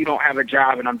place, and you don't have a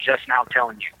job, and I'm just now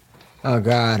telling you. Oh,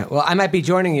 God. Well, I might be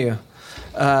joining you.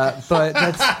 But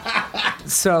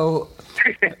that's so.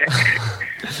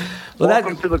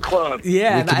 Welcome to the club.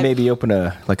 Yeah, we could maybe open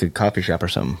a coffee shop or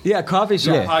something. Yeah, coffee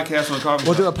shop. Yeah. Podcast on a coffee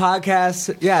We'll shop. do a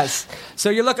podcast. Yes. So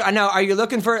you're looking. I know. Are you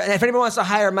looking for? If anyone wants to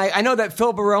hire Mike, I know that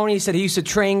Phil Baroni said he used to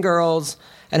train girls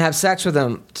and have sex with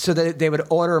them so that they would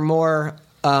order more.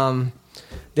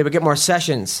 They would get more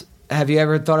sessions. Have you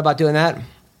ever thought about doing that?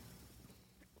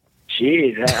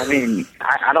 Jeez, I mean,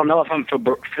 I don't know if I'm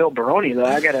Phil Baroni though.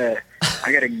 I gotta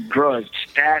grow a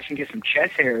stash and get some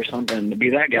chest hair or something to be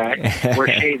that guy. Wear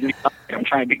shades and I'm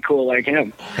trying to be cool like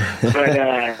him.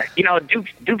 But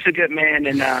Duke's a good man,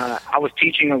 and I was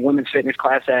teaching a women's fitness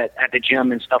class at the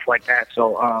gym and stuff like that.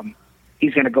 So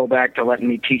he's gonna go back to letting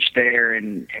me teach there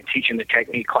and teaching the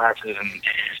technique classes and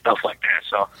stuff like that.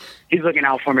 So he's looking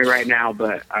out for me right now.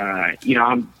 But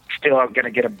I'm still gonna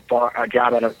get a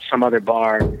job at some other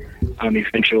bar.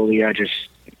 Eventually, I just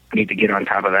need to get on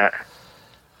top of that.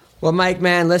 Well, Mike,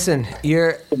 man, listen.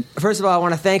 First of all, I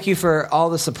want to thank you for all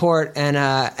the support, and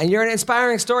you're an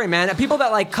inspiring story, man. People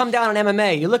that come down on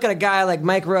MMA. You look at a guy like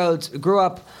Mike Rhodes, who grew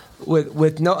up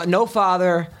with no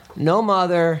father, no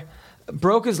mother,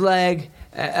 broke his leg.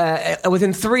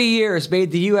 Within 3 years,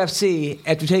 made the UFC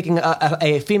after taking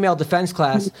a female defense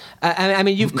class. I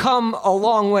mean, you've come a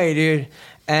long way, dude.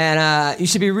 And you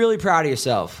should be really proud of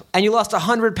yourself. And you lost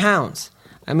 100 pounds.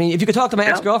 I mean, if you could talk to my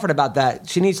ex-girlfriend about that,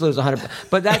 she needs to lose 100.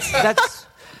 But that's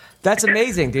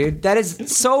amazing, dude. That is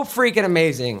so freaking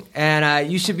amazing. And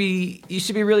you should be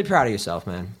really proud of yourself,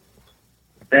 man.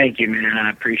 Thank you, man.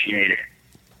 I appreciate it.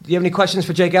 Do you have any questions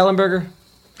for Jake Ellenberger?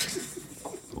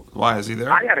 Why is he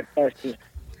there? I got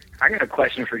a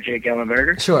question for Jake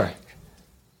Ellenberger. Sure.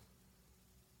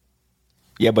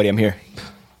 Yeah, buddy, I'm here.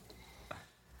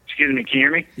 Excuse me, can you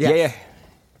hear me? Yeah.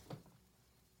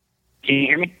 Can you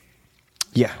hear me?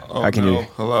 Yeah, Oh, I can hear you.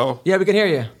 Hello? Yeah, we can hear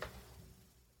you.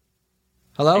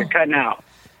 Hello? You're cutting out.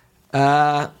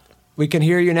 We can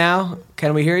hear you now.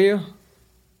 Can we hear you?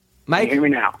 Mike? Can you hear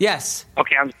me now? Yes.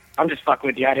 Okay, I'm just fucking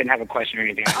with you. I didn't have a question or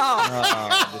anything.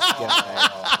 I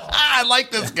like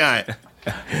this guy.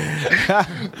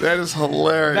 That is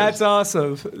hilarious. That's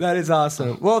awesome. That is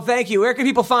awesome. Well, thank you. Where can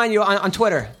people find you on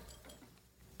Twitter?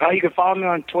 You can follow me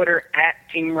on Twitter at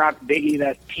Team Rock Biggie.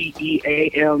 That's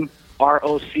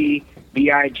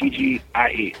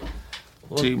TeamRockBiggie.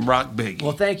 Team Rock Biggie.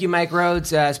 Well, thank you, Mike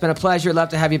Rhodes. It's been a pleasure. Love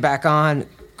to have you back on.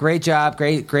 Great job.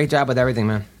 Great job with everything,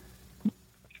 man.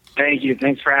 Thank you.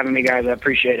 Thanks for having me, guys. I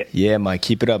appreciate it. Yeah, Mike,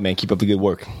 keep it up, man. Keep up the good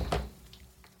work.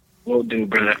 Will do,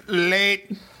 brother.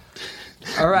 Late.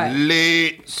 All right.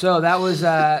 Late. So that was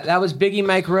Biggie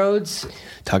Mike Rhodes.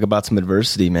 Talk about some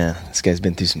adversity, man. This guy's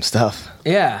been through some stuff.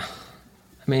 Yeah.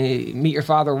 I mean, meet your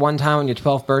father one time on your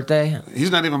 12th birthday. He's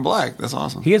not even black. That's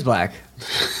awesome. He is black.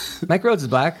 Mike Rhodes is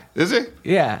black. Is he?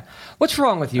 Yeah. What's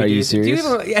wrong with you, Are dude? you serious?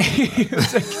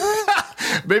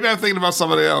 Maybe I'm thinking about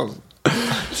somebody else.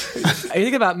 Are you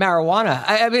thinking about marijuana?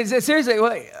 I mean, seriously,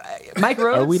 Mike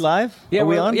Rhodes? Are we live? Yeah, Are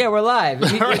we on? Yeah, we're live.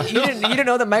 You didn't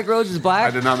know that Mike Rhodes is black?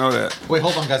 I did not know that. Wait,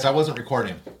 hold on, guys. I wasn't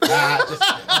recording.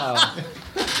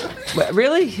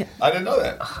 Really? I didn't know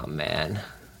that. Oh, man.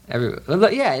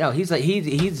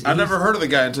 He's I never heard of the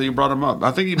guy until you brought him up.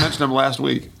 I think you mentioned him last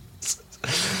week.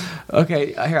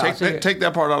 Okay, here, I'll show you. Take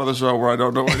that part out of the show where I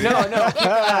don't know what he is.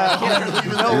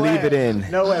 No Leave it in.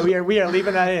 No way. We are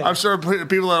leaving that in. I'm sure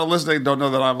people that are listening don't know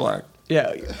that I'm black.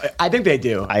 Yeah, I think they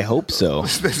do. I hope so.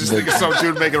 They just think it's some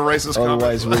dude making a racist comment.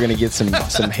 Otherwise, we're gonna get some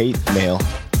hate mail.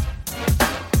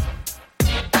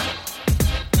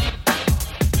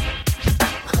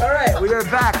 All right, we are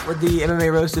back with the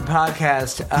MMA Roasted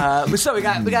podcast. So we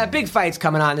got big fights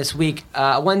coming on this week.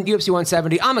 UFC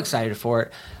 170. I'm excited for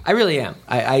it. I really am.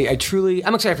 I truly.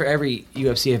 I'm excited for every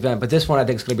UFC event, but this one I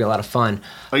think is going to be a lot of fun.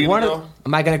 Are you gonna go?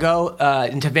 Am I going to go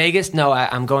into Vegas? No,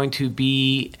 I'm going to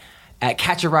be at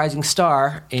Catch a Rising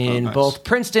Star in both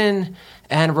Princeton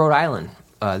and Rhode Island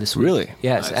this week. Really?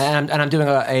 Yes, Nice. and I'm doing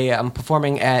I'm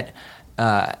performing at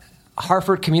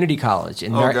Hartford Community College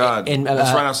in Oh, God. in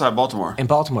That's right outside Baltimore. in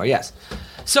Baltimore, yes.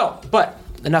 So, but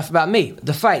enough about me.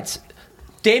 The fights.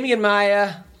 Damian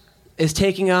Maia is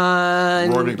taking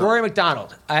on Rory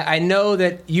McDonald. I know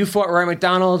that you fought Rory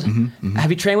McDonald.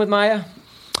 Have you trained with Maia?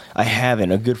 I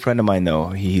haven't. A good friend of mine, though,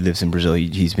 he lives in Brazil.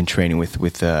 He's been training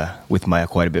with Maia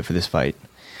quite a bit for this fight.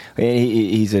 And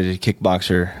he's a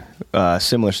kickboxer,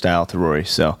 similar style to Rory.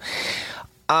 So,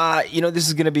 this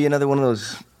is going to be another one of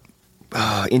those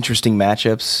interesting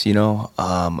matchups.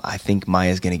 I think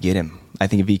Maia's going to get him. I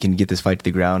think if he can get this fight to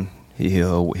the ground,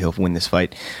 he'll win this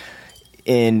fight.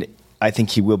 And I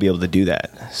think he will be able to do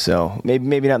that. So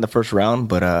maybe not in the first round,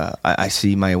 but I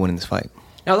see Maia winning this fight.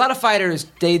 Now, a lot of fighters,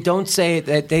 they don't say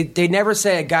that they never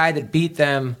say a guy that beat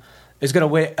them is going to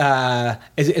win,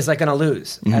 is like going to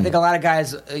lose. Mm-hmm. I think a lot of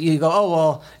guys, you go, oh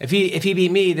well, if he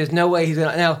beat me, there's no way he's going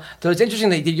to. Now, so it's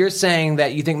interesting that you're saying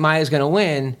that you think Maia's going to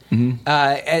win,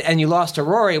 and you lost to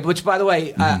Rory, which, by the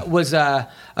way, was a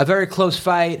very close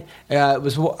fight. It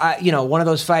was one of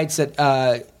those fights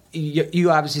that you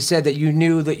obviously said that you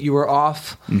knew that you were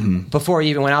off before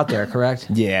you even went out there, correct?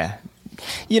 Yeah,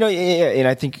 and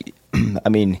I think. I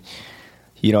mean,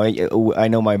 I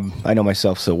know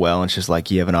myself so well. And it's just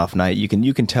like you have an off night. You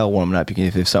can tell warming up.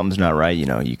 If something's not right,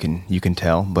 you can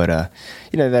tell. But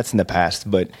that's in the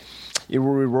past. But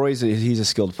he's a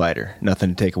skilled fighter.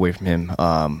 Nothing to take away from him.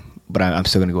 But I'm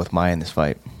still going to go with Maia in this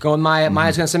fight. Go with Maia.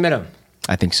 Maia's going to submit him.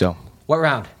 I think so. What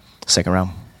round? Second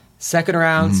round. Second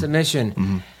round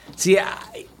submission. See,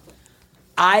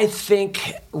 I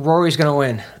think Rory's going to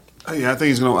win. Yeah, I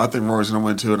think Rory's going to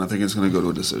win too, and I think it's going to go to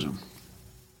a decision.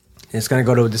 It's going to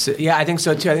go to a decision. Yeah, I think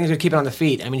so too. I think he's going to keep it on the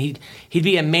feet. I mean, he'd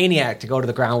be a maniac to go to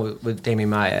the ground with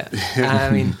Damian Maia. I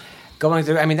mean,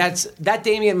 that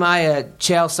Damian Maia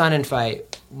Chael Sonnen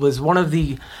fight was one of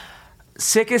the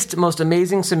sickest, most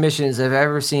amazing submissions I've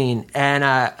ever seen, and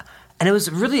it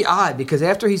was really odd because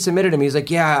after he submitted him, he was like,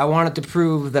 "Yeah, I wanted to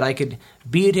prove that I could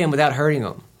beat him without hurting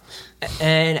him."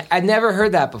 And I'd never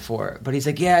heard that before, but he's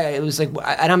like, yeah, it was like,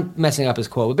 and I'm messing up his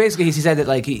quote, but basically he said that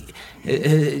like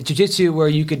jiu-jitsu where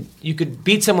you could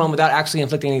beat someone without actually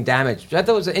inflicting any damage. I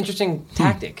thought it was an interesting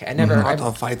tactic. I never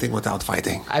fighting without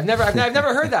fighting. I've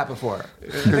never heard that before. I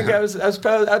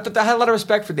think I had a lot of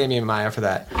respect for Damian Maia for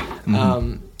that.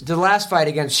 The last fight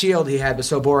against Shield he had was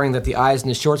so boring that the eyes in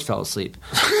his shorts fell asleep.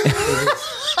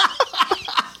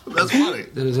 That's funny.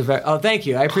 Thank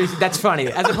you. I appreciate. That's funny.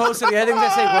 As opposed to the other things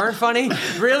I say weren't funny.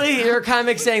 Really, you're a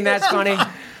comic saying that's funny.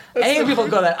 Any people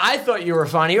go that I thought you were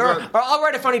funny, or I'll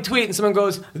write a funny tweet and someone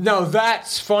goes, "No,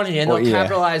 that's funny," and they'll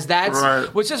capitalize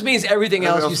that, which just means everything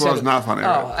else you said is not funny.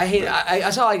 Oh, I hate.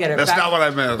 That's all I get. That's not what I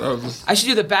meant. I should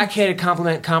do the backhanded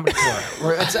compliment comedy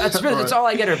tour. That's all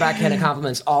I get are backhanded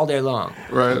compliments all day long.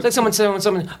 Right. It's like someone saying when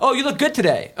someone, "Oh, you look good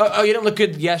today." Oh, you didn't look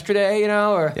good yesterday,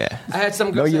 Or I had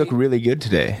some. No, you look really good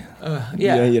today.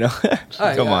 Yeah.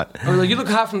 Come on. Or you look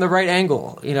hot from the right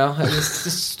angle. It's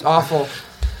just awful.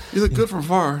 You look good from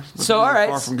far. So, all right.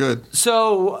 Far from good.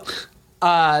 So,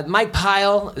 Mike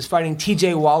Pyle is fighting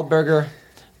TJ Waldberger.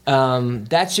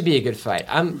 That should be a good fight.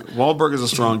 Waldberger's a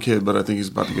strong kid, but I think he's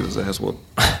about to get his ass whooped.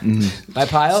 By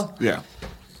Pyle? Yeah.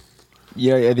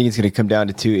 Yeah, I think it's going to come down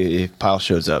to two. If Pyle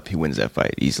shows up, he wins that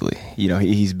fight easily.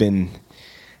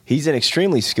 He's an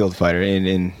extremely skilled fighter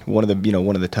and one of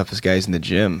the toughest guys in the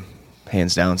gym,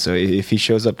 hands down. So if he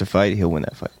shows up to fight, he'll win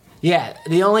that fight. Yeah,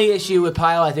 the only issue with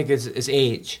Pyle, I think, is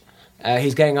age.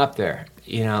 He's getting up there.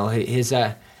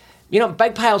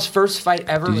 Mike Pyle's first fight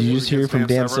ever. Did you just hear from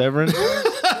Dan Severn?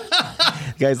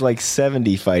 Guy's like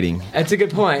 70 fighting. That's a good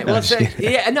point. Well,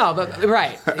 but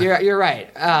right, you're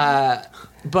right.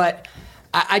 But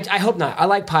I hope not. I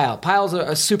like Pyle. Pyle's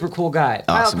a super cool guy.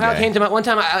 Awesome Pyle guy. came to my one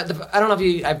time. I don't know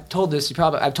if I've told this.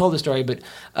 I've told this story, but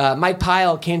Mike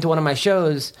Pyle came to one of my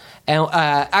shows, and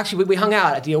actually we hung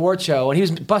out at the award show, and he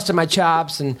was busting my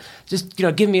chops and just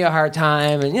giving me a hard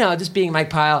time, and just being Mike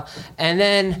Pyle. And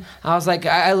then I was like,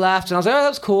 I laughed, and I was like, oh, that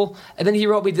was cool. And then he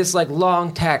wrote me this like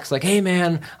long text, like, hey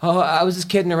man, I was just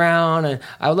kidding around, and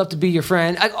I would love to be your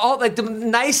friend. Like the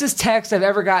nicest text I've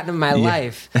ever gotten in my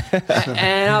life.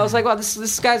 And I was like, wow,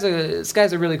 this guy's a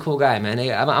really cool guy, man.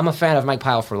 I'm a fan of Mike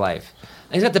Pyle for life.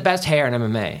 And he's got the best hair in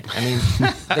MMA. I mean,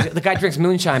 the guy drinks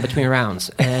moonshine between rounds,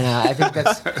 and I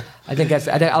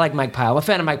like Mike Pyle. I'm a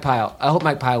fan of Mike Pyle. I hope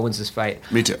Mike Pyle wins this fight.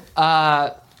 Me too.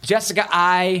 Jessica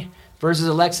I versus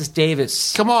Alexis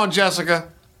Davis. Come on, Jessica.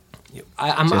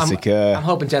 I'm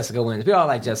hoping Jessica wins. We all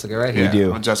like Jessica, right? We do.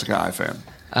 I'm a Jessica I fan.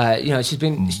 She's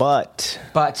been. But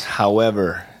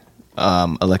however,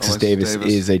 Alexis Davis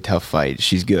is a tough fight.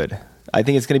 She's good. I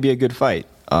think it's going to be a good fight.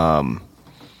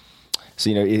 So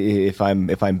if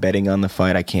I'm betting on the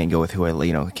fight, I can't go with who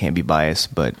I can't be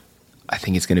biased, but I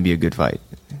think it's going to be a good fight.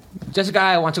 Jessica,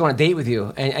 I want to go on a date with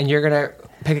you, and you're gonna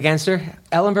pick against her.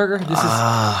 Ellenberger. This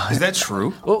Is that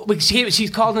true? well, she's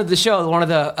called into the show, one of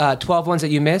the 12 ones that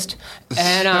you missed.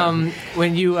 And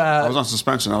when you I was on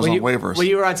suspension. I was on waivers. When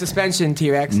you were on suspension,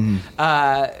 T-Rex.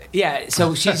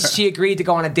 So she agreed to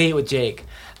go on a date with Jake.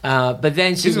 But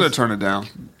then He's going to turn it down.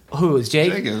 Who is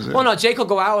Jake? Jake is, yeah. Well, no, Jake will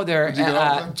go out with her.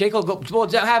 Jake will go. Well,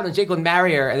 Jake will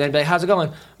marry her, and then be like, "How's it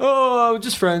going?" "Oh,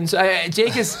 just friends."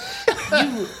 Jake is.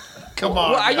 Come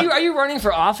on. Well, are you running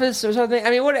for office or something? I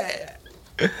mean, what,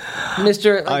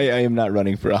 Mister? I am not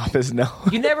running for office. No.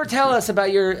 You never tell us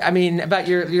about your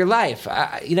life.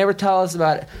 You never tell us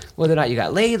about whether or not you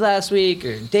got laid last week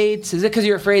or dates. Is it because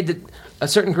you're afraid that a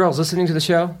certain girl's listening to the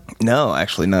show? No,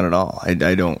 actually, not at all. I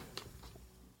don't.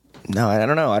 No, I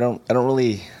don't know. I don't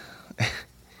really.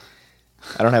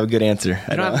 I don't have a good answer.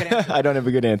 I don't have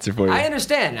a good answer for you. I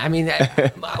understand. I mean,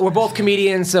 we're both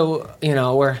comedians, so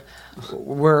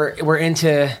we're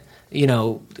into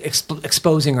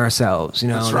exposing ourselves.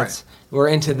 That's right. We're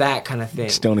into that kind of thing.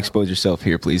 Just don't expose yourself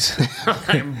here, please.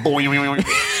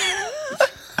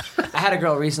 I had a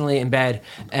girl recently in bed,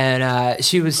 and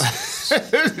she was.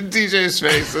 DJ's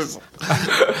face is.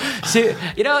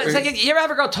 It's like you ever have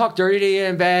a girl talk dirty to you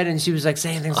in bed, and she was like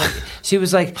saying things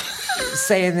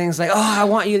like, "Oh, I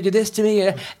want you to do this to me,"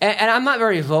 and I'm not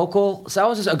very vocal, so I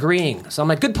was just agreeing. So I'm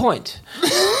like, "Good point."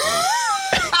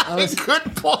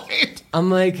 Good point.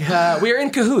 I'm like, we are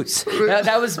in cahoots.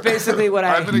 That was basically what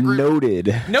I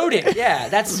noted. Noted, yeah.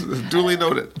 That's duly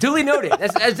noted. Duly noted.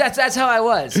 That's how I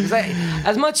was.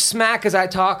 As much smack as I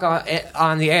talk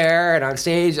on the air and on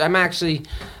stage, I'm actually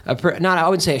I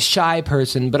wouldn't say a shy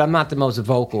person, but I'm not the most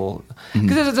vocal.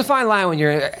 Because there's a fine line when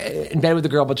you're in bed with a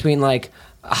girl between like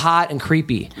hot and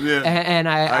creepy. Yeah, and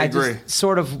I agree. Just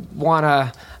sort of want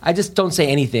to. I just don't say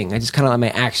anything. I just kind of let my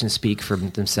actions speak for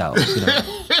themselves.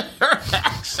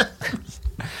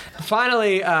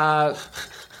 Finally,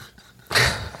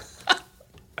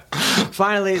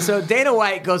 so Dana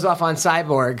White goes off on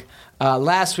Cyborg.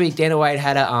 Last week, Dana White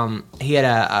had some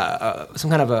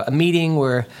kind of a meeting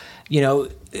where,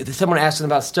 someone asked him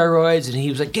about steroids, and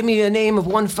he was like, "Give me a name of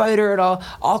one fighter, and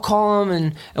I'll call him,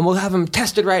 and we'll have him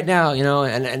tested right now."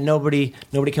 And nobody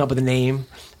came up with a name.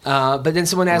 But then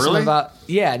someone asked him about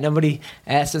someone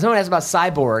asked about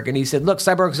Cyborg, and he said, "Look,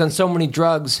 Cyborg's done so many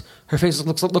drugs, her face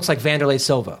looks like Vanderlei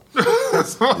Silva."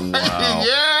 Wow.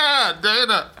 Yeah,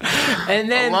 Dana.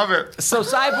 And then I love it. So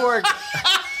Cyborg.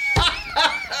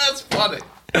 That's funny.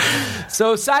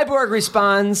 So Cyborg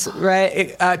responds,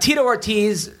 right? Tito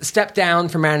Ortiz stepped down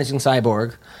from managing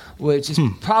Cyborg, which is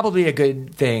probably a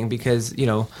good thing because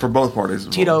for both parties.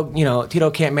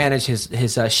 Tito can't manage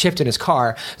his shift in his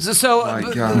car. So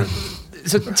my God.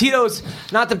 So Tito's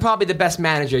not probably the best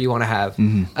manager you want to have.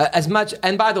 As much.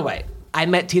 And by the way, I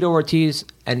met Tito Ortiz,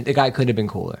 and the guy could have been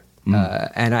cooler.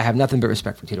 And I have nothing but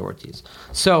respect for Tito Ortiz.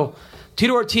 So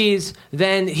Tito Ortiz,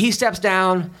 then he steps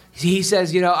down. He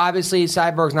says, obviously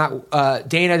Cyborg's not.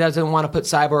 Dana doesn't want to put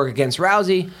Cyborg against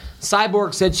Rousey.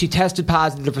 Cyborg said she tested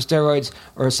positive for steroids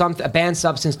or a banned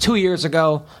substance 2 years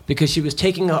ago because she was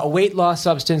taking a weight loss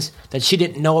substance that she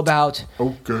didn't know about.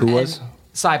 Okay. Who was?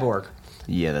 Cyborg.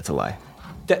 Yeah, that's a lie.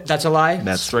 That's a lie?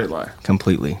 That's straight lie.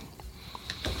 Completely.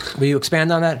 Will you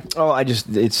expand on that? Oh, that's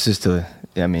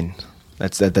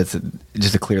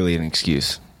just clearly an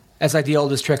excuse. That's like the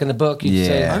oldest trick in the book. You'd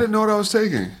say. I didn't know what I was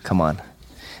taking. Come on.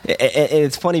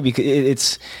 It's funny because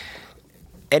it's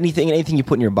anything you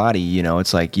put in your body,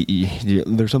 it's like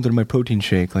there's something in my protein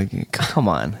shake. Like, come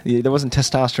on. There wasn't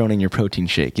testosterone in your protein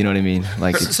shake. You know what I mean?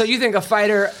 Like, so you think a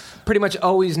fighter pretty much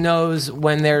always knows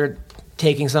when they're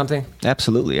taking something?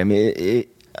 Absolutely. I mean,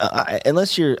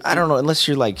 unless you're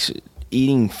like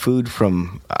eating food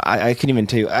from, I couldn't even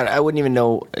tell you. I wouldn't even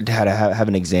know how to have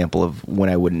an example of when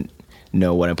I wouldn't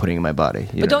know what I'm putting in my body.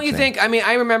 But don't you think,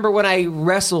 I remember when I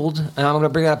wrestled, and I'm going to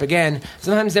bring it up again,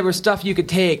 sometimes there was stuff you could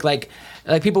take, like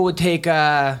people would take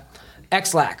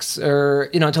X-Lax or,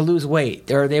 to lose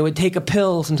weight, or they would take a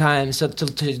pill sometimes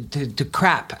to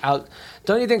crap out.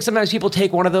 Don't you think sometimes people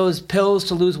take one of those pills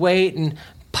to lose weight and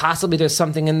possibly there's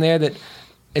something in there that,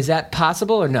 is that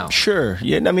possible or no? Sure.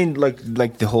 Yeah, I mean,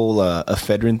 like the whole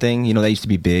ephedrine thing, that used to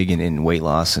be big in weight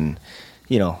loss, and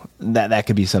that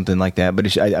could be something like that.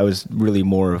 But I was really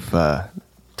more of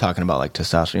talking about like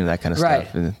testosterone, that kind of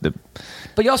stuff. And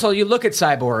but you look at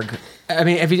Cyborg. I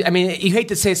mean, you hate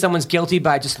to say someone's guilty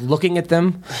by just looking at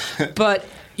them, but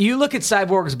you look at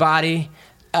Cyborg's body,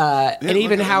 and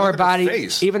even how her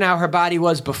body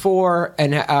was before,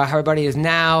 and how her body is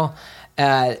now.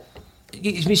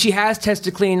 She has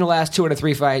tested clean in the last 2 out of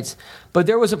 3 fights, but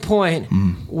there was a point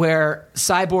where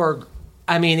Cyborg,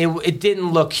 it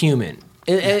didn't look human.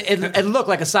 It looked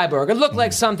like a cyborg. It looked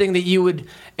like something that you would,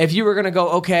 if you were going to go,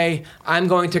 okay, I'm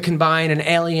going to combine an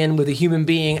alien with a human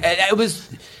being. It was,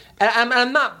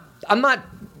 I'm not,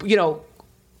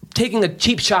 taking a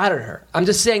cheap shot at her. I'm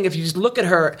just saying, if you just look at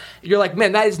her, you're like,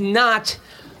 man, that is not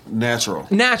natural.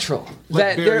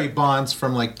 Like Barry Bonds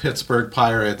from like Pittsburgh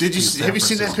Pirates. Have you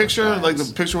seen that picture? Like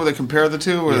the picture where they compare the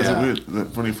two,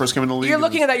 when he first came in the league. You're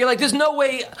looking at that. You're like, there's no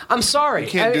way. I'm sorry.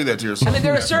 You can't do that to yourself. I mean,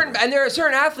 there are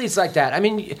certain athletes like that. I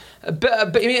mean,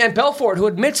 and Belfort, who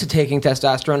admits to taking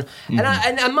testosterone, and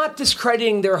I'm not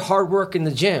discrediting their hard work in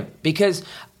the gym, because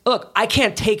look, I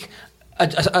can't take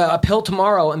a pill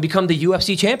tomorrow and become the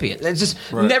UFC champion. It's just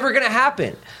never going to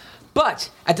happen.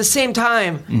 But at the same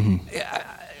time,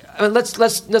 I mean,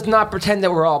 let's not pretend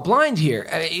that we're all blind here.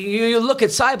 I mean, you look at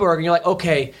Cyborg and you're like,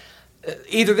 okay,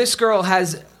 either this girl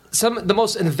has the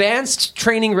most advanced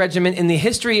training regimen in the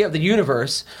history of the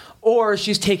universe, or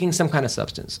she's taking some kind of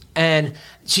substance, and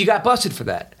she got busted for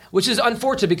that, which is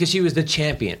unfortunate because she was the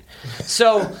champion.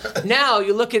 So now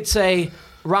you look at, say,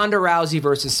 Ronda Rousey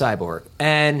versus Cyborg,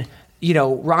 and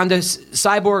Dana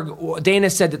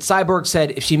said that Cyborg said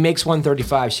if she makes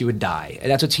 135, she would die. And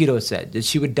that's what Tito said, that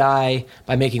she would die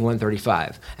by making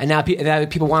 135. And now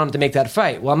people want him to make that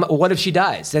fight. Well, what if she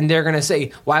dies? Then they're going to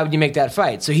say, why would you make that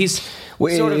fight? So he's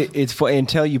it's funny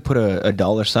until you put a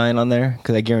dollar sign on there,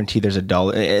 because I guarantee there's a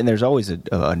dollar, and there's always a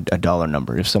dollar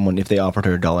number. If they offered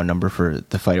her a dollar number for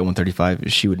the fight at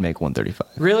 135, she would make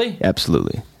 135. Really?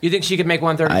 Absolutely. You think she could make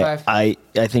 135?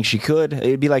 I think she could.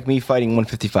 It'd be like me fighting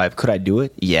 155. Could I do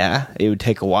it? Yeah. It would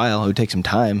take a while. It would take some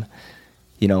time.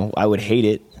 I would hate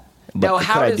it. But now, could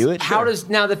I do it? How does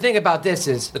now? The thing about this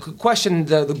is the question.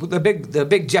 The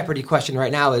big Jeopardy question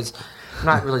right now is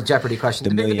not really Jeopardy question.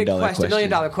 The $1 million question. The $1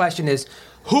 million question is,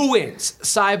 who wins,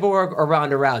 Cyborg or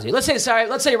Ronda Rousey?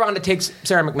 Let's say Ronda takes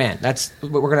Sarah McMahon. That's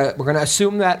we're gonna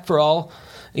assume that for all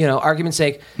argument's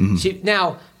sake.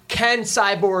 Now, can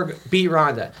Cyborg beat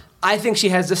Ronda? I think she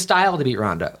has the style to beat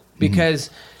Ronda, because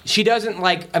she doesn't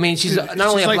she's not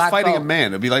only a black fighting belt. A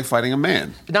man. It'd be like fighting a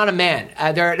man. Not a man.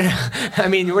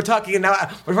 We're talking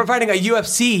now. We're fighting a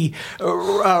UFC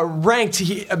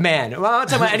ranked man. Well, I'm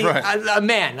talking about a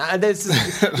man. This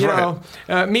is,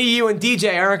 me, you, and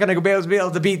DJ aren't going to be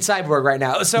able to beat Cyborg right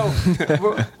now. So,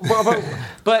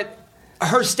 but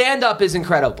her stand-up is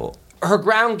incredible. Her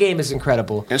ground game is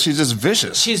incredible. And she's just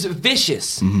vicious. She's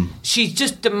vicious. She's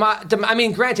just,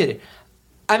 granted,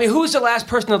 who's the last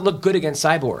person that looked good against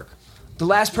Cyborg? The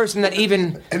last person that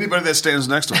even... Anybody that stands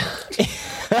next to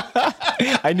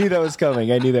her. I knew that was coming.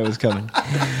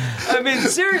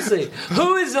 Seriously,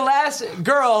 who is the last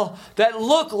girl that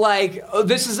looked like,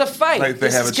 this is a fight? Like they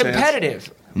this have is a chance?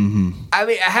 Competitive.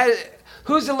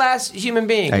 Who's the last human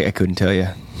being? I couldn't tell you.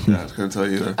 Yeah, I couldn't tell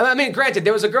you either. Granted,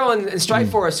 there was a girl in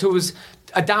Strikeforce who was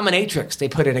a dominatrix they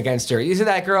put in against her. You see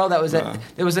that girl? There was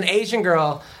an Asian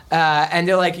girl, and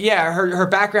they're like, her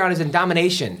background is in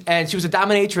domination, and she was a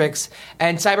dominatrix,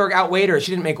 and Cyborg outweighed her.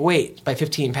 She didn't make weight by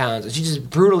 15 pounds, and she just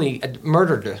brutally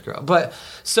murdered this girl. But,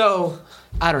 so,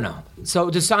 I don't know. So,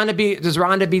 does Ronda beat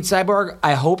Cyborg?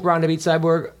 I hope Ronda beats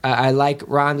Cyborg. I like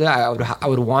Ronda. I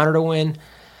would want her to win.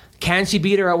 Can she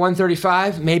beat her at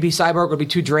 135? Maybe Cyborg would be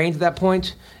too drained at that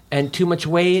point and too much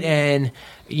weight, and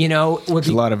there's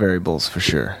a lot of variables for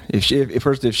sure. If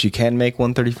she can make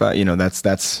 135,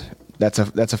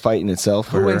 that's a fight in itself.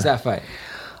 Who wins that fight?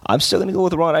 I'm still gonna go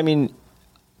with Ronda.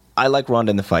 I like Ronda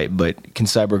in the fight, but can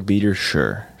Cyborg beat her?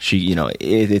 Sure. She,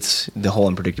 it's the whole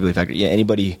unpredictability factor. Yeah,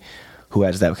 anybody who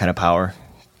has that kind of power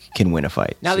can win a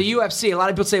fight. Now, the UFC, a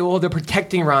lot of people say, well, they're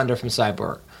protecting Ronda from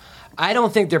Cyborg. I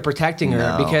don't think they're protecting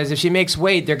her, because if she makes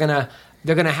weight, they're gonna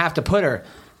have to put her.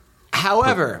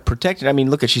 However, protected.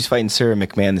 Look she's fighting Sarah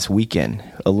McMahon this weekend,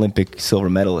 Olympic silver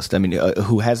medalist.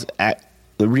 Who has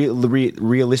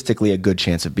realistically a good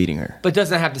chance of beating her, but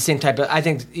doesn't have the same type of. I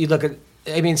think you look at.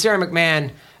 Sarah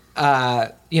McMahon.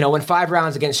 Went 5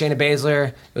 rounds against Shayna Baszler.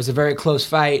 It was a very close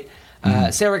fight.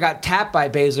 Sarah got tapped by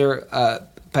Baszler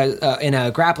in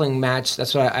a grappling match.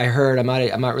 That's what I heard. I'm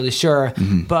not really sure,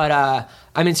 but.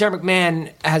 Sarah McMahon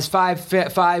has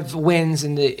five wins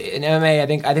in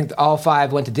MMA. I think all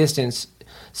 5 went to distance.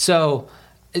 So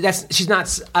she's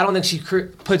not. I don't think she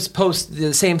posts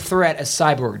the same threat as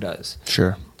Cyborg does.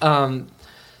 Sure. But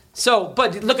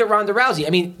look at Ronda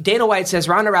Rousey. Dana White says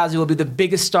Ronda Rousey will be the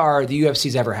biggest star the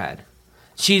UFC's ever had.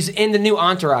 She's in the new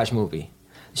Entourage movie.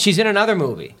 She's in another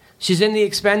movie. She's in The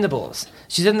Expendables.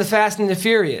 She's in The Fast and the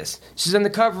Furious. She's on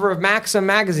the cover of Maxim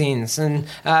magazines, and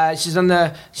she's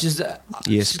got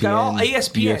all ESPN.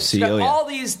 UFC, she's got all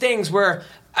these things where,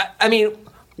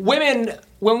 women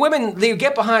when women they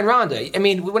get behind Ronda. I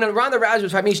mean, when Ronda Rousey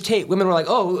was fighting Miesha Tate, women were like,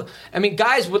 "Oh, I mean,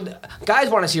 guys want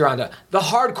to see Ronda." The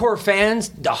hardcore fans,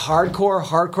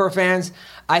 hardcore fans,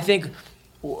 I think,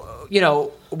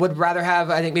 would rather have.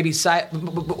 I think maybe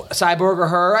Cyborg or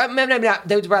her. Maybe not.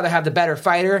 They would rather have the better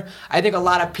fighter. I think a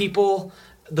lot of people.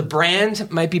 The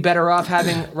brand might be better off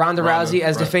having Ronda Rousey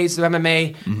as the face of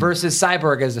MMA versus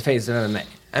Cyborg as the face of MMA.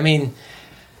 I mean,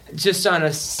 just on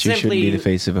a simply... She shouldn't be the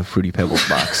face of a Fruity Pebbles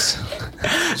box.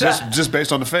 just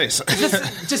based on the face.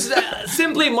 just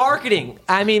simply marketing.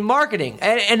 I mean, marketing.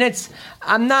 And it's...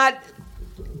 I'm not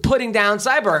putting down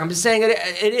Cyborg. I'm just saying it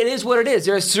is what it is.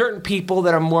 There are certain people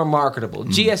that are more marketable.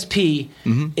 GSP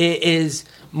is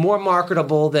more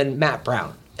marketable than Matt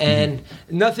Brown. And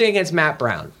nothing against Matt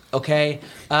Brown. Okay,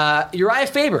 Uriah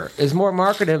Faber is more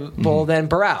marketable than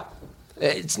Barao.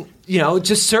 It's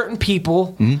just certain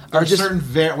people are just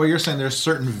what you're saying. There's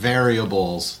certain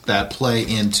variables that play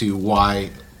into why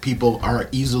people are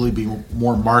easily be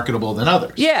more marketable than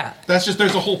others. Yeah, there's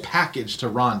a whole package to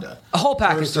Ronda. A whole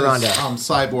package to Ronda.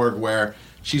 Cyborg, where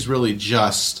she's really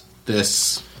just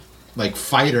this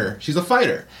fighter. She's a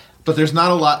fighter. But there's not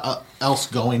a lot else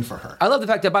going for her. I love the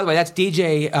fact that, by the way, that's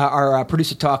DJ, our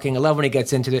producer, talking. I love when he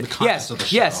gets into it. Of the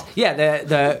show. Yes,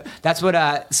 yeah. That's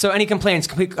what. So any complaints,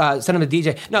 send them to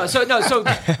DJ.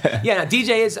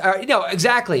 DJ is,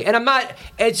 exactly. And I'm not.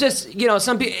 It's just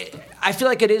some people. I feel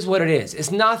like it is what it is.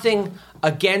 It's nothing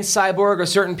against Cyborg or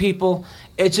certain people.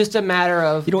 It's just a matter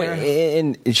of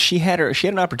and she had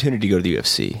an opportunity to go to the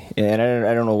UFC, and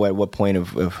I don't know at what point of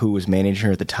who was managing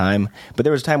her at the time, but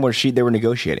there was a time where they were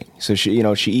negotiating, so she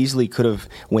easily could have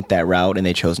went that route, and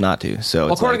they chose not to.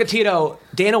 So according to Tito,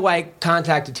 Dana White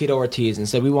contacted Tito Ortiz and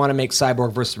said, "We want to make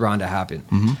Cyborg versus Ronda happen."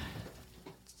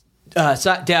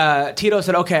 Tito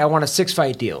said, "Okay, I want a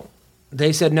 6-fight deal."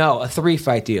 They said, "No, a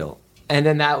 3-fight deal," and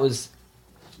then that was.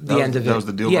 End of it. That was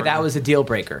the deal breaker. Yeah, that was the deal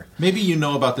breaker. Maybe you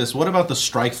know about this. What about the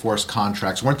Strikeforce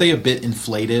contracts? Weren't they a bit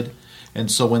inflated?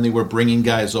 And so when they were bringing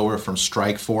guys over from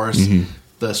Strikeforce,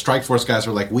 the Strikeforce guys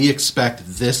were like, we expect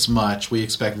this much. We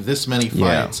expect this many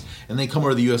fights. Yeah. And they come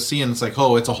over to the UFC and it's like,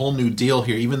 oh, it's a whole new deal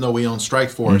here. Even though we own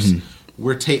Strikeforce,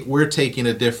 we're taking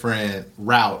a different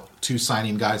route to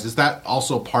signing guys. Is that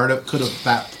also could have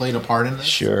that played a part in this?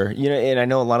 Sure. And I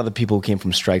know a lot of the people who came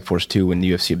from Strikeforce too, when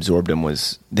the UFC absorbed them,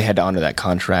 they had to honor that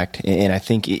contract. And I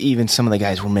think even some of the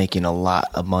guys were making a lot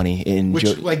of money.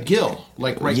 Like Gil,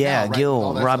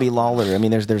 Gil, Robbie Lawler. I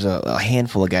mean, there's a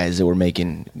handful of guys that were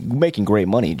making great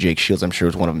money. Jake Shields, I'm sure,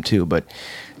 was one of them too. But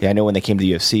yeah, I know when they came to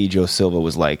the UFC, Joe Silva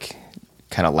was like,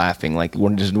 kind of laughing, like we're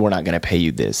not going to pay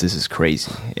you this. This is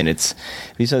crazy, and it's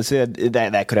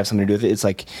that could have something to do with it. It's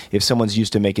like if someone's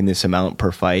used to making this amount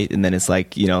per fight, and then it's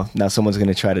like now someone's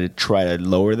going to try to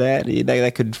lower that.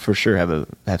 That could for sure have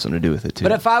something to do with it too.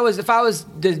 But if I was the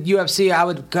UFC, I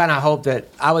would kind of hope that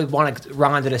I would want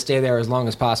Ronda to stay there as long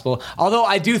as possible. Although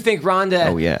I do think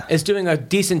Ronda is doing a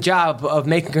decent job of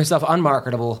making herself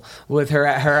unmarketable with her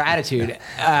attitude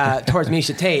towards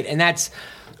Miesha Tate, and that's.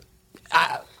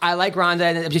 I like Ronda,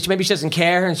 and maybe she doesn't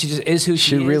care, and she just is who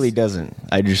she is. She really doesn't.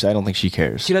 I don't think she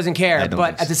cares. She doesn't care,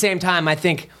 but at the same time, I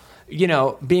think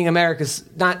being America's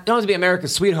not only to be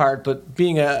America's sweetheart, but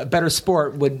being a better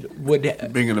sport would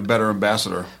being a better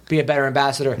ambassador. Be a better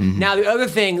ambassador. Now, the other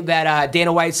thing that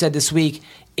Dana White said this week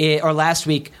or last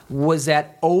week was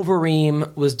that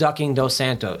Overeem was ducking Dos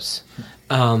Santos.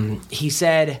 He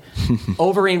said,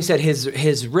 Overeem said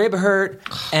his rib hurt,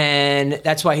 and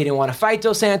that's why he didn't want to fight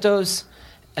Dos Santos.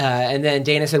 And then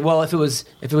Dana said, "Well, if it was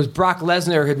Brock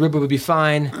Lesnar, his rib would be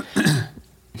fine."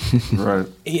 Right.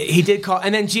 He did call,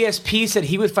 and then GSP said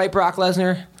he would fight Brock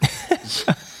Lesnar.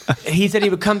 He said he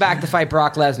would come back to fight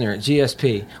Brock Lesnar,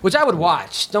 GSP, which I would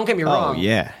watch. Don't get me wrong. Oh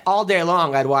yeah. All day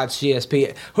long, I'd watch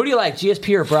GSP. Who do you like,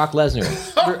 GSP or Brock Lesnar?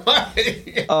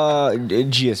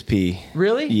 GSP.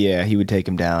 Really? Yeah, he would take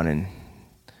him down, and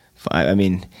I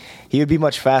mean, he would be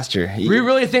much faster. Do you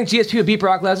really think GSP would beat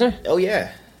Brock Lesnar? Oh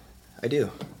yeah. I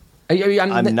do.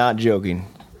 I'm not joking.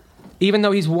 Even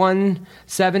though he's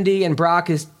 170 and Brock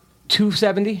is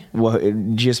 270? Well,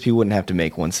 GSP wouldn't have to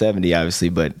make 170, obviously,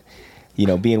 but,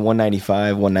 being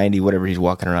 195, 190, whatever he's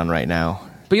walking around right now.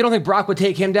 But you don't think Brock would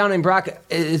take him down? And Brock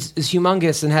is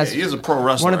humongous and has he is a pro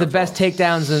wrestler, one of the best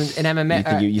takedowns in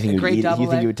MMA. You think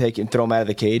he would take and throw him out of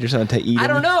the cage or something to eat him? I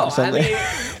don't know. I mean,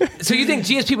 so you think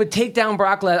GSP would take down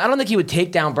Brock Lesnar? I don't think he would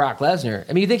take down Brock Lesnar.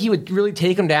 I mean, you think he would really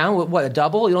take him down with a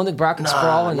double? You don't think Brock can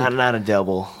sprawl? Not a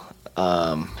double.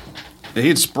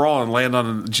 He'd sprawl and land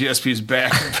on GSP's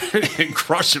back and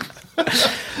crush him.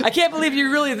 I can't believe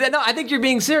you really. No, I think you're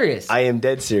being serious. I am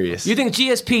dead serious. You think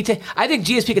GSP? I think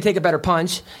GSP could take a better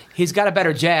punch. He's got a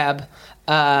better jab.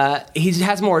 He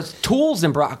has more tools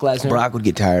than Brock Lesnar. Brock would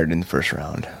get tired in the first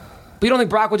round. But you don't think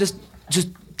Brock would just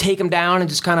take him down and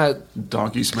just kind of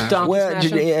donkey smash? Well,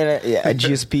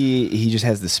 GSP, he just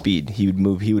has the speed. He would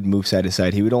move side to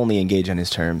side. He would only engage on his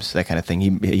terms, that kind of thing.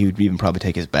 He would even probably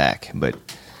take his back, but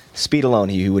speed alone,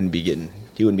 he wouldn't be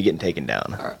getting taken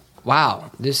down. Wow,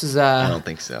 this is. I don't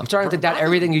think so. I'm starting to doubt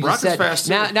everything you just said.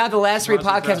 Now the last three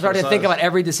podcasts, I'm starting to think about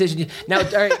every decision. Now,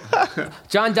 all right,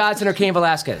 John Dodson or Cain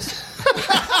Velasquez?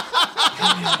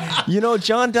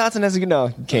 John Dodson has a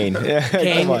Kane. Kane.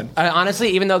 Come on. Honestly,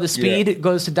 even though the speed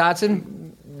goes to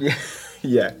Dodson.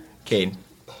 Yeah, Kane.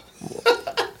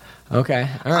 Okay,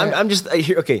 all right. I'm just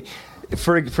here. Okay,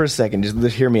 for a second,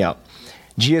 just hear me out.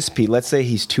 GSP, let's say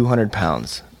he's 200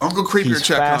 pounds. Uncle Creepy he's or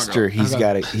Chuck faster.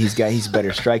 Congo. He's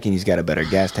better striking. He's got a better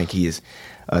gas tank. He is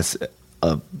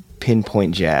a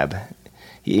pinpoint jab.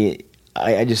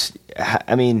 I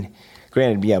mean,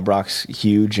 granted, yeah, Brock's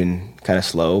huge and kind of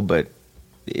slow, but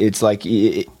it's like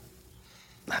I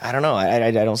don't know. I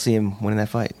don't see him winning that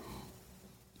fight.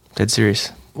 Dead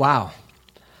serious. Wow.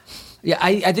 Yeah,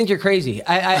 I think you're crazy.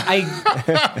 I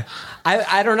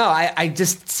don't know. I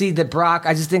just see that Brock.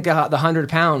 I just think the 100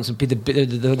 pounds would be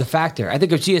the factor. I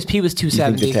think if GSP was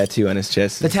 270, you think the tattoo on his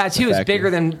chest. The tattoo is bigger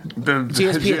than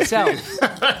GSP itself.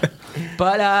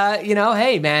 But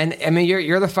hey, man. I mean,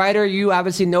 you're the fighter. You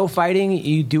obviously know fighting.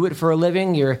 You do it for a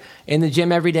living. You're in the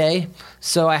gym every day.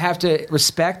 So I have to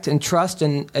respect and trust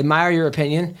and admire your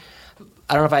opinion.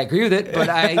 I don't know if I agree with it, but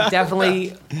I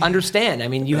definitely understand. I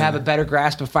mean, you have a better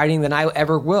grasp of fighting than I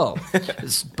ever will.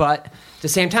 But at the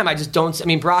same time, I just don't. I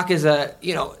mean, Brock was the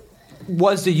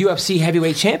UFC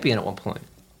heavyweight champion at one point.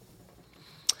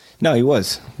 No, he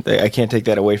was. I can't take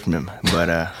that away from him. But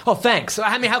oh, thanks.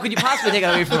 I mean, how could you possibly take it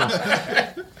away from him?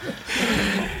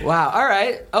 Wow. All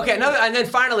right. Okay. And then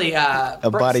finally, a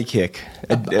body kick,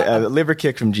 a liver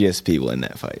kick from GSP will end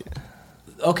that fight.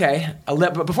 Okay,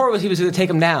 but before he was going to take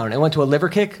him down. It went to a liver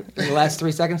kick in the last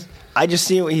 3 seconds. I just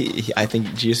see. I think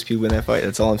GSP win that fight.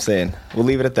 That's all I'm saying. We'll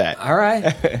leave it at that. All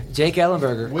right, Jake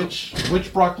Ellenberger. Which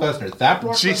Brock Lesnar? That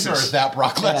Brock Lesnar or is that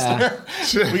Brock Lesnar?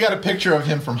 Yeah. We got a picture of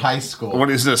him from high school.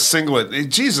 What is this singlet? Hey,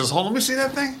 Jesus, hold on, let me see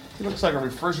that thing. He looks like a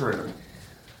refrigerator.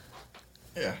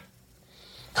 Yeah.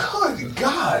 Good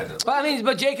God! Well, I mean,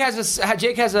 but Jake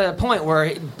has a point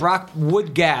where Brock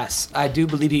would gas. I do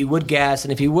believe he would gas,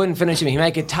 and if he wouldn't finish him, he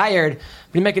might get tired.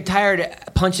 But he might get tired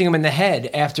punching him in the head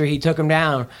after he took him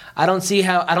down. I don't see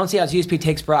how GSP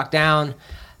takes Brock down.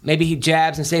 Maybe he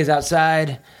jabs and stays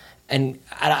outside, and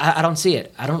I don't see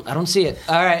it. I don't see it.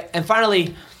 All right, and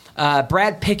finally,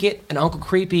 Brad Pickett and Uncle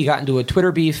Creepy got into a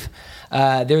Twitter beef.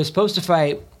 They were supposed to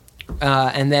fight,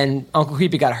 and then Uncle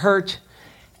Creepy got hurt.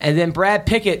 And then Brad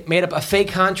Pickett made up a fake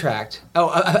contract.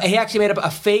 He actually made up a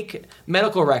fake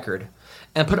medical record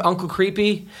and put Uncle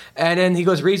Creepy. And then he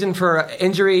goes, reason for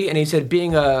injury, and he said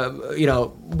being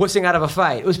wussing out of a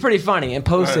fight. It was pretty funny and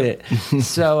posted it.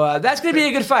 So that's going to be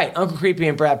a good fight, Uncle Creepy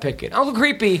and Brad Pickett. Uncle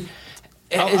Creepy.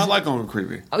 I like Uncle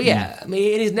Creepy. Oh yeah, I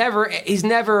mean he's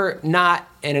never not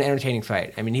in an entertaining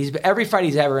fight. I mean every fight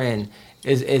he's ever in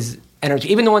is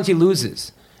entertaining. Even the ones he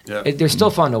loses, they're still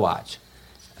fun to watch.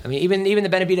 I mean, even the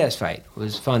Benavidez fight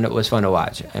was fun. It was fun to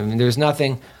watch. I mean, there's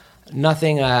nothing. I'm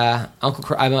an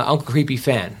Uncle Creepy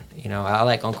fan. I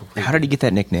like Uncle Creepy. How did he get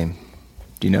that nickname?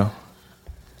 Do you know?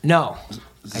 No.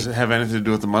 Does it have anything to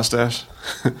do with the mustache?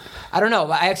 I don't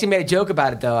know. I actually made a joke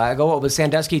about it though. I go, "What was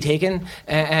Sandusky taken?"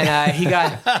 And he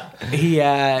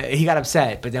got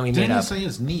upset. But then we made up. Didn't he say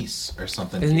his niece or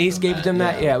something? His niece gave him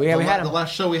that. Yeah, we had him. The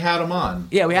last show we had him on.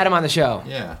 Yeah, we had him on the show.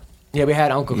 Yeah, we had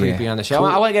Uncle Creepy on the show. Cool.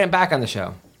 I want to get him back on the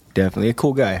show. Definitely a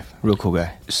cool guy, real cool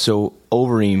guy. So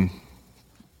Overeem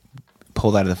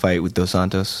pulled out of the fight with Dos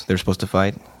Santos. They're supposed to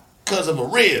fight because of a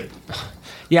rib.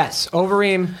 Yes,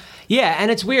 Overeem. Yeah, and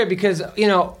it's weird because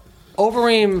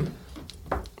Overeem.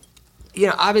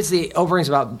 Obviously Overeem's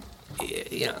about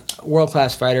world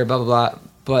class fighter, blah blah blah.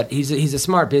 But he's a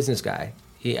smart business guy.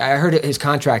 I heard his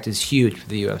contract is huge for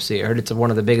the UFC. I heard it's one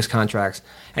of the biggest contracts,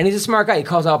 and he's a smart guy. He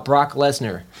calls out Brock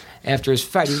Lesnar after his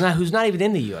fight. Who's not even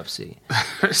in the UFC.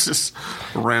 It's just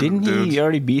random. Didn't he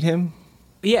already beat him?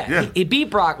 Yeah. He beat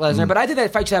Brock Lesnar, but I think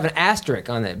that fight should have an asterisk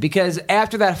on it because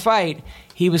after that fight,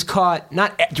 he was caught,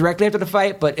 not directly after the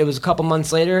fight, but it was a couple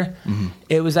months later. Mm-hmm.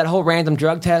 It was that whole random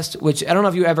drug test, which I don't know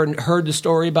if you ever heard the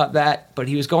story about that, but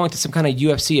he was going to some kind of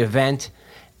UFC event,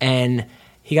 and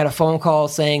he got a phone call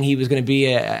saying he was going to be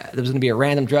there was going to be a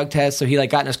random drug test. So he like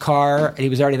got in his car and he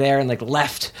was already there and like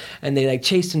left, and they like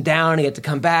chased him down. And he had to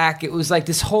come back. It was like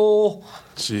this whole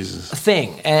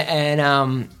thing,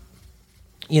 and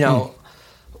you know,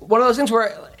 one of those things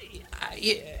where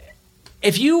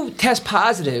if you test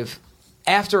positive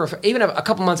after even a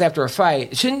couple months after a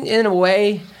fight, shouldn't in a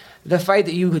way the fight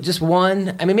that you just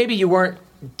won? I mean, maybe you weren't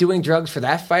doing drugs for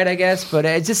that fight, I guess, but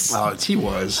it just... Oh, he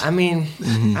was. I mean,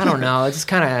 I don't know. It just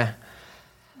kind of...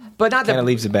 But not that... Kind of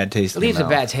leaves a bad taste in leaves the a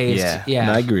mouth. bad taste, yeah.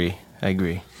 No, I agree.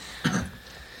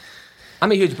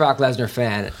 I'm a huge Brock Lesnar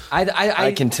fan.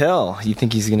 I can tell. You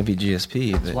think he's going to be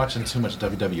GSP. But... He's watching too much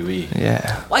WWE.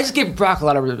 Yeah. Well, I just give Brock a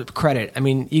lot of credit. I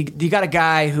mean, you got a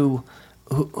guy who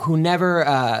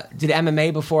never did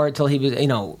MMA before until he was,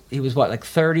 he was what, like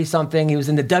 30 something. He was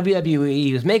in the WWE.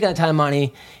 He was making a ton of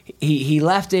money. He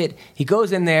left it. He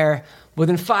goes in there.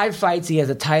 Within 5 fights, he has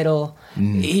a title.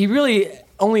 He really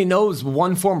only knows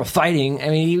one form of fighting. I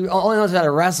mean, he only knows how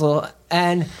to wrestle.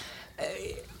 And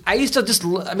I used to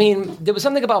there was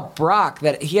something about Brock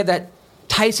that he had that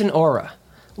Tyson aura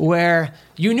where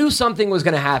you knew something was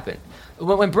going to happen.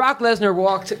 When Brock Lesnar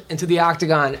walked into the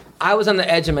octagon, I was on the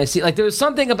edge of my seat. Like, there was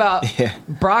something about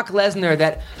Brock Lesnar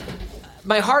that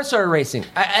my heart started racing.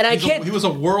 He was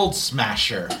a world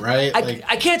smasher, right?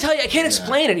 I can't tell you. I can't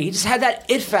explain it. He just had that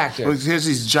it factor. Well,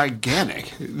 he's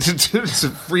gigantic. It's a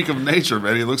freak of nature,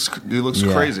 man. He looks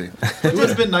crazy. It would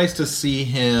have been nice to see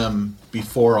him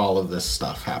before all of this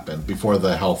stuff happened, before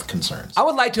the health concerns. I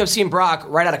would like to have seen Brock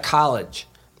right out of college.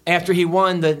 After he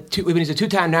won he's a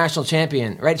 2-time national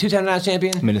champion, right? 2-time national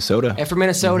champion? Minnesota. For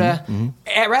Minnesota.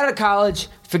 Right out of college,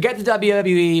 forget the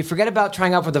WWE, forget about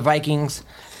trying out for the Vikings.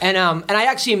 And I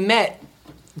actually met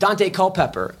Dante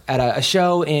Culpepper at a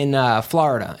show in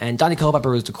Florida. And Dante Culpepper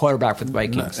was the quarterback for the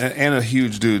Vikings. And a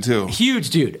huge dude, too.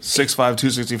 Huge dude. 6'5",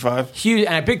 265. Huge,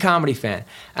 and a big comedy fan.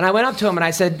 And I went up to him and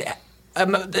I said,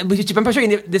 I'm sure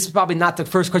this is probably not the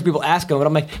first question people ask him, but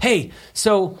I'm like, hey,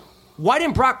 so... why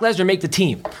didn't Brock Lesnar make the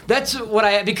team? That's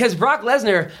what because Brock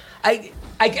Lesnar, I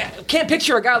can't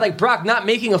picture a guy like Brock not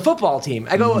making a football team.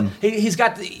 I go, he's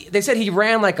got, they said he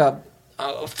ran like a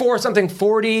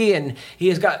 40, and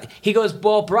he goes,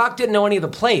 well, Brock didn't know any of the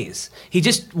plays. He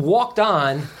just walked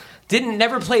on,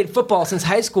 never played football since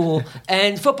high school,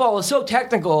 and football is so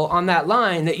technical on that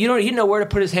line that he didn't know where to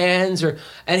put his hands,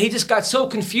 and he just got so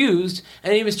confused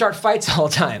and he would start fights all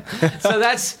the time. So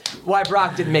that's why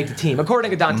Brock didn't make the team,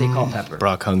 according to Dante Culpepper.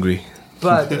 Brock hungry.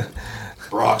 But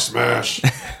Brock smash.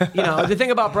 The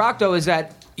thing about Brock though is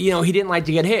that he didn't like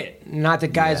to get hit. Not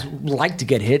that guys like to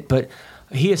get hit, but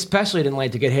he especially didn't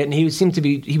like to get hit, and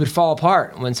he would fall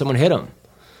apart when someone hit him.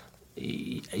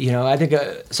 I think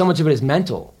so much of it is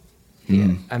mental.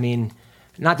 Yeah. I mean,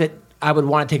 not that I would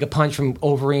want to take a punch from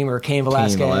Overeem or Cain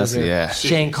Velasquez or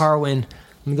Shane Carwin.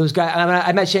 I mean, those guys.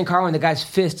 I met Shane Carwin. The guy's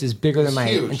fist is bigger than my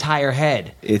entire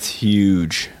head. It's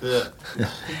huge. Yeah.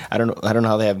 I don't know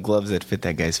how they have gloves that fit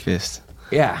that guy's fist.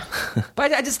 Yeah,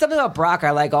 but I just something about Brock.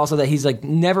 I like also that he's like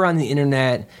never on the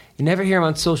internet. You never hear him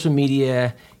on social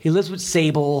media. He lives with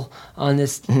Sable on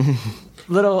this.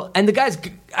 And the guy's,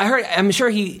 I'm sure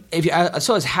I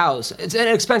saw his house. It's an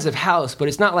expensive house, but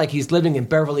it's not like he's living in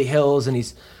Beverly Hills and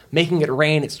he's making it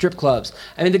rain at strip clubs.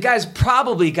 I mean, the guy's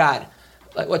probably got,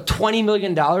 $20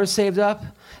 million saved up?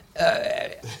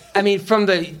 From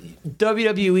the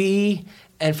WWE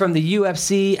and from the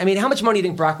UFC. I mean, how much money do you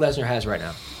think Brock Lesnar has right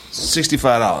now?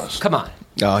 $65. Come on.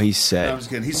 Oh, he's set. No, I'm just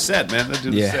kidding. He's set, man. That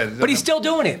dude is set. But he's still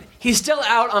doing it. He's still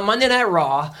out on Monday Night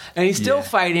Raw, and he's still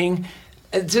fighting.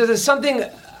 So there's something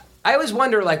I always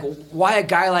wonder, why a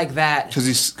guy like that?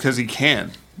 Because he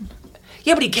can.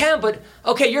 Yeah, but he can. But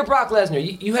okay, you're Brock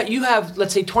Lesnar. You have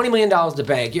let's say $20 million to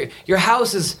bank. Your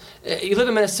house is you live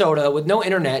in Minnesota with no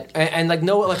internet and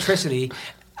no electricity.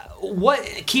 What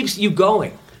keeps you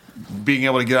going? Being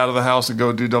able to get out of the house and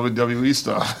go do WWE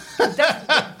stuff.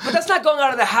 But that's not going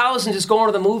out of the house and just going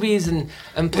to the movies and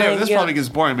playing. Yeah, this probably gets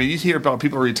boring. I mean, you hear about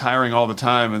people retiring all the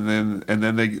time, and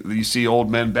then you see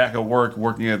old men back at work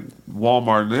working at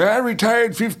Walmart. I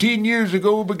retired 15 years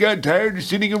ago, but got tired of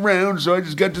sitting around, so I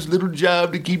just got this little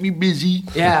job to keep me busy.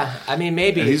 Yeah, I mean,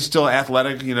 maybe. And he's still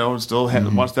athletic, still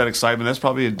wants that excitement. That's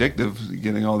probably addictive,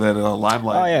 getting all that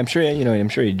limelight. Oh yeah, I'm sure. I'm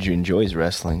sure he enjoys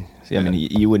wrestling. I mean,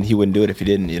 he wouldn't do it if he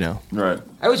didn't, Right.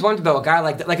 I always wondered about a guy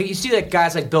like that. Like you see,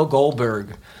 guys like Bill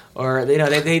Goldberg, or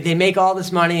they make all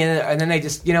this money and then they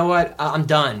just, I'm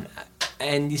done.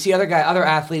 And you see other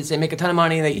athletes, they make a ton of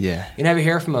money, and you never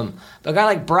hear from them. But a guy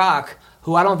like Brock,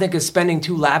 who I don't think is spending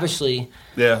too lavishly,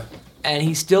 and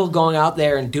he's still going out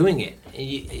there and doing it.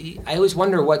 I always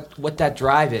wonder what that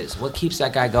drive is. What keeps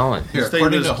that guy going? Here,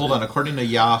 according to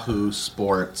Yahoo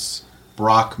Sports,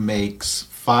 Brock makes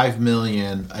 $5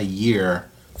 million a year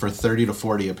for 30 to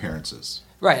 40 appearances.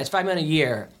 Right, it's $5 million a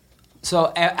year.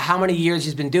 So how many years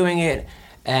he's been doing it,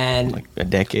 and like a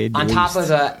decade on top of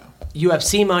the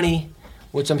UFC money,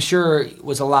 which I'm sure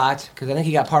was a lot because I think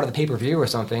he got part of the pay-per-view or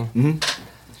something. Mm-hmm.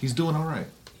 He's doing all right.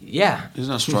 Yeah, he's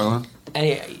not struggling. And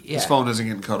his phone isn't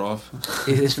getting cut off.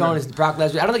 His phone is Brock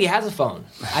Lesnar. I don't think he has a phone.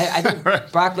 I think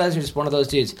Brock Lesnar is just one of those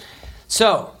dudes.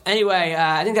 So anyway,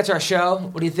 I think that's our show.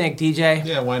 What do you think, DJ?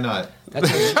 Yeah, why not?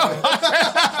 That's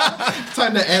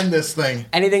time to end this thing.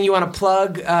 Anything you want to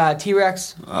plug,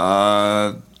 T-Rex?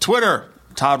 Twitter,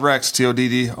 Todd Rex,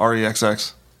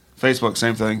 TODDREXX. Facebook,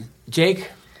 same thing. Jake?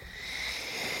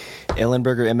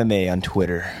 Ellenberger MMA on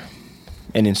Twitter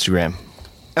and Instagram.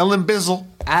 Ellen Bizzle.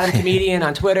 Adam Comedian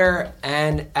on Twitter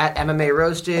and at MMA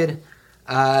Roasted.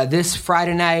 This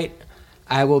Friday night,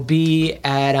 I will be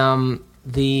at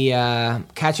the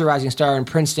Catch a Rising Star in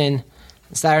Princeton.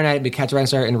 Saturday night, I'll be Catch a Rising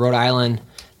Star in Rhode Island.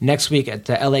 Next week at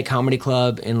the LA Comedy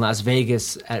Club in Las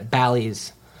Vegas at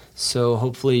Bally's. So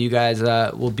hopefully you guys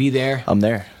will be there. I'm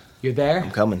there. You're there?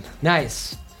 I'm coming.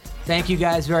 Nice. Thank you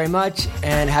guys very much,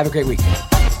 and have a great weekend.